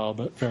really well.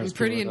 But Ferris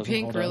Pretty Bueller in doesn't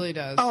Pink hold really up.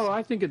 does. Oh,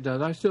 I think it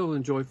does. I still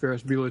enjoy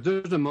Ferris Bueller.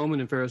 There's a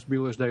moment in Ferris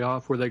Bueller's Day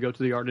Off where they go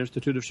to the Art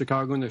Institute of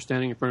Chicago and they're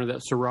standing in front of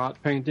that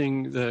Seurat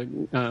painting, the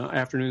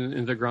Afternoon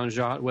in the Grand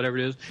Jatte, whatever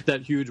it is,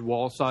 that huge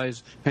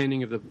wall-size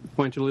painting of the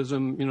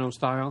pointillism,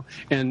 style,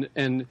 and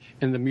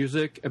the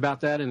music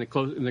about that, and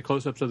the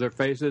close-ups of their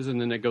faces,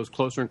 and then it goes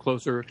closer and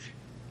closer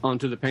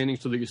onto the painting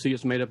so that you see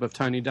it's made up of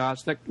tiny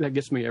dots. That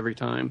gets me every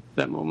time,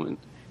 that moment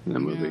in that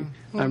movie.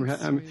 Yeah.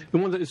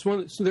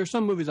 There's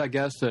some movies, I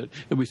guess, that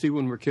we see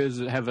when we're kids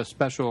that have a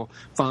special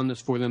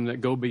fondness for them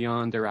that go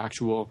beyond their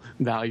actual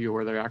value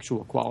or their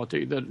actual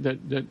quality.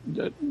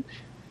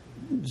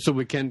 So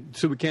we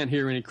can't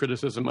hear any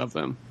criticism of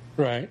them.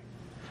 Right.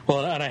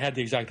 Well, and I had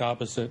the exact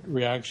opposite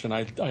reaction.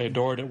 I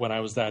adored it when I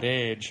was that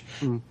age,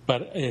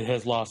 but it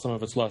has lost some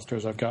of its luster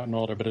as I've gotten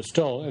older. But it's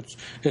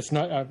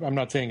not. I'm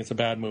not saying it's a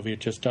bad movie. It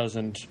just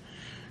doesn't.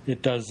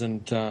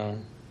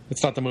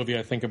 It's not the movie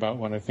I think about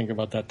when I think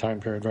about that time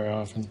period very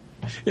often.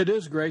 It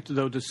is great,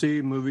 though, to see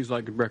movies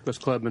like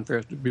Breakfast Club and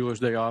Ferris Bueller's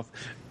Day Off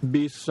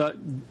be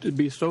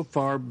so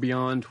far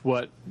beyond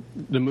what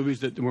the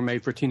movies that were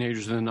made for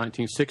teenagers in the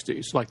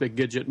 1960s, like the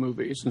Gidget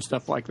movies and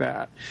stuff like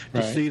that.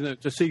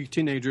 Right. To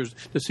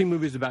see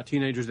movies about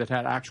teenagers that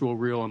had actual,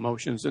 real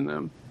emotions in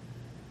them.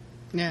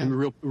 Yeah. And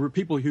real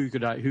people who you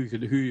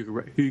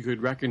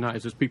could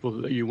recognize as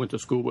people that you went to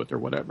school with or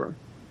whatever.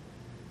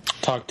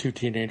 Talk to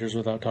teenagers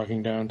without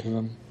talking down to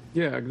them.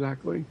 Yeah,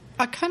 exactly.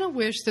 I kind of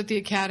wish that the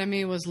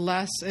Academy was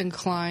less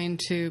inclined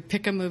to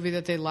pick a movie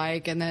that they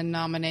like and then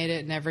nominate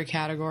it in every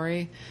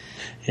category.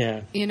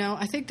 Yeah.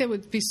 I think they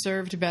would be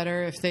served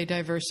better if they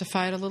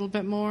diversified a little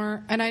bit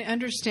more. And I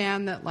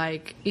understand that,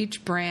 like,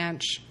 each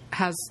branch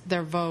has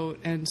their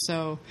vote, and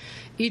so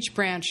each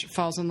branch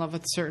falls in love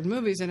with certain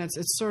movies, and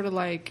it's sort of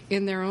like,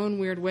 in their own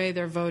weird way,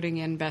 they're voting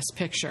in Best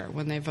Picture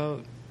when they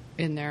vote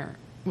in their...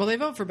 Well, they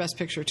vote for Best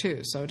Picture, too,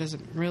 so it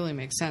doesn't really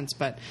make sense.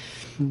 But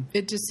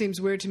it just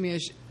seems weird to me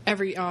as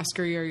every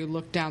Oscar year you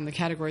look down the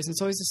categories, and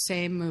it's always the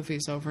same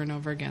movies over and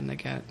over again that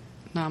get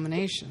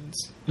nominations.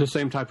 The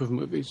same type of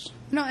movies.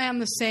 No,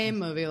 and the same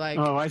movie. Like,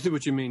 oh, I see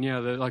what you mean. Yeah,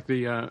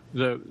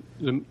 the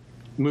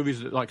movies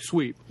that like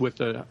sweep with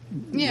the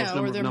most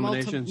or they're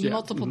nominations.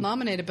 multiple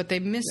nominated, but they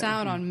miss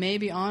out on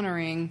maybe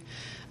honoring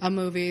a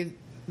movie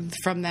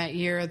from that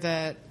year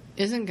that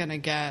isn't going to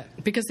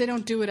get, because they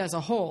don't do it as a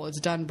whole. It's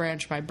done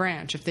branch by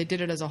branch. If they did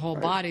it as a whole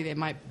body, it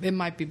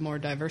might be more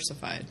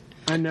diversified.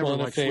 I never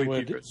liked Sweep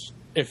Secrets.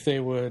 if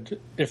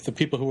the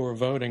people who were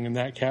voting in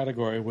that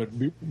category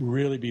would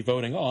really be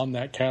voting on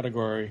that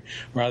category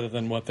rather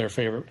than what their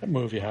favorite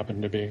movie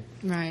happened to be.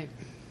 Right.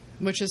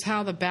 Which is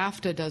how the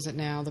BAFTA does it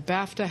now. The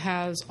BAFTA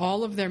has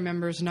all of their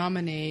members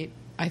nominate,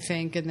 I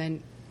think, and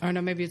then, or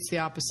no, maybe it's the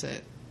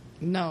opposite.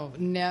 No,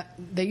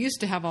 they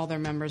used to have all their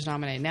members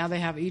nominate. Now they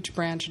have each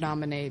branch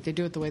nominate. They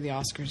do it the way the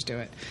Oscars do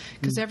it.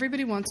 Because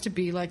everybody wants to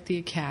be like the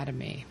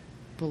Academy,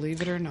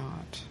 believe it or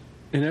not.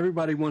 And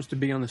everybody wants to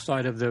be on the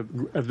side of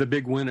the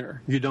big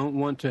winner. You don't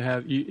want to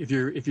have, if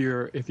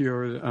you're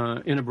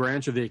in a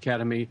branch of the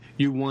Academy,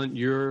 you want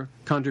your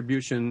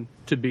contribution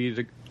to be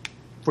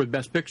for the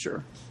Best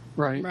Picture.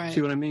 Right.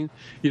 See what I mean?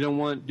 You don't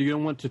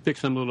want to pick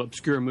some little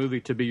obscure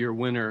movie to be your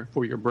winner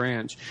for your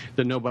branch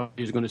that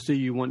nobody is going to see.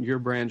 You want your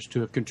branch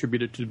to have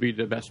contributed to be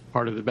the best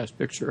part of the Best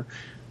Picture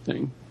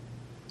thing.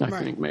 I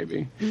think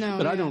maybe. No,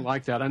 but I don't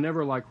like that. I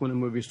never like when a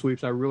movie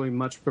sweeps. I really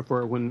much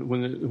prefer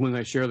when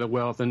they share the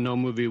wealth and no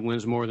movie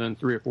wins more than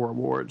 3 or 4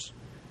 awards.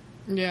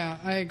 Yeah,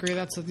 I agree.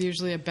 That's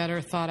usually a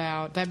better thought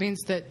out. That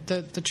means that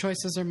the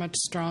choices are much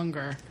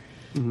stronger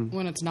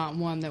when it's not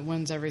one that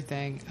wins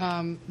everything.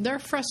 They're a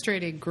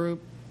frustrating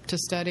group to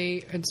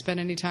study and spend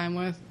any time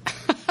with.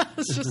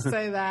 Let's just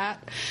say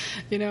that.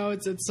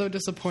 It's so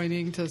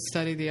disappointing to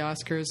study the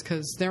Oscars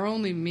because they're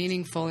only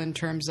meaningful in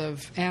terms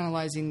of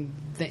analyzing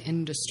the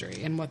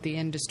industry and what the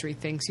industry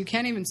thinks. You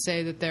can't even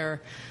say that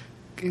they're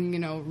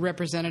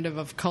representative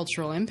of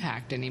cultural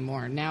impact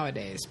anymore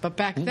nowadays. But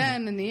back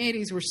then in the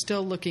 80s, we're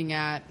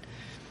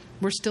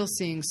still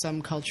seeing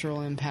some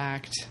cultural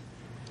impact.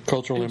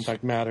 Cultural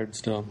impact mattered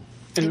still.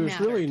 And it was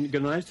really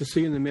nice to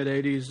see in the mid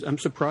 '80s. I'm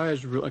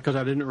surprised because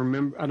I don't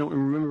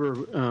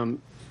remember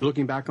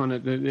looking back on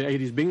it, the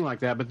 '80s being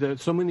like that. But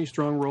there's so many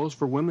strong roles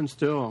for women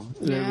still.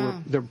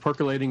 They're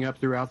percolating up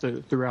throughout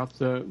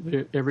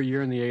the every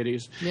year in the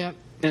 '80s. Yep.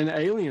 And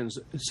Aliens,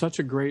 such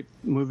a great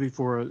movie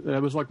that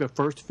was like the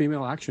first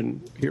female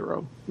action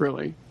hero,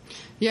 really.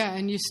 Yeah,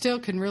 and you still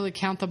can really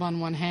count them on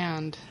one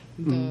hand.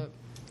 I mean,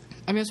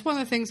 it's one of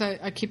the things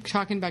I keep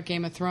talking about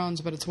Game of Thrones,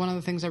 but it's one of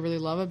the things I really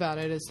love about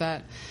it is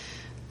that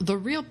the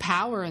real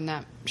power in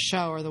that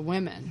show are the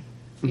women.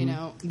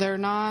 They're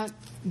not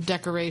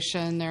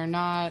decoration. They're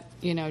not,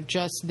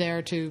 just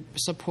there to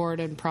support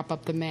and prop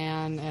up the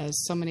man as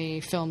so many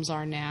films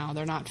are now.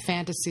 They're not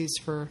fantasies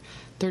for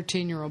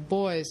 13-year-old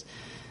boys.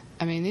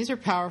 I mean, these are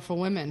powerful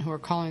women who are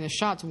calling the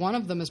shots. One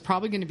of them is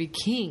probably going to be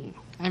king.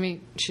 I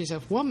mean, she's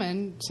a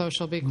woman, so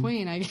she'll be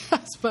queen, I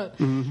guess. But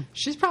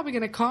she's probably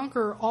going to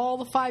conquer all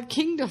the 5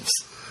 kingdoms.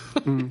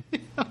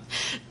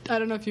 I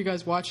don't know if you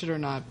guys watch it or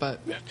not, but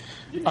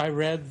I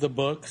read the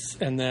books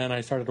and then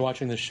I started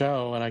watching the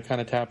show, and I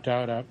kind of tapped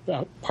out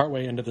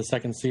partway into the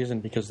second season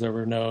because there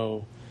were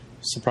no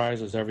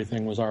surprises.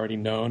 Everything was already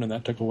known, and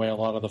that took away a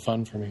lot of the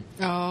fun for me.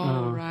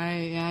 Oh,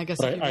 right. Yeah, I guess.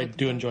 But I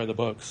do enjoy the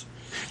books.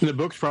 And the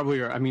books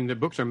the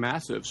books are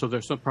massive, so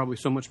they're probably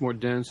so much more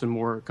dense and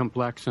more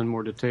complex and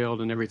more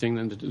detailed and everything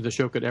than the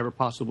show could ever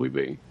possibly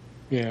be.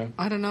 Yeah,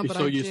 I don't know, but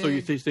so you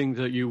see things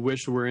that you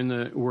wish were in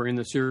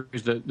the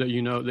series that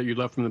you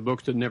love from the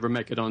books that never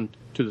make it on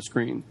to the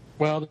screen.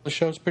 Well, the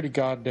show's pretty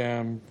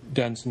goddamn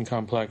dense and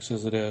complex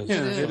as it is.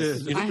 Yeah, it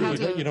is.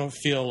 You don't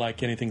feel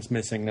like anything's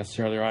missing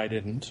necessarily, or I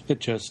didn't. There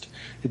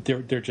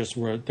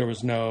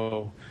was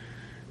no.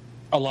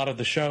 A lot of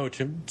the show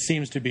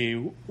seems to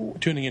be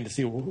tuning in to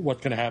see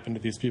what's going to happen to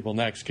these people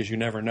next, because you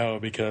never know,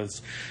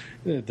 because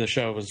the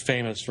show was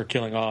famous for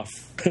killing off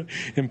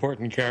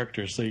important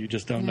characters, so you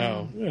just don't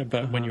know.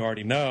 But when you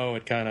already know,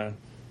 it kind of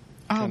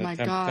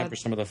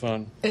tempers some of the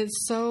fun.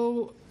 It's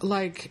so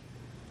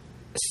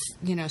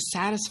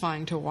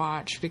satisfying to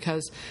watch,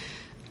 because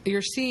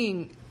you're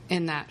seeing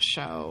in that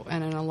show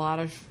and in a lot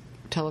of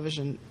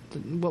television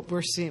what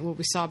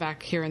we saw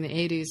back here in the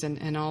 80s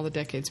and all the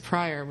decades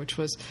prior, which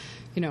was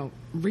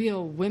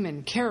real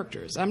women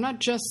characters. I'm not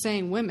just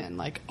saying women.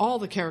 Like, all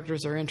the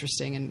characters are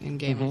interesting in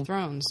Game of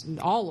Thrones.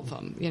 All of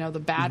them. The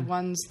bad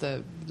ones,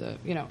 the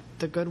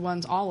good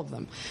ones, all of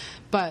them.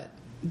 But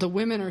the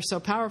women are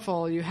so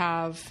powerful. You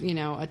have,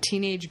 a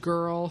teenage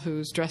girl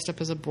who's dressed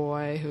up as a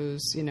boy,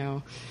 who's,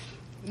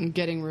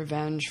 getting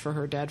revenge for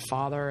her dead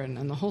father,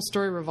 and the whole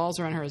story revolves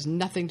around her. It has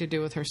nothing to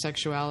do with her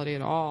sexuality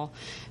at all.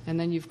 And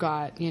then you've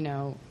got,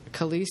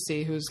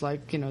 Khaleesi, who's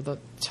the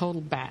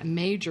total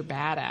major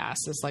badass,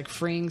 is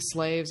freeing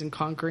slaves and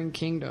conquering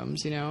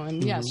kingdoms,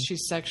 and yes,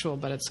 she's sexual,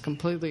 but it's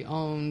completely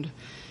owned.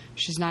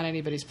 She's not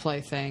anybody's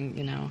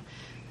plaything,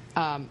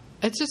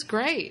 it's just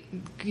great,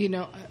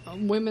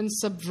 women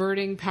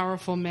subverting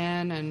powerful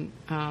men and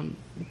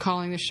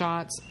calling the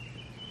shots.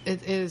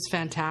 It is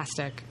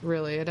fantastic,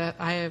 really.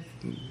 I have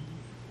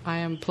I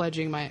am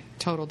pledging my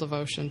total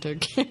devotion to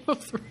Game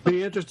of Thrones.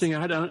 Be interesting.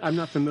 I'm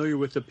not familiar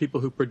with the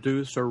people who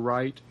produce or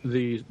write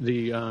the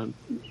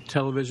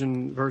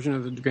television version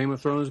of the Game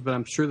of Thrones, but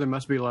I'm sure there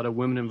must be a lot of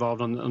women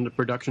involved on the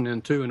production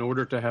end too, in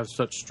order to have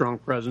such strong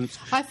presence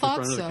in front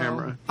of the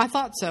camera. I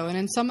thought so. And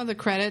in some of the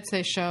credits,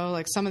 they show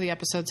like some of the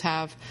episodes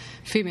have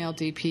female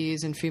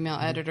DPs and female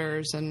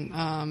editors, and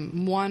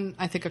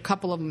I think a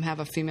couple of them have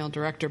a female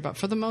director, but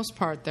for the most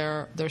part,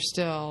 they're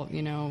still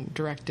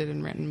directed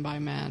and written by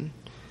men.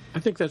 I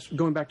think that's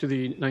going back to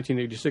the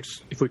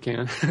 1986, if we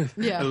can,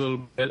 yeah. a little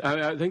bit.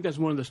 I think that's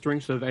one of the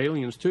strengths of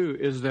Aliens, too,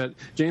 is that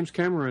James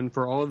Cameron,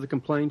 for all of the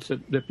complaints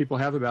that people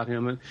have about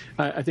him, and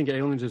I think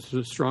Aliens is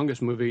his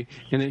strongest movie,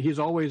 and he's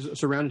always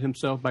surrounded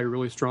himself by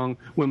really strong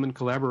women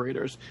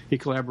collaborators.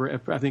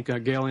 I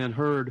think Gail Ann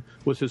Hurd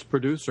was his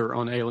producer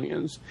on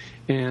Aliens,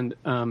 and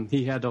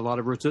he had a lot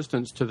of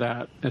resistance to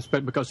that,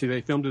 especially because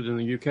they filmed it in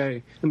the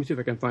UK. Let me see if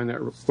I can find that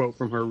quote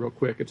from her real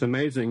quick. It's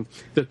amazing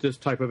that this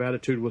type of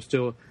attitude was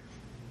still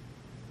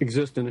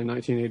existent in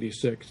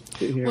 1986.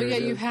 Well, yeah,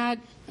 you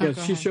had.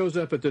 Yes, she shows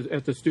up at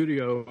the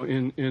studio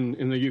in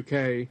the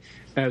UK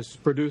as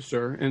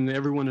producer, and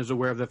everyone is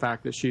aware of the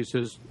fact that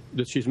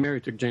she's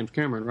married to James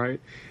Cameron, right?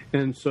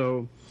 And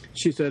so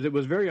she said it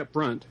was very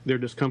upfront, their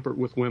discomfort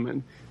with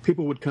women.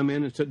 People would come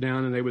in and sit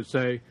down, and they would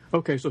say,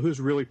 "Okay, so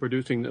who's really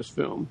producing this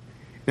film?"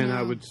 And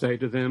I would say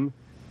to them,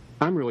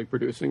 "I'm really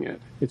producing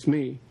it. It's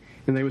me."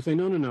 And they would say,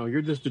 no,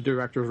 you're just the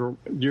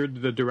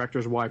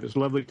director's wife. It's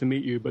lovely to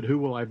meet you, but who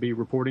will I be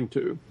reporting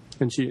to?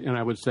 And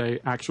I would say,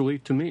 actually,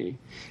 to me.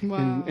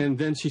 Wow. And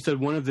then she said,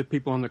 one of the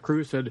people on the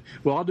crew said,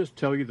 well, I'll just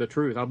tell you the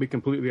truth. I'll be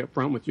completely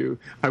upfront with you.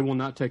 I will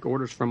not take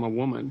orders from a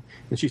woman.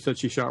 And she said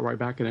she shot right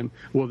back at him.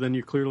 Well, then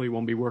you clearly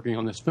won't be working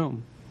on this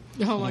film.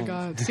 Oh, my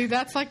God. See,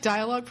 that's like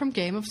dialogue from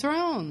Game of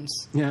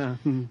Thrones. Yeah.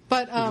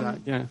 But,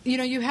 yeah.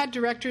 You had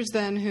directors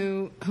then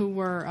who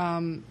were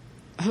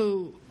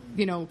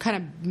kind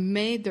of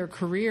made their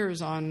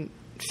careers on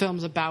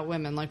films about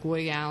women, like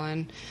Woody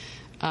Allen,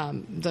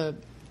 the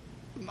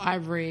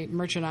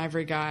Merchant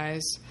Ivory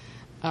guys,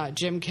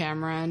 Jim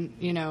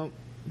Cameron,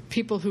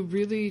 people who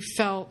really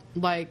felt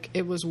like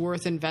it was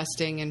worth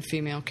investing in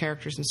female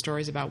characters and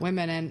stories about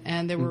women,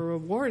 and they were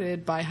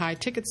rewarded by high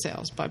ticket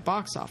sales, by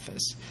box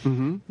office.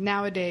 Mm-hmm.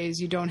 Nowadays,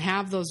 you don't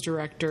have those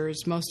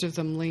directors. Most of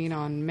them lean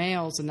on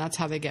males, and that's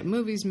how they get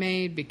movies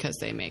made, because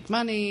they make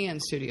money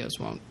and studios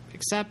won't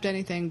accept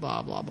anything,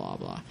 blah, blah, blah,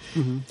 blah.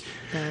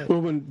 Mm-hmm.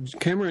 Well, when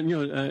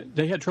Cameron,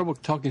 they had trouble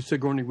talking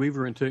Sigourney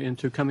Weaver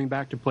into coming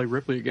back to play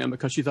Ripley again,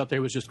 because she thought it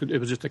was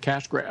just a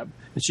cash grab,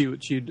 and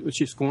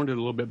she scorned it a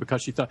little bit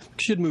because she thought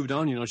she had moved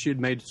on. She had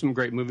made some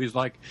great movies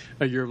like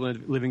A Year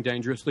of Living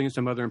Dangerously and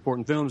some other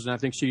important films, and I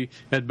think she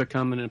had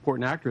become an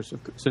important actress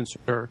since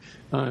her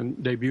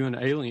debut in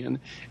Alien,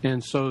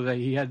 and so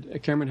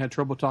Cameron had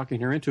trouble talking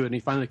her into it, and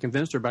he finally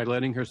convinced her by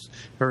letting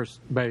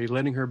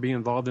her be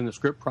involved in the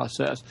script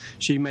process.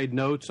 She made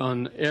notes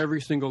on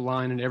every single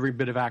line and every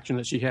bit of action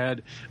that she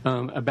had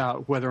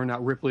about whether or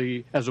not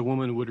Ripley as a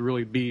woman would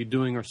really be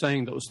doing or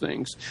saying those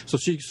things. So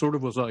she sort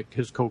of was like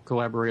his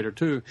co-collaborator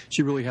too.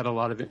 She really had a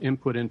lot of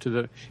input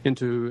into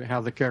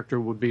how the character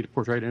would be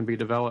portrayed and be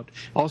developed.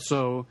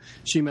 Also,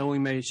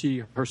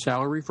 her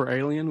salary for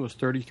Alien was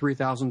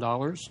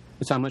 $33,000.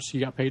 That's how much she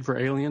got paid for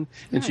Alien,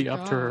 and she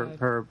upped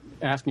her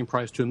asking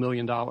price to $1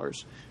 million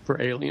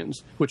for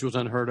Aliens, which was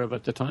unheard of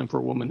at the time for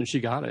a woman, and she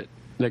got it.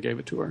 They gave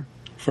it to her.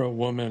 For a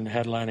woman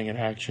headlining an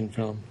action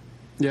film.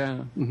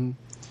 Yeah. Mm-hmm.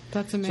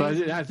 That's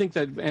amazing. So I think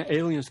that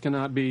Aliens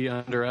cannot be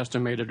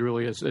underestimated.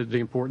 Really, as the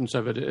importance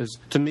of it is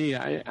to me.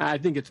 I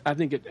think it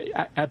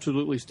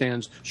absolutely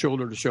stands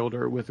shoulder to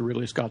shoulder with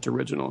Ridley Scott's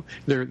original.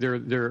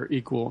 They're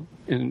equal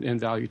in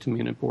value to me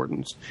and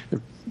importance.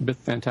 They're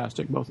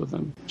fantastic, both of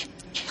them.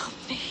 Kill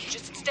me.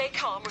 Just stay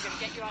calm. We're gonna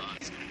get you out of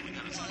here.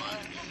 It's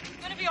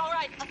gonna be all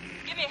right.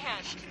 Give me a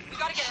hand. We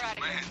gotta get her out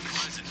of here.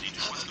 What is it,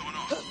 teacher? What's going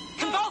on?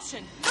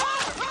 Convulsion.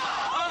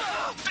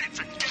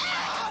 Vincent, get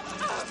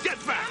back!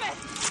 Get back!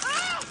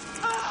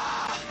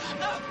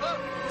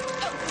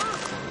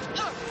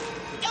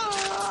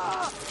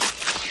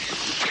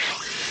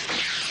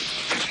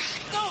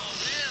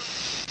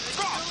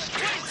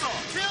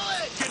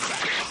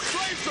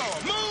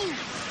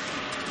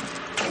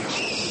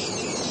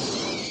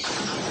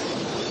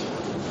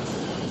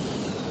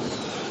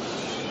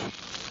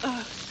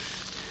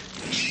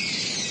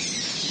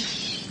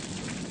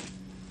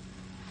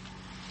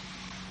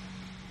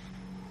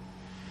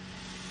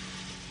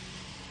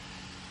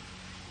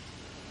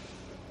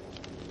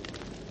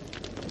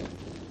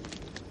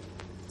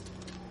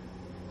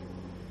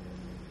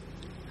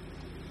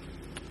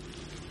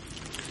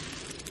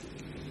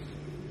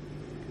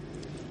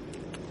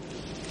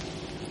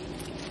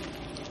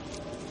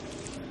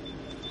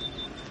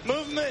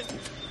 Movement.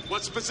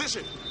 What's the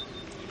position?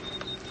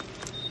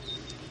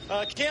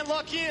 Can't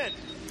lock in.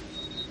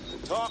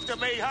 Talk to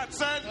me,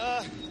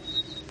 Hudson.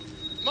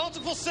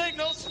 Multiple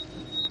signals.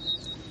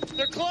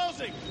 They're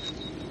closing.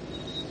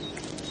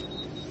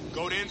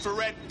 Go to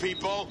infrared,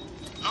 people.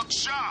 Look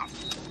sharp.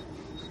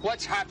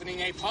 What's happening,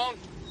 Apone?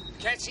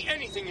 Can't see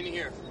anything in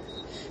here.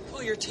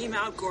 Pull your team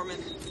out, Gorman.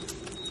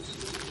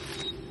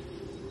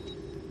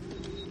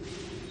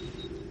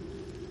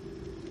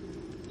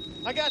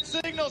 I got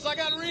signals. I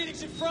got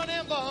readings in front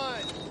and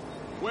behind.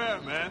 Where,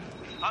 man?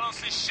 I don't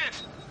see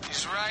shit.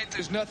 He's right.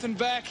 There's nothing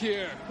back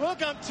here.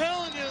 Look, I'm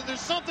telling you,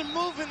 there's something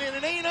moving and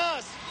it ain't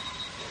us.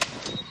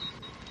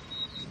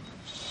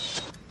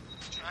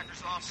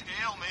 Tracker's off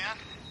scale, man.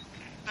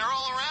 They're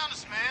all around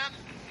us, man.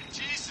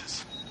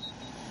 Jesus.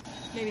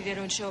 Maybe they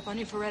don't show up on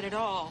infrared at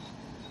all.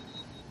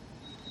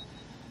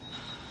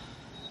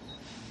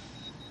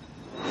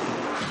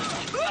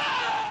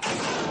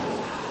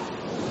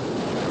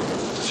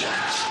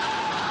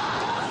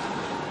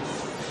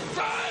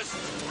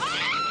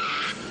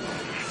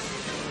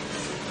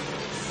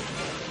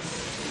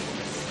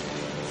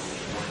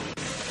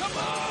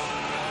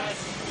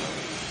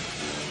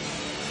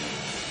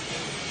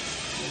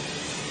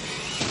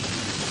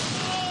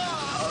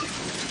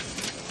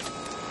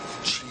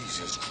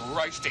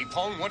 Christ,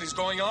 Apone, what is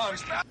going on?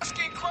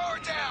 Spassky and Crow are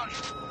down.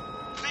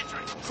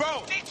 Dietrich,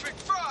 Crow! Dietrich,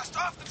 Frost,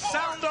 off the board.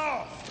 Sound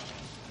off!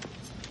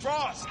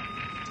 Frost!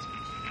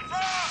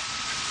 Frost!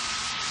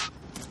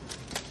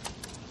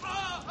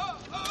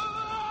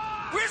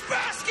 Where's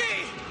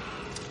Spassky?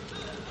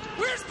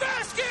 Where's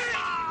Spassky?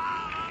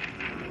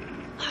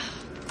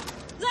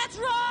 Let's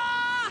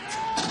rock!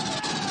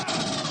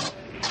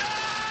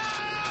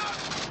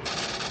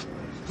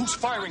 Who's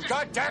firing?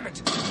 God damn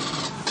it!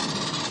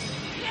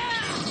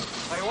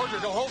 I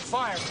ordered to hold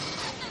fire.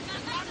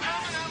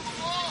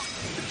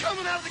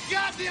 Coming out of the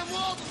goddamn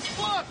wall to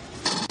fuck!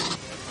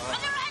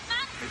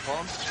 Hey,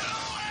 Palm,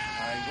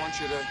 I want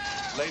you to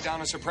lay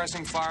down a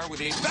suppressing fire with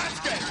the... That's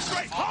good!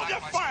 Straight! Hold your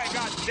fire,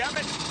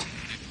 goddammit!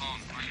 Hey, Palm,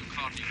 are you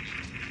copying me?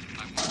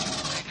 I want you to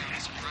lay down a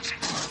suppressing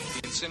fire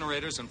with the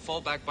incinerators and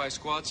fall back by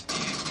squads.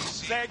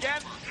 Say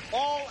again?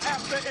 All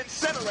after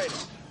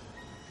incinerators.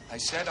 I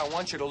said I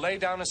want you to lay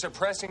down a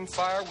suppressing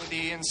fire with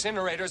the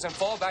incinerators and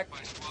fall back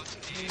by squads.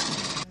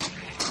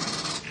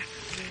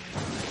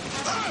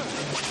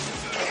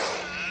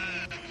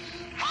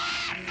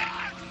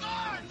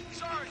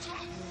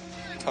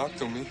 Talk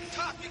to me.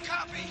 Copy,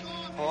 copy.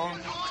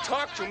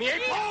 Talk to me.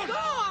 He's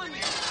gone!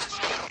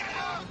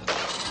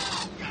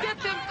 Get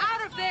them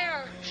out of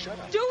there! Shut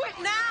up. Do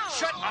it now!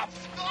 Shut up!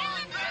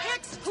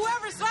 Hicks,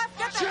 whoever's left,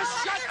 get the Just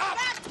hell shut out up!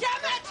 of here!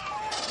 Damn it!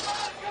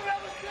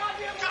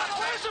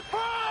 Where's the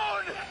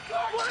phone?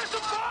 Where's the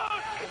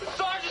phone?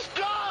 Sergeant's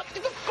gone!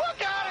 Get the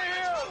fuck out of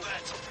here!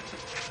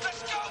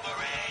 Let's go,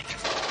 Marine!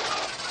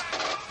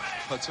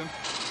 Hudson?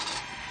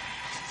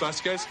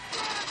 Vasquez?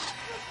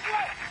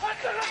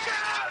 Hudson, look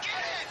out!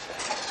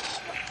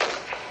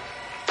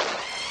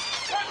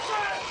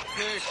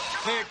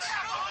 Hicks!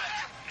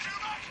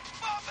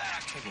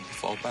 Tell them to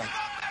fall back.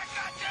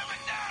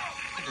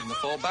 Tell them to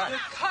fall back. You're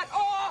cut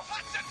off!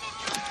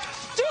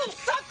 Do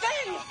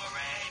something!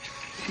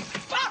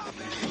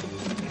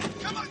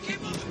 Come on, keep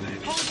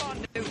moving. Hold on,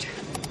 dude.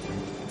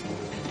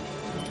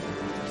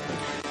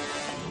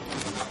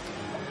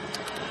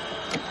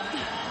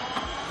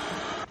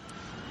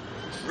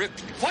 Rick,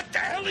 what the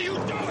hell are you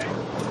doing?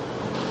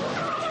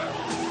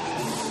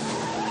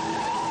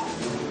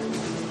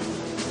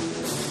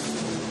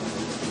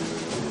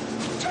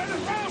 Turn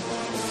around!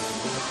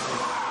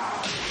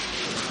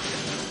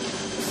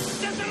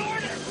 That's an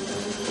order!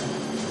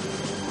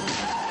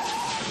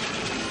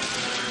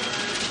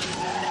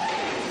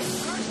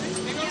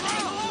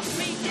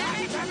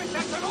 Damn it,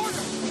 that's an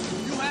order!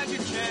 You had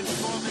your chance,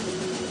 Foreman.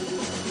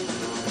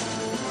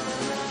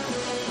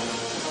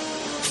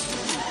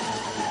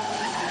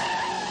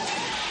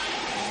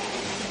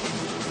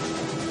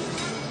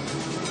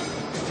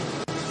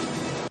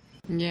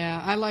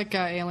 Yeah, I like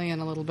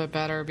Alien a little bit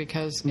better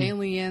because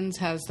Aliens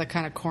has the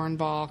kind of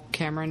cornball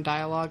Cameron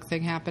dialogue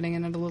thing happening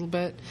in it a little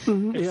bit.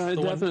 Yeah,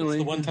 definitely.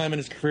 It's the one time in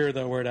his career,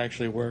 though, where it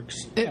actually works.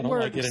 It I don't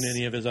like it works. in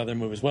any of his other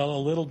movies. Well,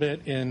 a little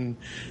bit in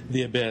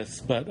The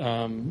Abyss, but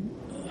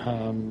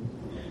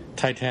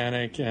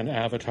Titanic and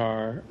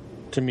Avatar,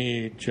 to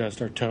me,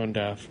 just are tone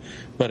deaf.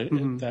 But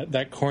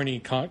that corny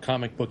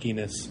comic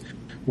bookiness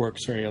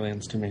works for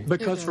Aliens to me.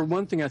 Because for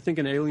one thing, I think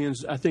in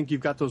Aliens, I think you've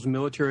got those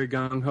military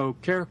gung-ho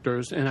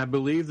characters, and I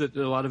believe that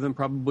a lot of them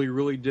probably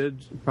really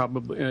did,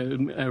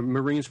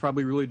 Marines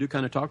probably really do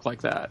kind of talk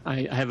like that.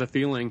 I have a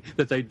feeling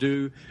that they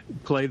do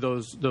play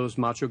those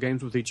macho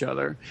games with each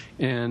other,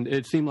 and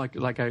it seemed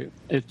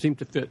it seemed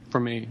to fit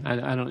for me.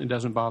 I don't. It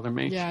doesn't bother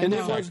me. Yeah, and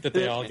the fact that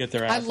they all get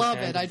their asses I love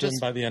it. handed to them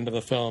by the end of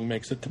the film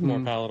makes it more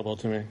palatable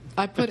to me.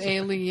 I put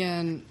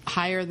Alien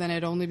higher than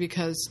it only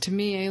because to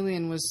me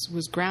Alien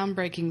was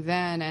groundbreaking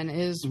then and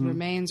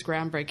remains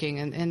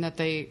groundbreaking in that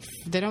they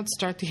don't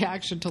start the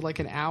action till like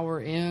an hour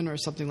in or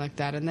something like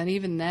that, and then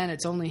even then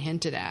it's only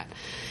hinted at.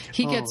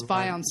 He gets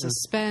by on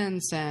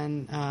suspense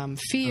and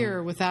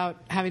fear without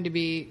having to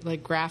be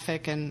like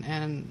graphic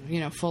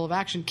and full of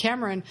action.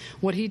 Cameron,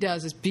 what he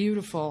does is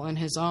beautiful in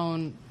his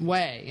own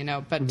way,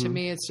 but to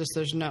me it's just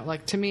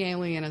to me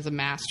Alien is a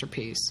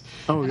masterpiece.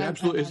 Oh,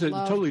 absolutely. It's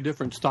totally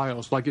different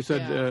styles. Like you said,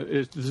 said,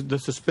 is the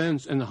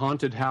suspense and the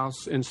haunted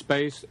house in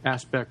space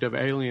aspect of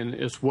Alien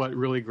is what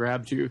really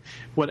grabs you.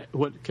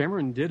 What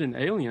Cameron did in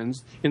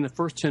Aliens, in the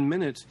first 10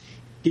 minutes,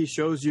 he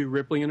shows you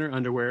Ripley in her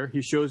underwear.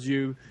 He shows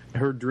you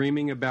her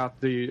dreaming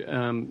about the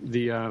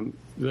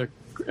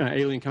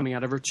alien coming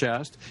out of her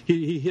chest.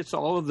 He hits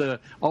all of the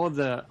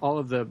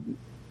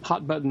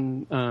hot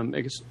button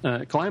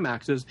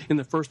climaxes in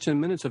the first 10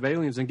 minutes of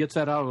Aliens and gets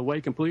that out of the way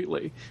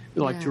completely,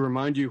 to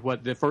remind you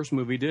what the first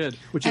movie did,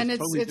 which is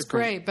totally it's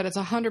great, but it's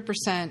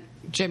 100%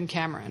 Jim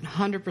Cameron,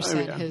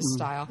 100% his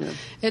style. Yeah.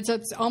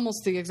 It's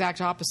almost the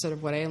exact opposite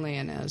of what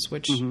Alien is,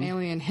 which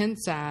Alien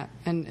hints at,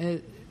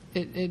 and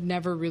it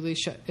never really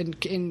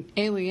in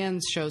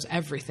Aliens shows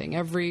everything.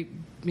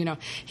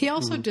 He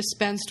also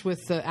dispensed with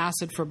the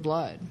acid for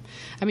blood.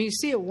 I mean, you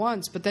see it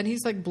once, but then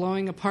he's like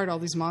blowing apart all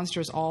these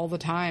monsters all the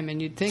time,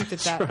 and you'd think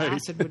that right.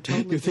 acid would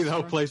totally. You think the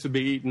whole place would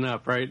be eaten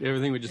up, right?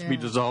 Everything would just be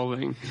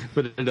dissolving,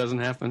 but it doesn't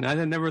happen. I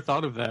had never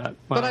thought of that. Wow.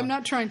 But I'm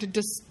not trying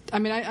to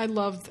I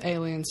love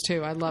Aliens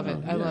too. I love it.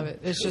 I love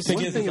it. It's just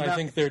I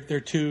think they're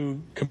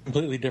two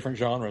completely different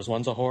genres.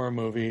 One's a horror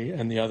movie,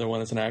 and the other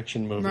one is an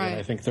action movie. Right. And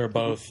I think they're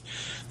both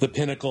the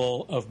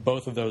pinnacle of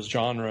both of those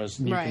genres.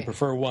 You can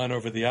prefer one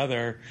over the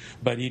other,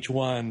 but each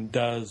one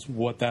does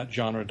what that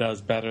genre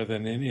does better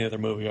than any other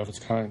movie of its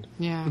kind.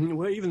 Yeah.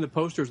 Well, even the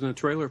posters in the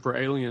trailer for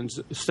Aliens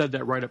said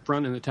that right up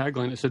front in the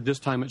tagline. It said, "This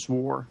time it's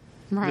war."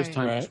 Right. This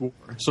time it's war.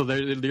 So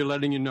they're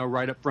letting you know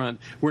right up front,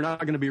 we're not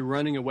going to be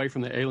running away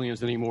from the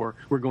aliens anymore.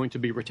 We're going to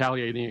be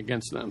retaliating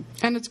against them.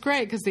 And it's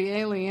great because the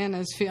alien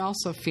is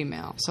also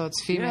female, so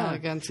it's female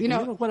against. You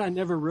know what I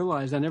never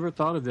realized. I never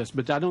thought of this,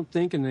 but I don't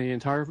think in the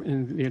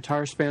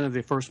entire span of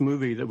the first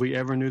movie that we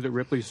ever knew that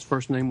Ripley's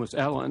first name was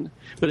Ellen.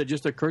 But it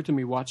just occurred to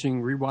me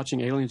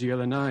rewatching Aliens the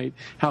other night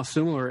how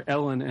similar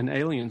Ellen and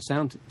Alien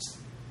sound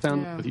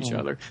with each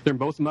other. They're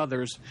both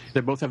mothers.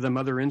 They both have the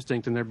mother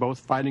instinct, and they're both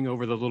fighting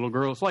over the little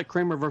girl. It's like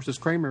Kramer versus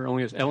Kramer,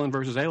 only it's Ellen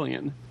versus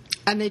Alien.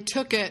 And they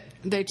took it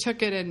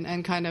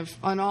and kind of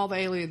on all the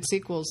Alien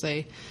sequels,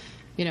 they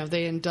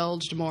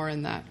indulged more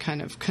in that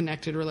kind of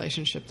connected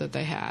relationship that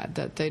they had,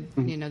 that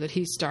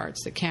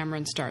that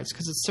Cameron starts,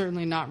 because it's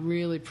certainly not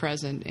really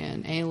present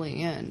in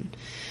Alien.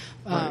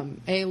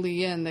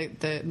 Alien,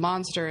 the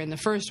monster in the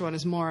first one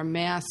is more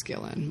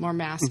masculine,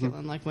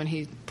 like when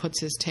he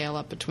puts his tail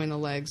up between the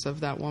legs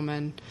of that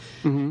woman.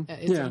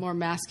 It's a more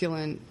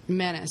masculine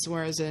menace,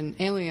 whereas in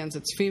Aliens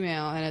it's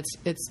female, and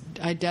it's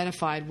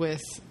identified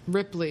with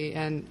Ripley,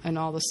 and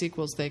all the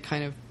sequels they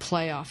kind of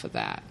play off of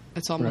that.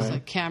 It's almost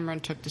like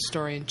Cameron took the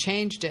story and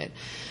changed it.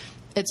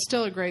 It's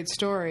still a great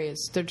story.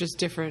 They're just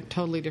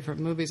totally different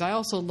movies. I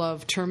also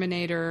love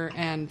Terminator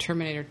and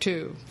Terminator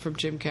 2 from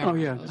Jim Cameron.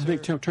 Oh, yeah. I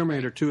think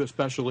Terminator 2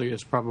 especially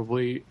is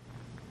probably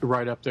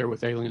right up there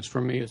with Aliens for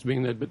me as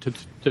being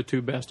the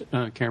two best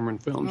Cameron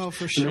films. Oh,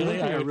 for sure.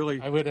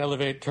 I would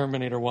elevate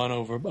Terminator 1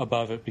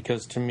 above it,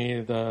 because to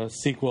me the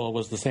sequel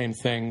was the same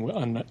thing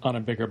on a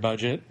bigger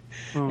budget,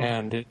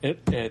 and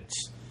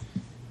it's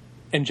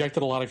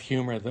injected a lot of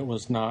humor that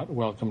was not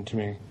welcome to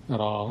me at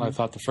all. I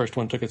thought the first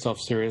one took itself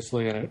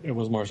seriously, and it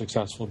was more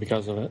successful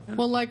because of it.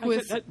 Well, like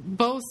with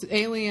both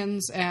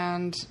Aliens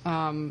and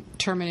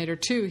Terminator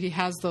 2, he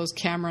has those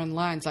Cameron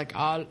lines,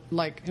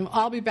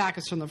 I'll be back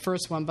is from the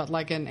first one, but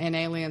like in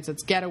Aliens,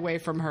 it's "get away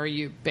from her,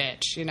 you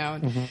bitch,"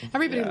 And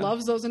everybody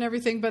loves those and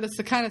everything, but it's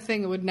the kind of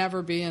thing that would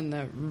never be in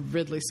the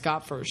Ridley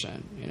Scott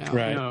version,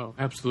 Right. No,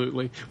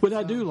 absolutely. What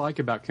I do like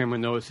about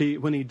Cameron, though, is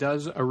when he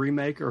does a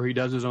remake or he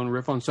does his own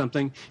riff on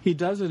something, he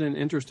does it in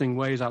interesting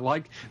ways. I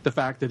like the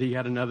fact that he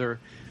had another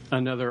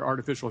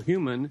artificial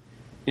human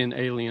in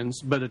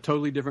Aliens, but a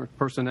totally different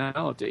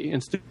personality.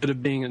 Instead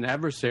of being an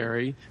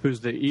adversary who's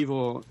the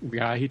evil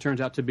guy, he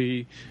turned out to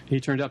be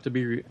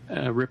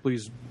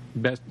Ripley's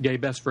gay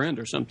best friend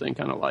or something,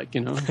 kind of like,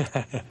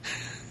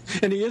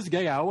 And he is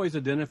gay. I always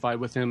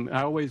identified with him.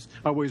 I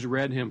always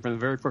read him from the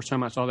very first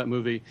time I saw that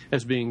movie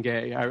as being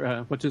gay.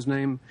 What's his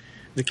name?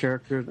 The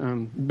character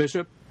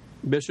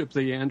Bishop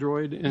the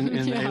android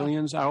in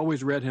Aliens. I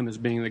always read him as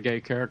being the gay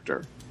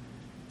character.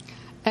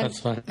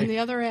 That's funny. And the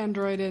other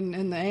android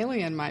in the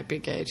Alien might be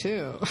gay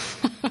too.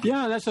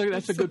 Yeah, that's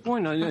a good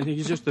point. I think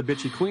he's just the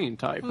bitchy queen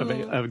type of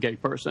a gay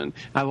person.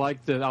 I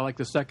like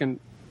the second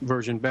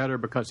version better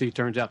because he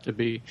turns out to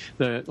be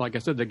like I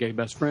said, the gay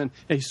best friend.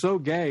 And he's so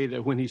gay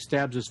that when he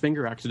stabs his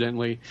finger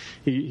accidentally,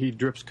 he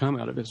drips cum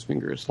out of his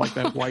finger. It's like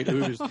that white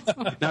ooze.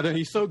 Now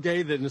he's so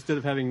gay that instead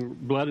of having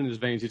blood in his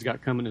veins, he's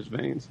got cum in his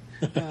veins.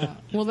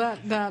 Well,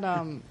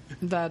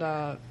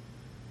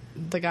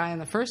 the guy in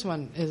the first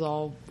one is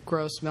all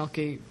gross,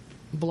 milky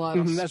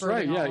blood. That's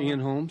right. Yeah, Ian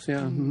Holmes.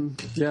 Yeah,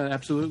 yeah,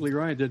 absolutely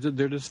right.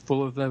 They're just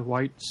full of that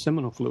white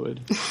seminal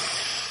fluid.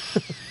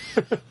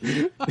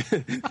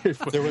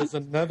 There was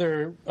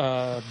another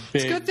big...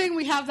 It's a good thing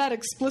we have that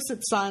explicit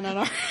sign on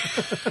our...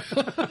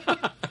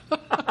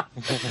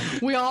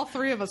 We all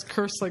three of us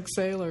curse like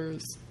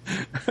sailors.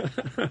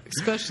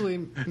 Especially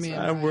me.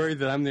 I'm worried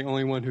that I'm the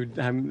only one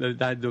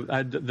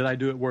that I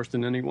do it worse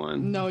than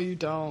anyone. No, you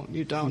don't.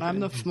 You don't. I'm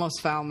the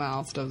most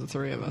foul-mouthed of the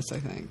three of us, I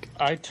think.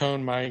 I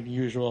tone my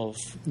usual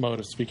mode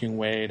of speaking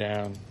way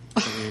down.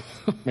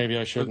 Maybe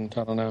I shouldn't.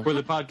 I don't know. For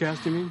the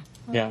podcast, you mean?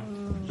 Yeah.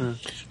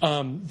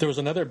 There was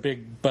another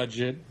big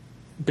budget,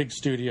 big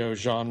studio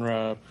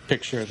genre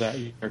picture that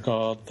year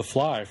called The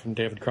Fly from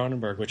David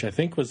Cronenberg, which I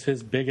think was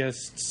his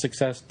biggest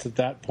success to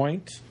that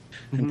point,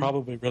 and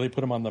probably really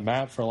put him on the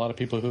map for a lot of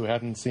people who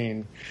hadn't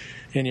seen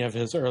any of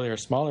his earlier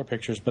smaller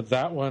pictures. But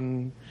that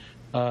one,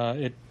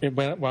 it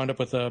wound up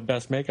with a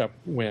Best Makeup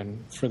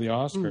win for the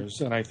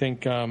Oscars, and I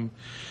think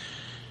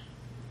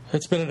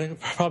it's been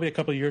probably a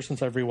couple of years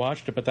since I've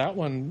rewatched it, but that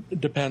one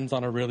depends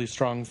on a really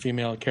strong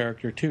female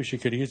character too.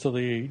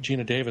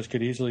 Gina Davis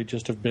could easily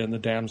just have been the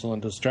damsel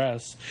in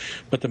distress,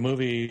 but the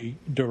movie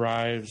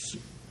derives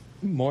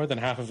more than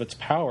half of its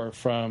power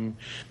from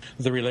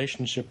the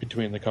relationship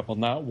between the couple,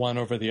 not one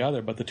over the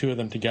other, but the two of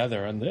them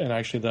together, and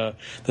actually the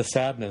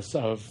sadness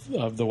of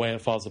the way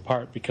it falls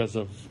apart because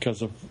of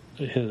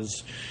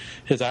his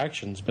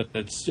actions. But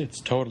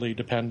it's totally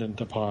dependent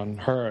upon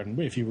her, and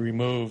if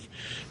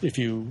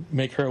you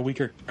make her a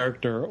weaker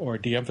character or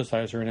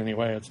de-emphasize her in any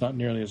way, it's not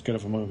nearly as good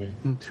of a movie.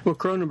 Well,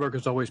 Cronenberg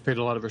has always paid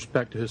a lot of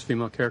respect to his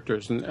female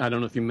characters, and I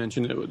don't know if you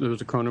mentioned it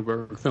was a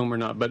Cronenberg film or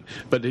not, but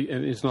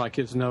it's not like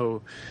it's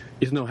no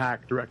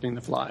hack directing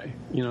The Fly.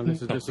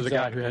 This is a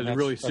guy who had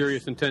really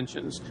serious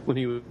intentions when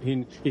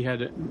he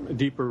had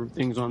deeper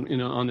things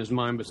on his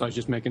mind besides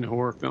just making a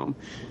horror film.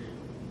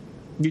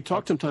 You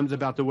talk sometimes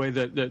about the way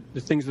that the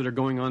things that are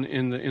going on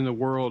in the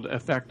world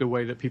affect the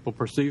way that people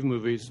perceive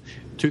movies.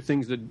 Two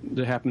things that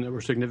happened that were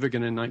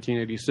significant in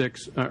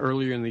 1986.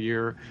 Earlier in the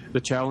year,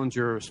 the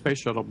Challenger space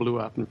shuttle blew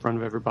up in front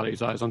of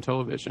everybody's eyes on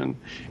television.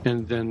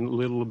 And then a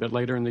little bit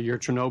later in the year,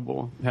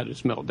 Chernobyl had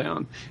its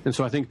meltdown. And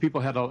so I think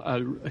people had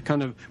a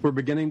kind of, were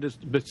beginning to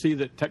see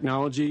that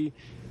technology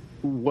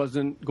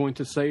wasn't going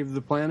to save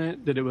the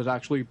planet, that it was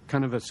actually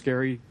kind of a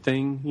scary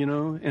thing,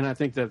 and I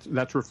think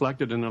that's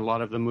reflected in a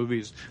lot of the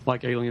movies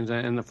like Aliens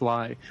and The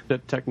Fly,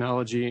 that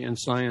technology and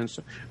science,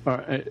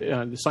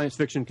 science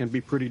fiction can be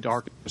pretty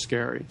dark and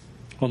scary.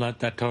 Well,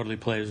 that totally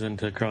plays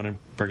into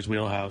Cronenberg's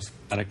wheelhouse.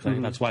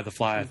 That's why The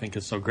Fly, I think,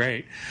 is so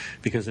great,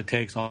 because it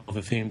takes all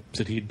the themes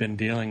that he'd been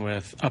dealing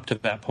with up to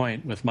that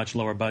point with much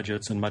lower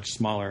budgets and much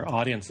smaller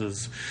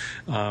audiences,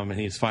 and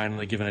he's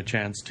finally given a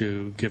chance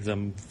to give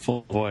them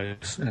full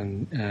voice.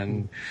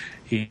 And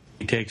he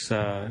takes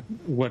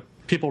what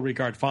people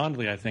regard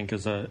fondly, I think,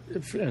 as the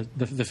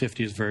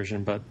 50s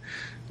version, but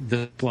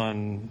this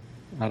one,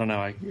 I don't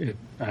know,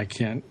 I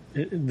can't.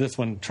 This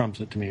one trumps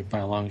it to me by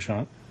a long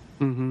shot.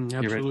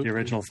 Absolutely. The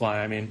original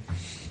Fly. I mean,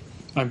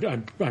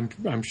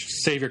 I'm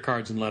save your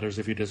cards and letters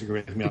if you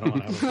disagree with me. I don't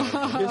want to have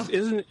a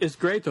fight. It's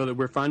great though that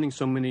we're finding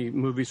so many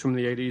movies from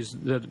the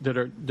 80s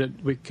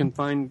that we can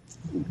find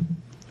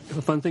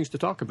fun things to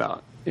talk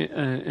about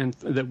and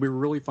that we were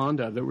really fond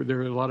of. There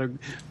are a lot of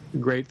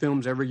great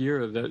films every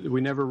year that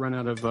we never run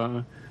out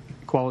of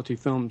quality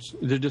films.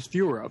 There's just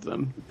fewer of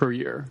them per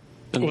year.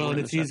 Well, and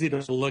it's easy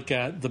to look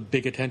at the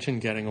big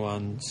attention-getting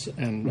ones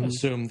and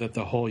assume that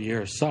the whole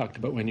year sucked.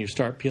 But when you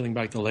start peeling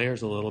back the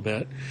layers a little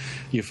bit,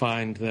 you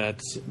find that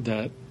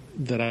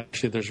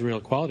actually there's real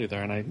quality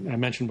there. And I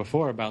mentioned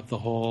before about the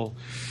whole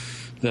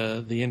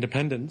the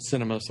independent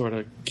cinema sort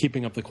of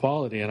keeping up the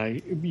quality.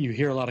 And you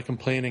hear a lot of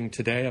complaining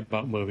today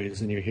about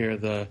movies, and you hear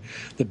the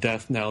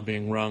death knell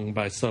being rung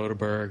by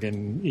Soderbergh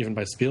and even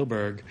by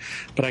Spielberg.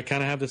 But I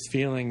kind of have this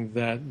feeling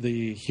that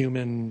the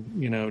human,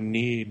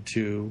 need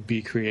to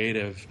be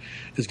creative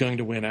is going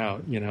to win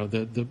out.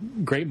 The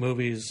great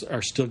movies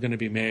are still going to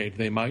be made.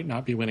 They might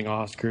not be winning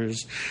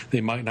Oscars.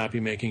 They might not be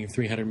making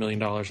 $300 million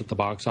at the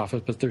box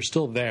office, but they're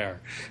still there.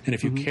 And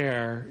if you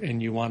care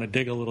and you want to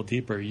dig a little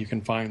deeper, you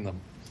can find them.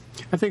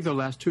 I think the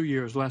last 2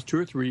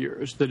 or 3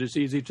 years, that it's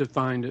easy to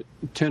find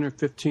 10 or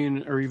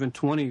 15 or even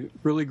 20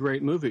 really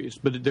great movies,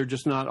 but they're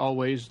just not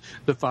always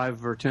the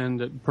 5 or 10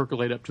 that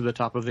percolate up to the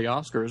top of the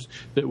Oscars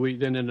that we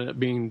then ended up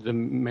being the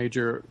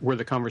major, where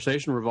the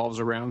conversation revolves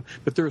around.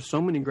 But there are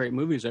so many great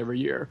movies every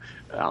year,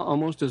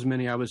 almost as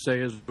many, I would say,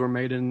 as were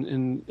made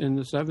in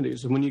the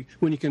 70s. And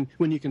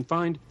when you can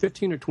find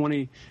 15 or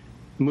 20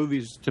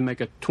 movies to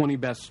make a 20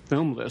 best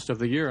film list of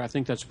the year, I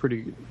think that's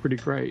pretty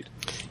great.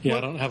 Yeah,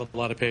 I don't have a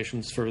lot of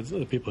patience for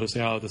the people who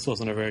say, "Oh, this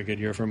wasn't a very good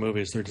year for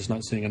movies." They're just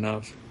not seeing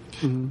enough.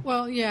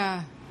 Well,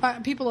 yeah,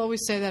 people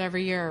always say that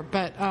every year,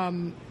 but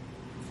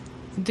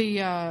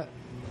the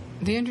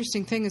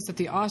interesting thing is that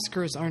the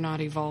Oscars are not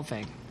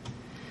evolving.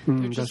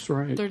 That's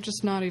right. They're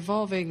just not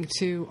evolving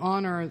to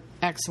honor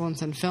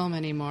excellence in film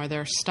anymore.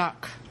 They're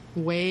stuck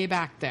way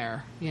back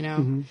there,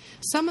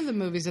 Some of the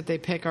movies that they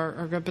pick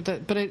are good,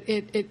 but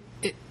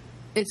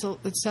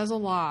it says a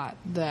lot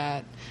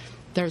that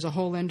there's a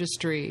whole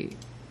industry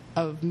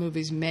of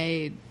movies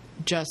made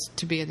just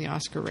to be in the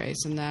Oscar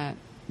race, and that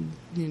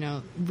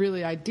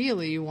really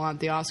ideally you want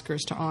the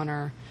Oscars to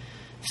honor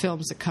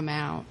films that come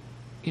out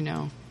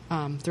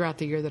throughout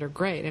the year that are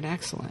great and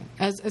excellent,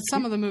 as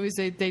some of the movies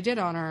they did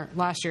honor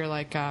last year,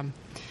 like a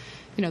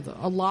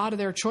lot of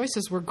their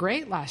choices were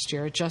great last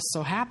year. It just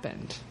so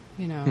happened.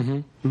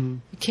 You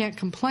can't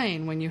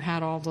complain when you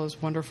had all those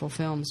wonderful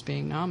films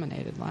being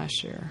nominated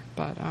last year.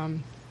 But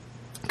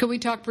Could we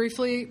talk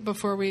briefly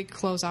before we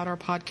close out our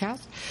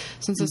podcast,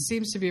 since this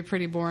seems to be a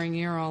pretty boring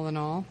year all in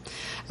all,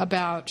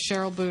 about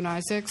Cheryl Boone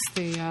Isaacs?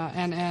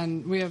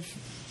 And we have,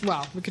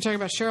 well, we could talk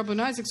about Cheryl Boone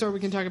Isaacs, or we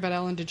can talk about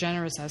Ellen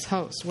DeGeneres as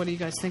host. What do you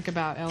guys think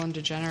about Ellen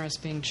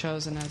DeGeneres being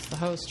chosen as the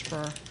host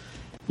for?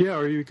 Yeah,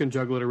 or you can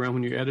juggle it around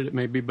when you edit it,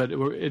 maybe, but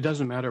it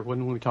doesn't matter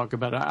when we talk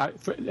about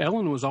it.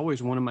 Ellen was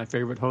always one of my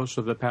favorite hosts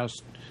of the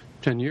past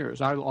 10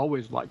 years. I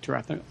always liked her.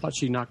 I thought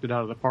she knocked it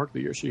out of the park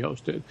the year she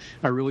hosted.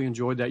 I really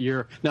enjoyed that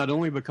year, not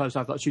only because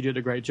I thought she did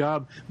a great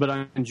job, but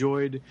I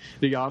enjoyed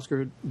the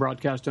Oscar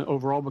broadcast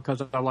overall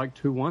because I liked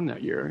who won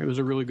that year. It was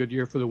a really good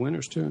year for the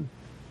winners, too.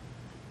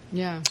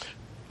 Yeah.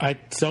 I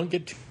don't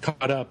get too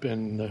caught up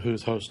in the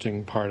who's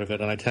hosting part of it,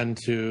 and I tend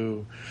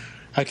to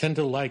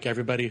like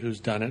everybody who's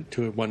done it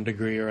to one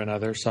degree or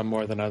another, some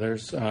more than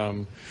others.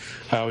 I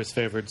always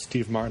favored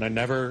Steve Martin.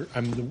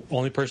 I'm the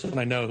only person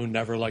I know who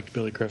never liked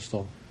Billy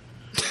Crystal.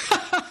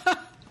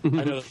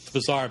 I know it's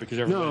bizarre because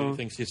everybody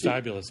thinks he's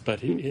fabulous,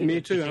 but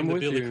me too. I'm the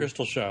with Billy you.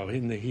 Crystal show.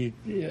 And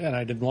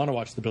I didn't want to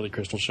watch the Billy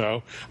Crystal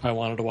show. I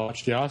wanted to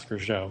watch the Oscar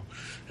show,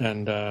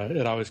 and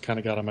it always kind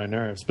of got on my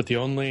nerves. But the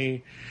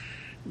only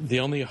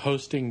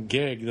hosting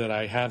gig that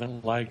I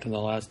haven't liked in the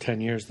last 10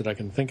 years that I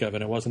can think of,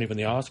 and it wasn't even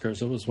the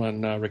Oscars, it was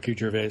when Ricky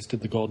Gervais did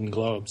the Golden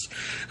Globes.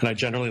 And I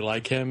generally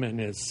like him and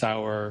his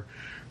sour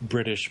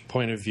British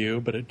point of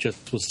view, but it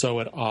just was so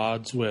at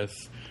odds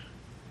with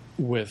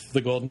the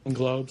Golden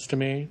Globes to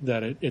me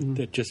that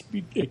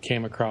it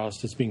came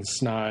across as being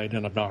snide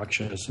and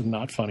obnoxious and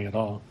not funny at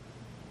all.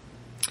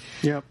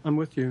 Yeah, I'm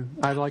with you.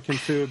 I like him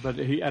too, but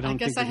I don't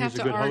think that he's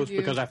a good host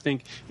because I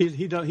think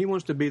he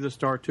wants to be the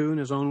star too in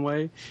his own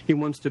way. He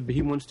wants to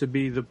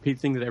be the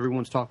thing that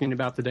everyone's talking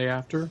about the day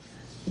after.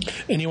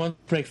 And he wants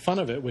to make fun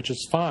of it, which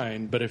is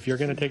fine. But if you're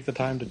going to take the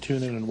time to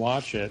tune in and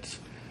watch it,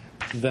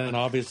 then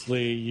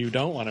obviously you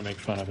don't want to make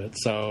fun of it.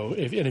 So,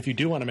 if you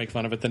do want to make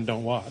fun of it, then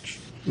don't watch.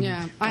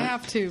 Yeah, I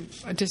have to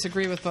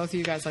disagree with both of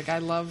you guys. Like,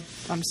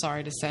 I'm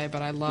sorry to say,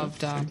 but I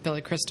loved Billy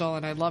Crystal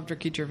and I loved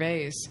Ricky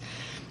Gervais.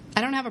 I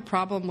don't have a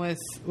problem with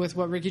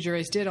what Ricky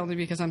Gervais did, only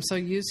because I'm so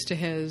used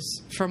to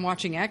from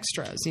watching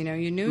Extras.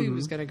 You knew he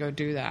was going to go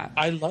do that.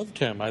 I loved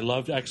him. I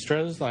loved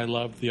Extras. I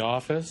loved The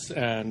Office,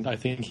 and I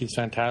think he's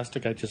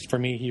fantastic. For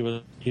me, he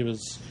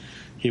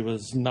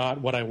was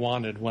not what I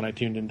wanted when I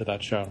tuned into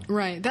that show.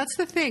 Right. That's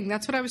the thing.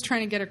 That's what I was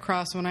trying to get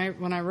across when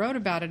I wrote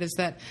about it, is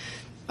that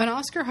an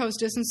Oscar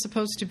host isn't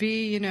supposed to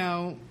be,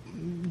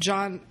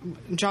 Jon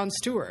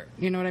Stewart.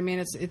 You know what I mean?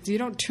 It's you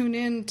don't tune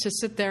in to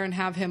sit there and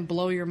have him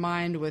blow your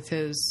mind with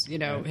his,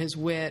 his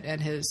wit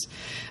and his.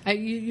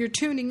 You're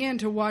tuning in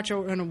to watch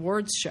an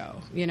awards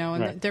show,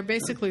 and they're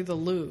basically the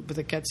lube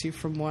that gets you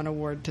from one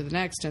award to the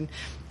next. And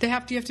you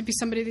have to be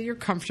somebody that you're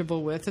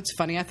comfortable with. It's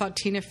funny. I thought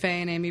Tina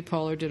Fey and Amy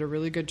Poehler did a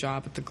really good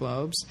job at the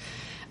Globes.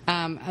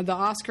 The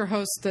Oscar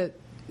hosts that.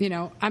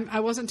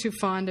 I wasn't too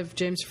fond of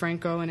James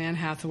Franco and Anne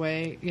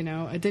Hathaway.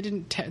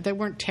 They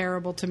weren't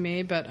terrible to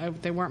me,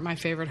 but they weren't my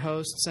favorite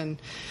hosts.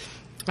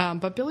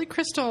 But Billy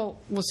Crystal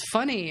was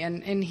funny,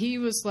 and he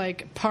was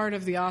like part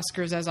of the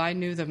Oscars as I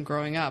knew them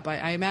growing up.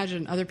 I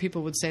imagine other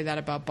people would say that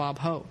about Bob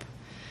Hope.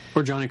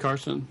 Or Johnny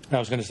Carson. I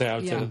was going to say I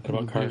would say that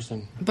about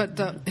Carson.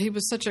 But he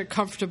was such a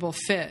comfortable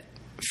fit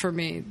for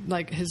me.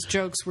 Like, his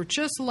jokes were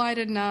just light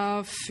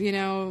enough,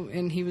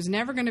 and he was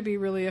never going to be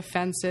really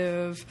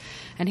offensive,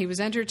 and he was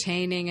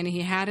entertaining, and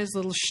he had his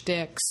little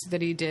shticks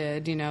that he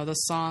did, the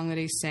song that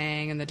he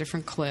sang and the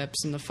different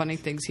clips and the funny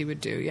things he would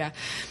do. Yeah.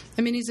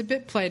 I mean, he's a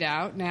bit played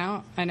out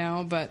now, I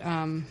know, but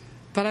I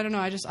don't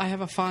know. I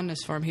have a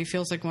fondness for him. He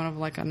feels like one of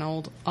an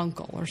old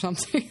uncle or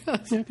something. Yeah,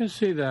 I can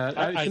see that.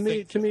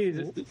 To me,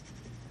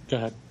 go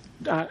ahead.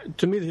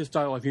 To me, his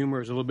style of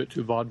humor is a little bit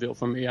too vaudeville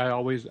for me.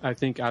 I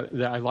think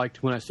that I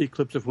liked when I see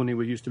clips of when he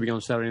used to be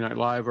on Saturday Night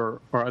Live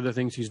or other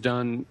things he's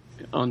done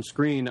on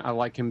screen. I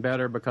like him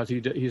better because he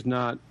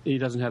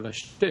doesn't have a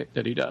shtick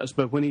that he does.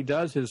 But when he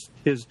does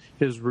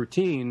his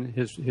routine,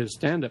 his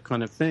stand up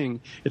kind of thing,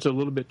 it's a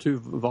little bit too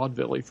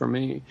vaudeville-y for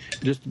me.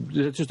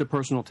 It's just a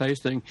personal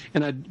taste thing.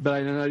 And I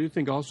do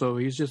think also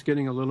he's just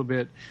getting a little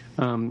bit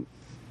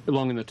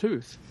long in the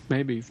tooth,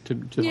 maybe.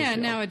 Yeah,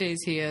 nowadays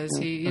he is.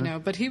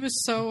 But he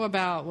was so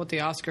about what the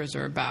Oscars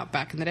are about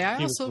back in the day.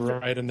 He was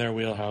right in their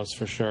wheelhouse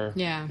for sure.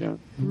 Yeah,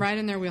 right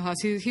in their wheelhouse.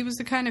 He was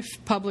the kind of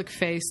public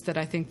face that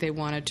I think they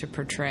wanted to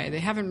portray. They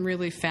haven't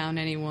really found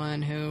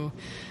anyone who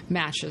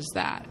matches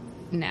that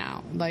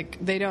now. Like,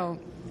 they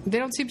don't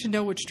seem to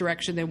know which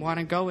direction they want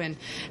to go in.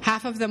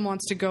 Half of them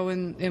wants to go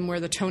in where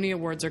the Tony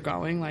Awards are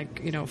going,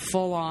 like,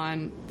 full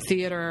on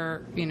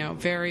theater,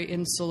 very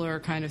insular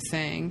kind of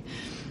thing.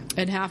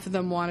 And half of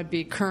them want to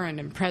be current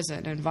and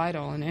present and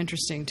vital and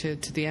interesting to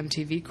the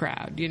MTV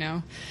crowd,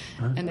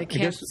 and they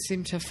can't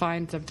seem to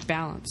find the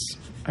balance.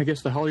 I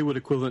guess the Hollywood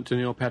equivalent to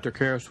Neil Patrick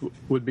Harris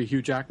would be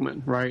Hugh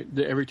Jackman, right?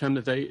 Every time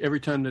that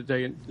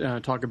they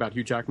talk about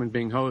Hugh Jackman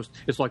being host,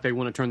 it's like they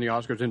want to turn the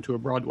Oscars into a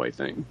Broadway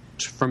thing.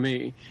 For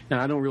me, and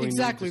I don't really need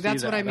to see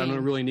that's that. What I mean. I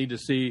don't really need to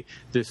see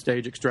the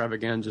stage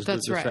extravaganzas, the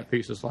set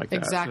pieces like that.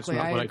 Exactly,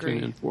 That's not I agree. I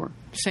tune in for.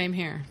 Same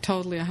here,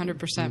 totally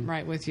 100%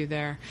 right with you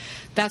there.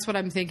 That's what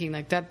I'm thinking.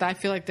 Like that I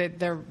feel like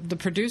the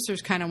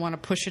producers kind of want to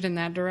push it in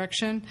that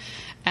direction,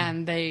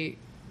 and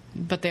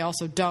but they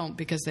also don't,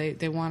 because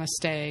they want to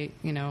stay,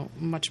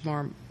 much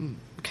more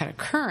kind of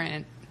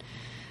current,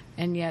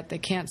 and yet they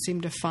can't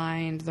seem to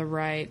find the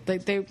right.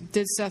 Like they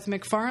did Seth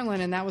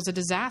MacFarlane, and that was a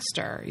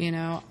disaster.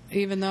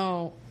 Even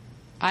though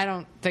I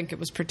don't think it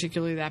was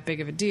particularly that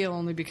big of a deal,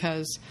 only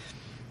because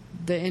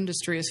the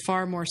industry is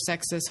far more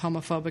sexist,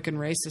 homophobic, and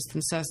racist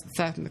than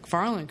Seth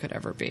MacFarlane could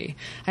ever be.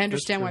 I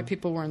understand why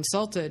people were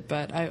insulted,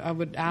 but I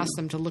would ask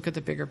them to look at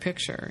the bigger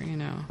picture,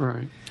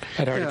 Right.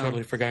 I'd already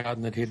totally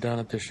forgotten that he'd done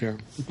it this year.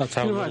 That's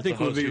how I think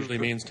the host usually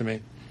means to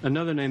me.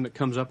 Another name that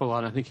comes up a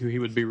lot, I think he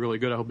would be really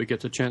good. I hope he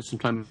gets a chance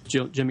sometime.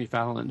 Jimmy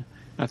Fallon.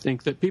 I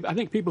think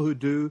people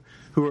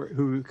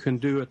who can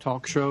do a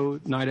talk show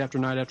night after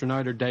night after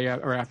night, or day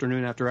or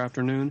afternoon after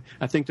afternoon.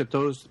 I think that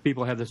those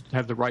people have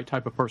the right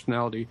type of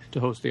personality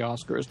to host the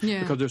Oscars,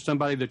 because there's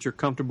somebody that you're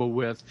comfortable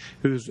with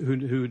who's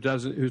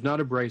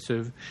not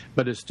abrasive,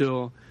 but is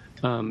still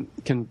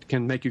can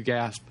make you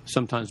gasp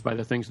sometimes by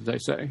the things that they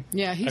say.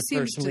 Yeah, I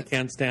personally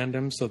can't stand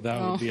him, so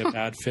that would be a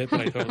bad fit. But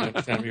I totally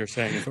understand what you're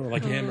saying. If it were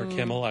like him or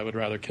Kimmel, I would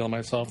rather kill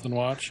myself than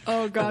watch.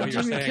 Oh God,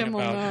 Jimmy Kimmel,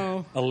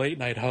 no. A late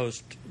night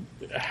host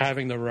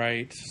having the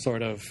right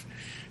sort of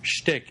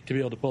shtick to be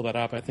able to pull that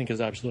up, I think, is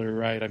absolutely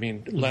right. I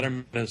mean,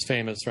 Letterman is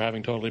famous for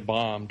having totally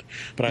bombed,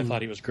 but I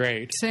thought he was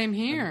great. Same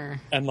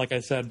here. And like I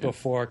said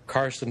before,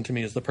 Carson to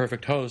me is the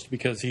perfect host,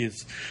 because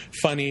he's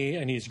funny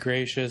and he's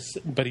gracious,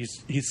 but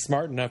he's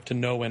smart enough to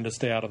know when to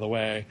stay out of the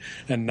way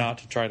and not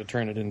to try to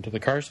turn it into the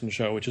Carson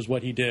show, which is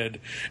what he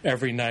did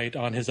every night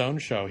on his own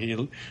show.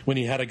 When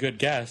he had a good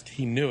guest,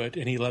 he knew it,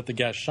 and he let the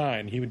guest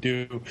shine. He would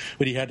do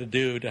what he had to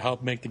do to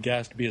help make the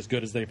guest be as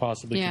good as they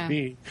possibly could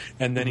be,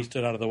 and then he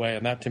stood out of the way,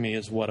 and that to me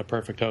is what a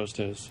perfect host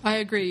is. I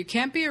agree. You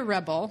can't be a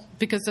rebel,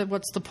 because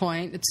what's the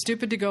point? It's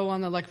stupid to go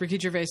on like Ricky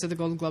Gervais at the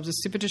Golden Globes.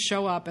 It's stupid to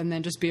show up and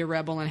then just be a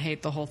rebel and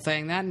hate the whole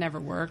thing. That never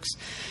works.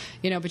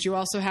 But you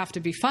also have to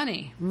be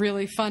funny,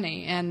 really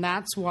funny. And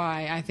that's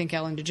why I think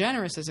Ellen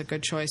DeGeneres is a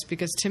good choice,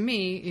 because to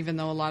me, even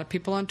though a lot of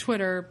people on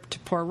Twitter,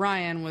 poor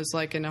Ryan was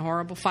like in a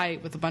horrible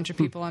fight with a bunch of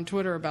people on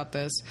Twitter about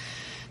this,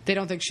 they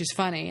don't think she's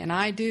funny. And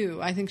I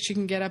do. I think she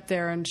can get up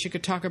there and she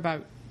could talk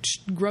about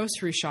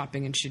grocery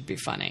shopping and she'd be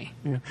funny.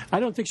 Yeah.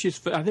 I don't think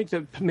I think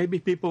that maybe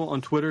people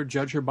on Twitter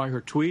judge her by her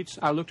tweets.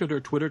 I looked at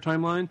her Twitter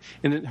timeline,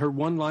 and her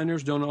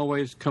one-liners don't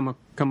always come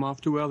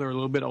off too well. They're a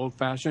little bit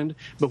old-fashioned.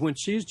 But when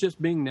she's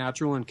just being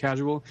natural and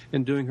casual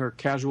and doing her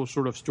casual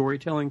sort of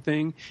storytelling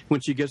thing,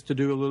 when she gets to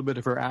do a little bit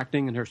of her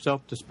acting and her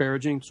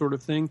self-disparaging sort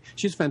of thing,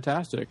 she's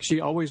fantastic.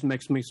 She always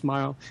makes me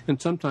smile,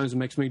 and sometimes it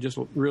makes me just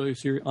really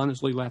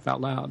honestly laugh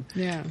out loud.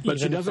 Yeah. But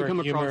she doesn't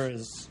come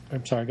across...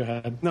 I'm sorry, go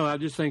ahead. No,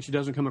 I'm just saying she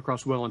doesn't come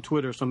across well on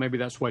Twitter, so maybe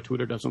that's why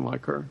Twitter doesn't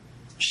like her.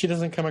 She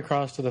doesn't come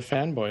across to the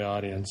fanboy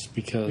audience,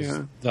 because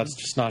that's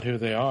just not who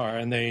they are,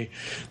 and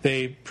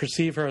they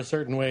perceive her a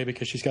certain way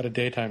because she's got a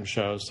daytime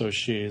show, so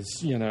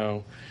she's,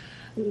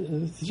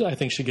 I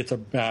think she gets a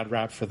bad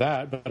rap for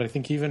that. But I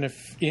think even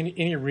if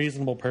any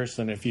reasonable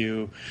person,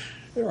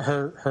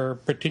 her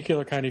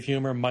particular kind of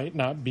humor might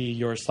not be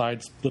your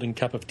side-splitting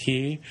cup of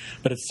tea,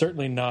 but it's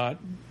certainly not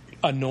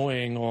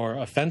annoying or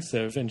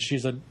offensive, and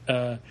she's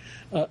a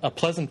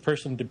pleasant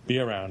person to be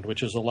around,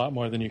 which is a lot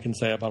more than you can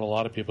say about a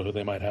lot of people who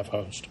they might have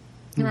host.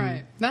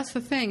 Right. That's the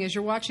thing, is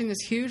you're watching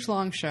this huge,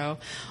 long show.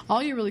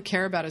 All you really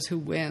care about is who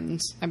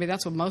wins. I mean,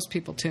 that's what most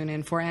people tune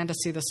in for, and to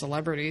see the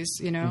celebrities,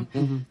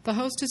 The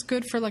host is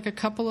good for like a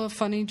couple of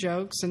funny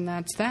jokes, and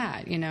that's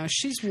that.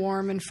 She's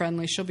warm and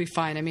friendly. She'll be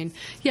fine. I mean,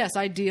 yes,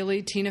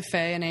 ideally, Tina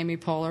Fey and Amy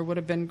Poehler would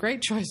have been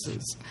great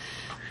choices.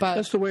 But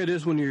that's the way it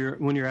is when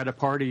you're at a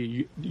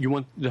party. You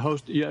want the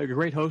host. A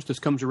great hostess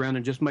comes around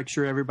and just makes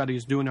sure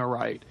everybody's doing all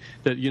right.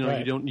 That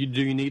right.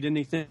 Do you need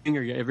anything?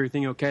 Or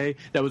everything okay?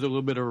 That was a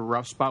little bit of a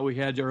rough spot we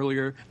had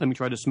earlier. Let me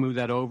try to smooth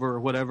that over, or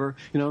whatever.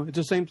 It's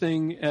the same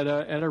thing at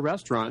a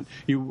restaurant.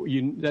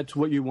 That's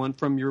what you want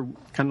from your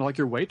kind of like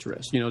your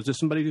waitress. Is just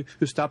somebody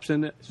who stops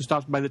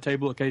by the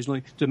table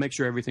occasionally to make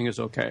sure everything is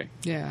okay.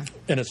 Yeah.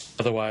 And it's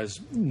otherwise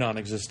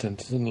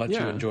non-existent, and let you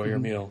enjoy your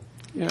meal.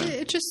 Yeah.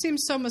 It just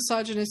seems so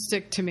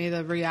misogynistic to me,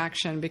 the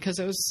reaction, because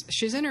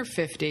she's in her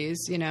 50s,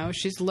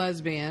 she's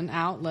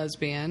out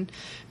lesbian,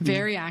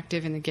 very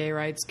active in the gay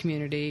rights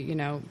community,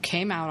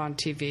 came out on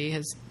TV,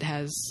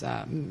 has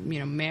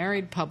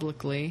married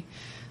publicly,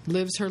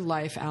 lives her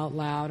life out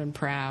loud and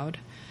proud.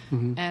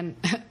 Mm-hmm. And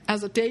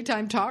as a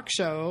daytime talk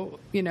show,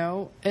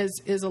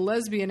 is a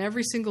lesbian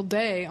every single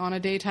day on a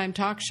daytime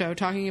talk show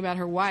talking about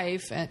her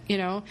wife. And,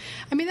 I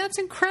mean, that's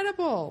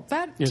incredible.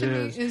 That to me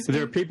is.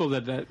 There are people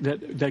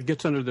that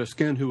gets under their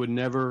skin who would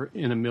never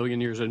in a million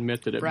years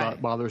admit that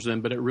it bothers them,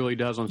 but it really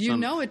does on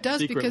some it does,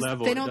 secret because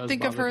level. they don't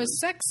think of her as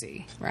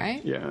sexy,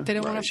 right? Yeah. They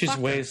don't want to. She's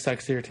way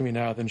sexier to me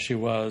now than she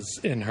was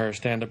in her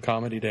stand-up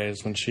comedy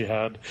days when she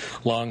had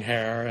long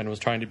hair and was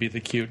trying to be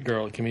the cute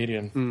girl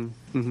comedian.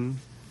 Mm-hmm.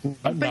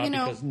 Not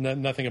because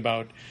nothing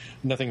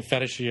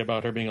fetishy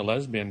about her being a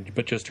lesbian,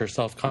 but just her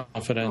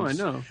self-confidence. Oh, I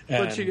know.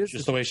 And But she is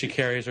just the way she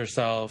carries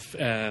herself,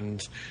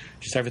 and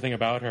just everything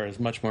about her is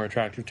much more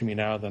attractive to me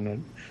now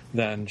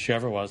than she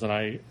ever was.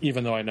 And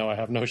even though I know I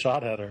have no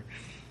shot at her.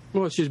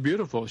 Well, she's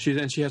beautiful. She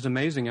has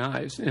amazing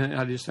eyes, and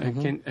I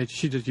can't.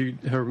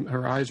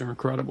 Her eyes are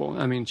incredible.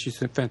 I mean,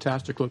 she's a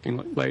fantastic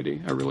looking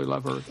lady. I really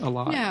love her a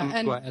lot. Yeah,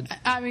 I'm glad.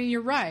 I mean, you're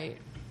right.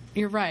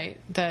 You're right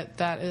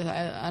that is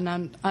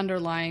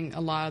underlying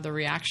a lot of the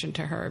reaction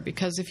to her,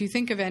 because if you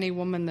think of any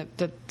woman that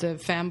the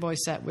fanboy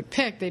set would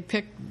pick, they'd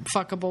pick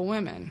fuckable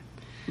women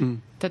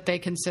that they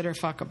consider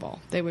fuckable.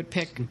 They would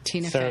pick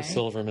Tina Sarah Fey.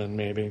 Silverman,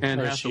 maybe. And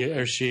or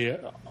is she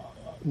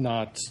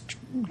not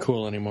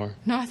cool anymore?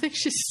 No, I think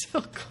she's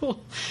still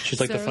cool. She's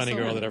like Sarah the funny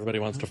girl Silverman. that everybody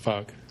wants to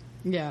fuck.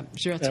 Yeah,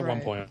 that's At right.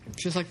 one point.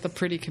 She's like the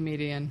pretty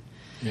comedian.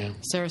 Yeah.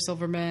 Sarah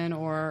Silverman,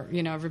 or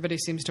everybody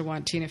seems to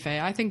want Tina Fey.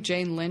 I think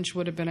Jane Lynch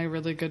would have been a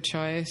really good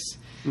choice.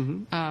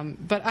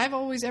 But I've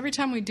always, every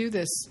time we do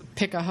this,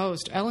 pick a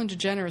host. Ellen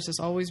DeGeneres has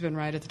always been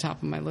right at the top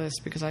of my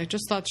list, because I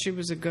just thought she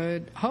was a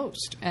good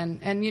host.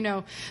 And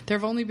there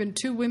have only been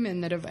 2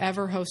 women that have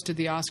ever hosted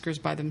the Oscars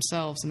by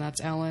themselves, and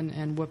that's Ellen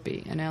and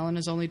Whoopi. And Ellen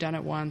has only done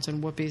it once,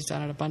 and Whoopi's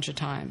done it a bunch of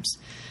times.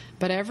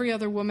 But every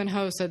other woman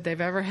host that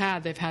they've ever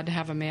had, they've had to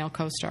have a male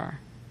co-star.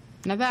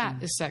 Now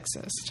that is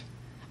sexist,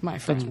 my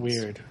friends. That's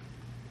weird.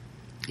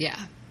 Yeah.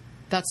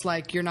 That's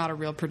like, you're not a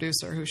real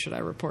producer. Who should I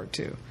report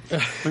to?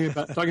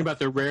 Talking about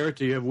the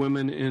rarity of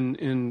women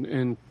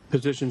in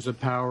positions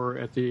of power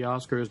at the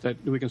Oscars,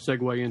 that we can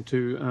segue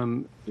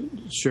into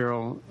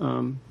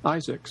Cheryl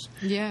Isaacs.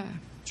 Yeah.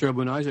 Cheryl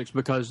Boone Isaacs,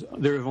 because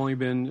there have only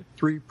been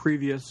 3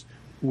 previous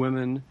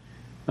women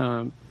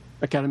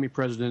Academy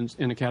presidents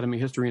in Academy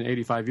history in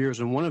 85 years,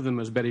 and one of them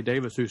is Bette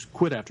Davis, who's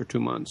quit after 2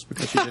 months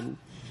because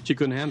she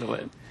couldn't handle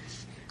it.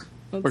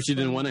 Or she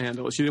didn't want to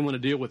handle it. She didn't want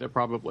to deal with it,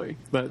 probably.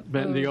 But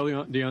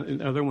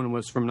the other one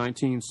was from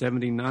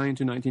 1979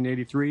 to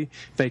 1983,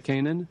 Faye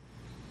Kanan.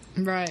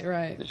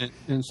 Right.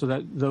 And so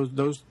that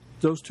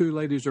those 2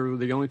 ladies are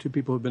the only 2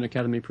 people who've been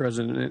Academy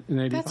president in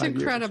 85 years. That's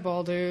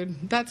incredible,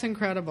 dude. That's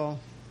incredible.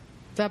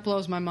 That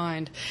blows my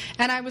mind.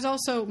 And I was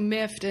also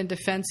miffed and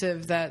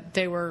defensive that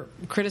they were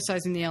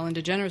criticizing the Ellen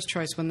DeGeneres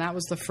choice when that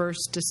was the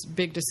first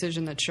big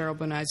decision that Cheryl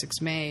Boone Isaacs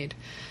made.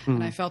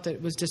 And I felt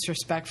it was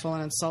disrespectful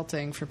and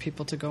insulting for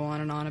people to go on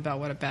and on about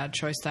what a bad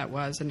choice that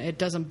was. And it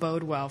doesn't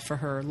bode well for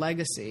her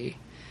legacy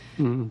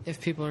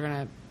if people are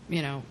going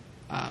to,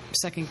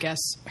 second-guess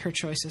her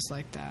choices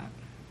like that.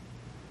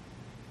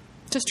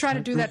 Just try to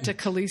do that to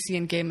Khaleesi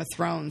in Game of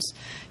Thrones.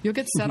 You'll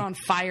get set on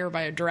fire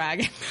by a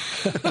dragon.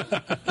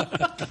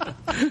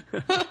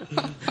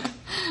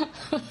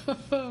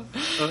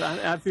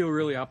 I feel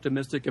really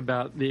optimistic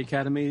about the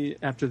Academy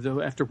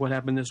after what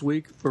happened this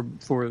week for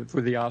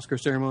the Oscar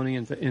ceremony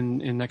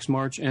in next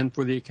March, and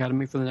for the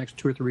Academy for the next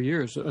 2 or 3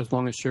 years. As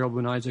long as Cheryl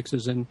Boone Isaacs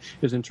is in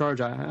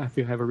charge, I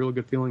have a real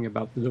good feeling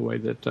about the way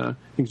that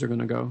things are going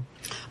to go.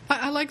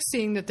 I like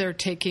seeing that they're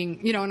taking,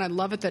 and I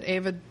love it that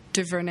Ava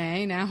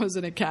DuVernay now is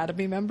an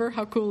Academy member.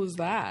 How cool is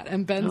that?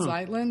 And Ben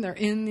Zeitlin, they're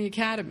in the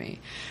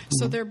Academy.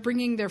 So they're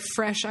bringing their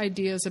fresh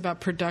ideas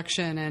about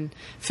production and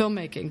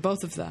filmmaking,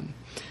 both of them,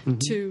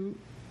 to,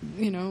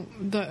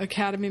 the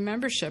Academy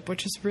membership,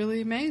 which is really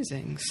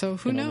amazing. So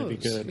who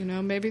knows?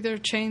 Maybe their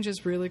change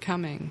is really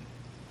coming.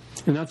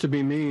 And not to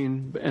be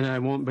mean, and I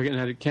won't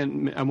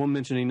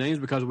mention any names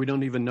because we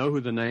don't even know who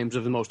the names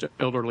of the most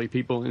elderly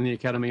people in the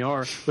Academy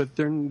are. But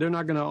they're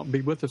not going to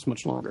be with us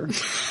much longer.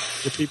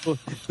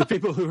 The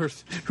people who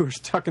are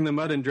stuck in the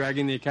mud and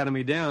dragging the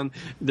Academy down,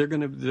 they're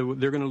going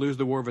to lose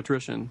the war of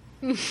attrition.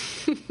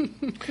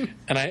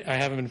 And I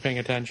haven't been paying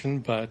attention,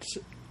 but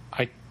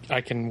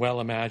I can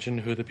well imagine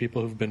who the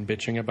people who've been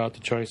bitching about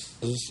the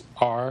choices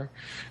are.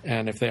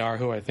 And if they are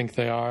who I think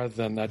they are,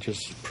 then that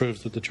just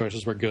proves that the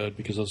choices were good,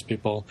 because those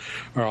people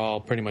are all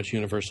pretty much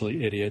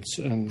universally idiots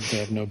and they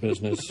have no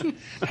business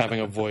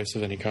having a voice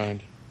of any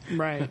kind.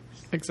 Right,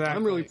 exactly.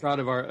 I'm really proud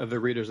of the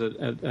readers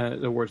at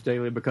Awards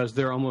Daily, because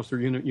they're almost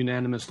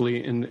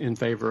unanimously in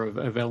favor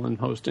of Ellen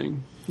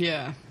hosting.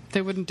 Yeah,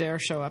 they wouldn't dare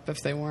show up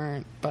if they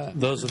weren't. But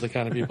those are the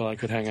kind of people I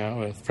could hang out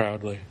with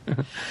proudly.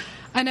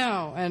 I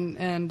know,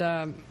 and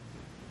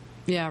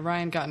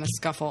Ryan got in a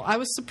scuffle. I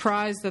was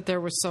surprised that there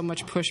was so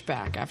much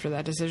pushback after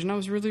that decision. I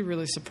was really,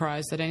 really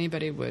surprised that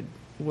anybody would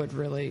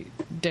really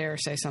dare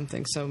say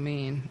something so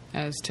mean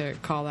as to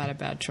call that a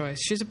bad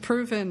choice.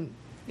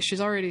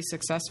 She's already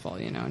successful,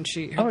 and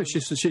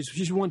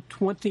she's won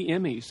 20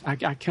 Emmys.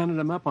 I counted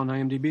them up on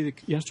IMDb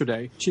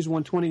yesterday. She's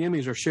won 20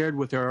 Emmys, or shared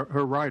with her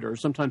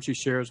writers. Sometimes she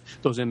shares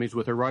those Emmys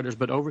with her writers,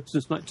 but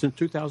since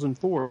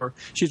 2004,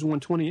 she's won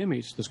 20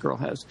 Emmys. This girl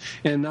has,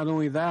 and not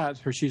only that,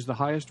 she's the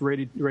highest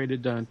rated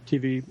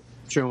TV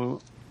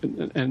show.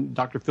 And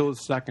Dr. Phil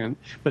is second,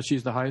 but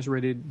she's the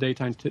highest-rated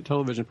daytime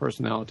television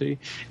personality.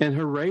 And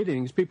her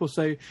ratings, people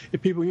say,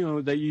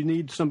 that you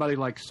need somebody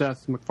like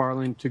Seth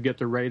MacFarlane to get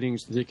the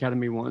ratings the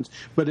Academy wants.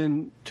 But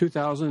in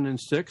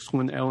 2006,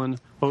 when Ellen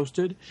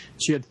hosted,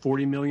 she had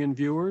 40 million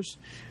viewers.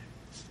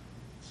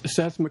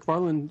 Seth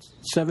MacFarlane,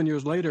 7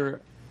 years later,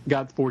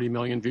 got 40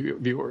 million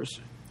viewers.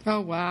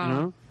 Oh wow! You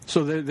know?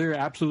 So they're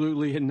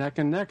absolutely neck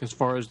and neck as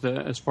far as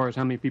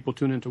how many people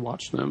tune in to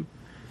watch them.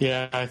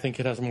 Yeah, I think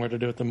it has more to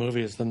do with the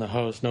movies than the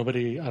host.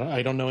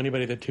 I don't know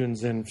anybody that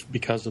tunes in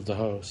because of the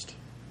host.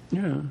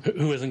 Yeah,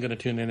 who isn't going to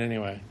tune in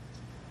anyway?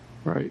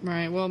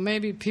 Right. Well,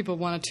 maybe people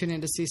want to tune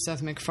in to see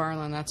Seth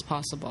MacFarlane. That's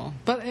possible.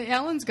 But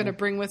Ellen's going to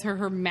bring with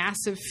her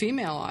massive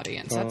female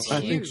audience. That's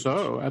huge. I think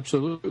so.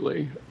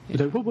 Absolutely.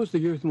 Yeah. What was the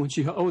year when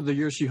she? Oh, the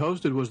year she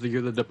hosted was the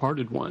year The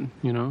Departed won.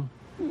 You know.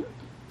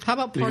 How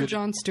about poor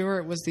Jon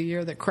Stewart was the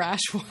year that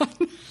Crash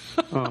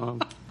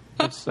won?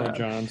 That's sad.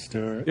 Jon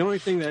Stewart. The only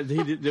thing that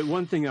he did, the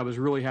one thing I was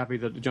really happy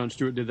that Jon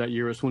Stewart did that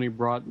year is when he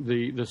brought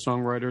the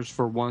songwriters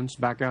for once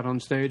back out on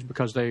stage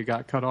because they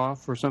got cut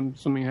off or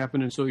something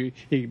happened, and so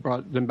he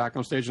brought them back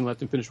on stage and let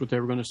them finish what they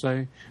were going to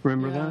say.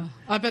 Remember that?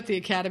 I bet the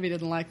Academy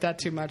didn't like that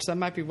too much. That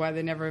might be why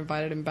they never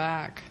invited him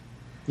back.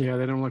 Yeah,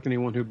 they don't like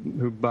anyone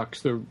who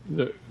bucks the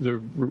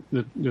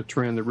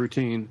trend, the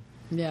routine.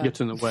 Yeah.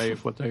 Gets in the way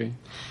of what they...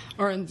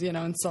 Or,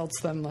 insults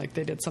them like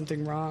they did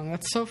something wrong.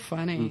 That's so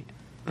funny.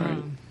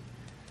 Right.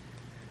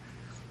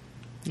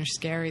 They're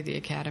scary, the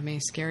Academy.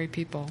 Scary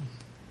people.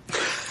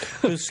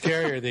 Who's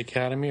scarier, the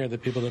Academy or the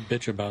people that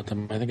bitch about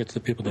them? I think it's the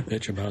people that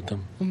bitch about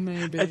them.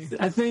 Maybe.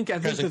 I think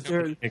that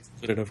they're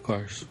included, of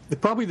course.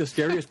 Probably the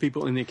scariest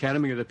people in the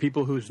Academy are the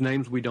people whose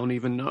names we don't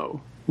even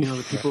know. You know,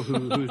 the people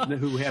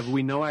who have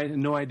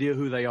no idea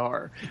who they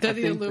are. They're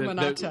the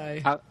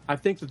Illuminati. I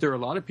think that there are a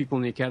lot of people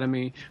in the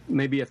Academy,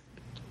 maybe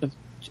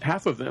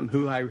half of them,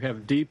 who I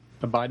have deep,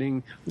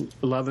 abiding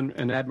love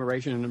and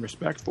admiration and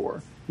respect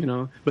for. You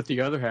know, but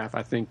the other half,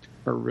 I think,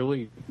 are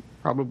really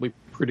probably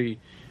pretty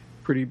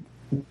greedy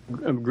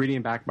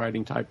and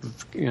backbiting type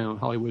of,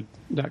 Hollywood,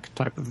 that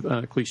type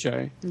of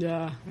cliche.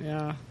 Yeah.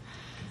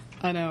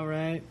 I know,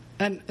 right?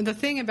 And the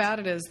thing about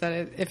it is that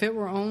if it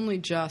were only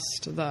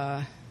just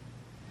the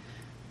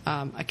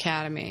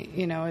Academy,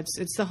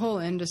 it's the whole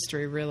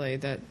industry really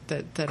that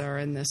are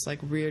in this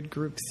like weird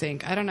group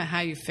think. I don't know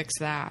how you fix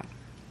that.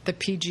 The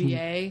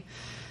PGA,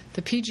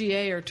 the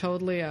PGA are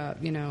totally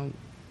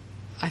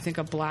I think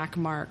a black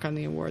mark on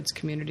the awards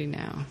community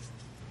now.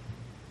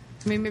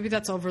 I mean, maybe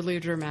that's overly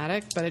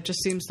dramatic, but it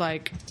just seems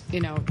like, the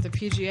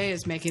PGA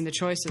is making the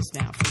choices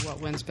now for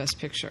what wins Best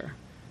Picture.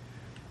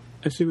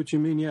 I see what you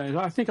mean, yeah.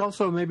 I think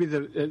also maybe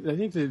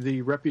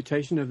the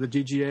reputation of the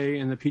DGA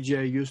and the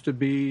PGA used to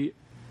be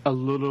a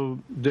little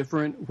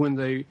different when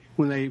they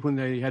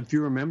had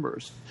fewer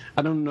members.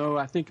 I don't know.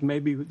 I think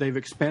maybe they've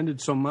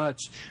expanded so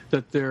much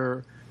that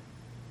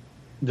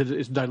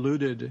it's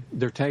diluted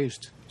their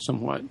taste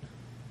somewhat.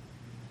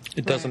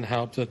 It doesn't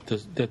help that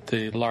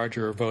the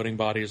larger voting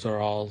bodies are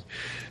all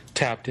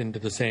tapped into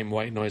the same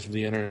white noise of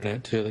the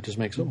internet too. That just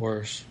makes it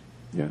worse.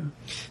 Yeah.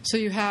 So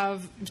you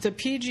have the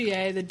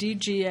PGA, the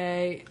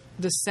DGA,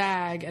 the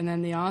SAG, and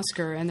then the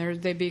Oscar, and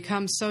they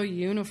become so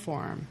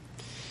uniform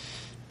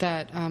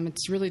that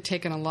it's really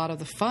taken a lot of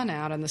the fun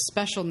out and the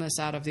specialness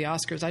out of the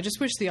Oscars. I just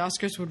wish the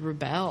Oscars would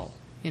rebel.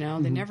 They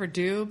never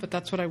do, but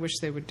that's what I wish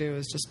they would do,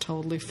 is just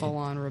totally full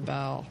on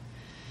rebel.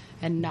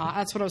 And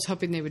that's what I was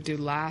hoping they would do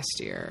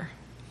last year.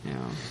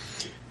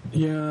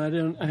 Yeah,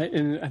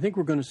 I think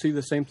we're going to see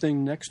the same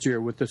thing next year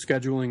with the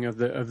scheduling of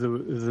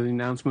the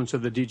announcements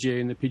of the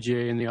DGA and the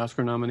PGA and the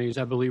Oscar nominees.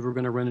 I believe we're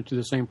going to run into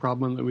the same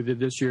problem that we did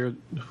this year,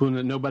 when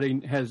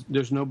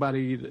there's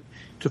nobody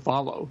to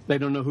follow. They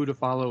don't know who to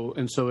follow,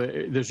 and so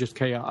there's just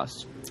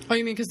chaos. Oh,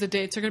 you mean because the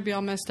dates are going to be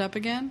all messed up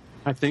again?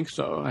 I think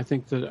so. I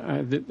think that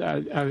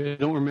I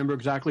don't remember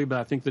exactly, but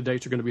I think the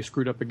dates are going to be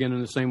screwed up again in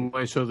the same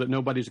way, so that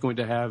nobody's going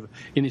to have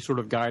any sort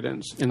of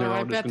guidance, and they're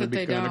all just going to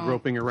be kind of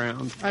groping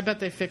around. I bet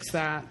they fix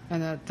that,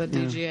 and that the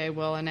DGA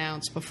will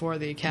announce before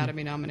the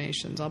Academy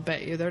nominations. I'll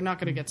bet you they're not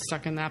going to get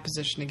stuck in that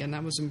position again.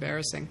 That was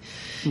embarrassing.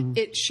 Mm-hmm.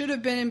 It should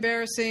have been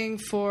embarrassing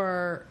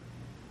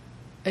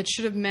It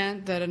should have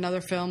meant that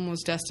another film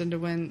was destined to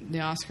win the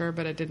Oscar,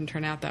 but it didn't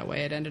turn out that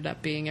way. It ended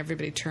up being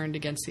everybody turned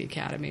against the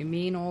Academy.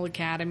 Mean old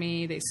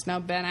Academy. They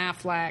snubbed Ben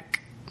Affleck.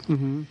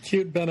 Mm-hmm.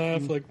 Cute Ben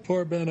Affleck.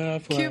 Poor Ben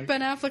Affleck. Cute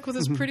Ben Affleck with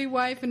his pretty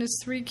wife and his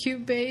 3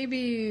 cute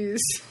babies.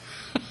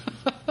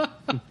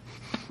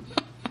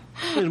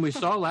 And we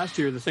saw last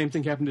year the same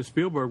thing happened to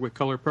Spielberg with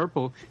Color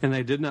Purple, and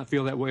they did not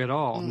feel that way at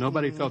all. Mm-hmm.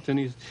 Nobody felt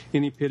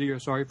any pity or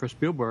sorry for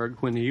Spielberg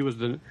when he was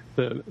the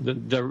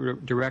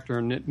director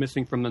and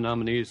missing from the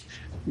nominees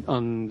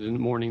on the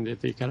morning that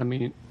the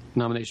Academy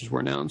nominations were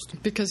announced.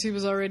 Because he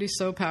was already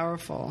so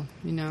powerful,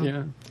 Yeah.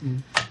 Mm-hmm.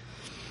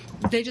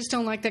 They just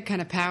don't like that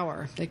kind of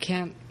power. They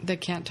can't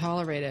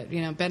tolerate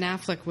it. Ben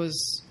Affleck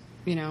was,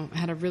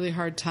 had a really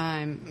hard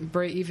time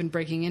even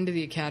breaking into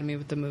the Academy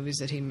with the movies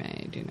that he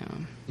made,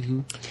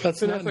 Mm-hmm.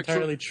 That's not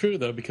entirely true,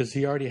 though, because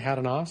he already had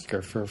an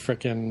Oscar for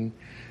frickin'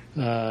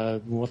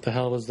 what the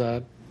hell was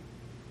that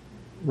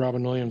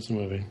Robin Williams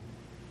movie?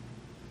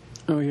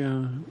 Oh,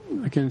 yeah.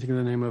 I can't think of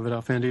the name of it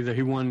offhand either.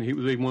 He won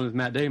with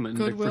Matt Damon.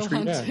 Good Will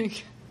Hunting.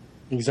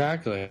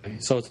 Exactly.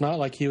 So it's not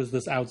like he was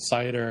this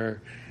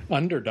outsider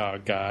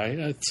underdog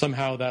guy.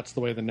 Somehow that's the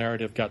way the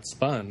narrative got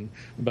spun.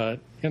 But,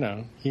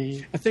 I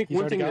think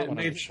one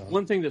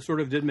thing that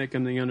sort of did make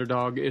him the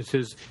underdog is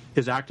his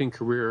acting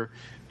career.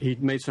 He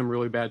made some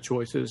really bad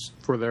choices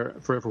for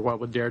a while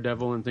with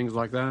Daredevil and things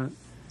like that.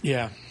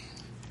 Yeah.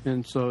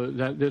 And so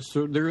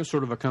there is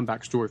sort of a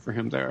comeback story for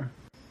him there.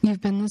 You've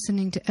been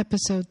listening to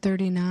episode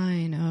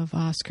 39 of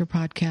Oscar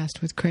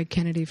Podcast with Craig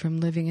Kennedy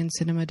from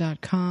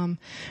livingincinema.com,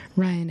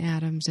 Ryan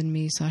Adams, and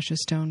me, Sasha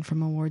Stone,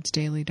 from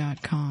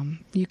awardsdaily.com.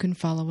 You can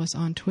follow us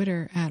on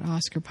Twitter at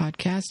Oscar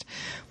Podcast.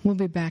 We'll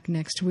be back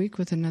next week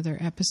with another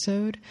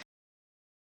episode.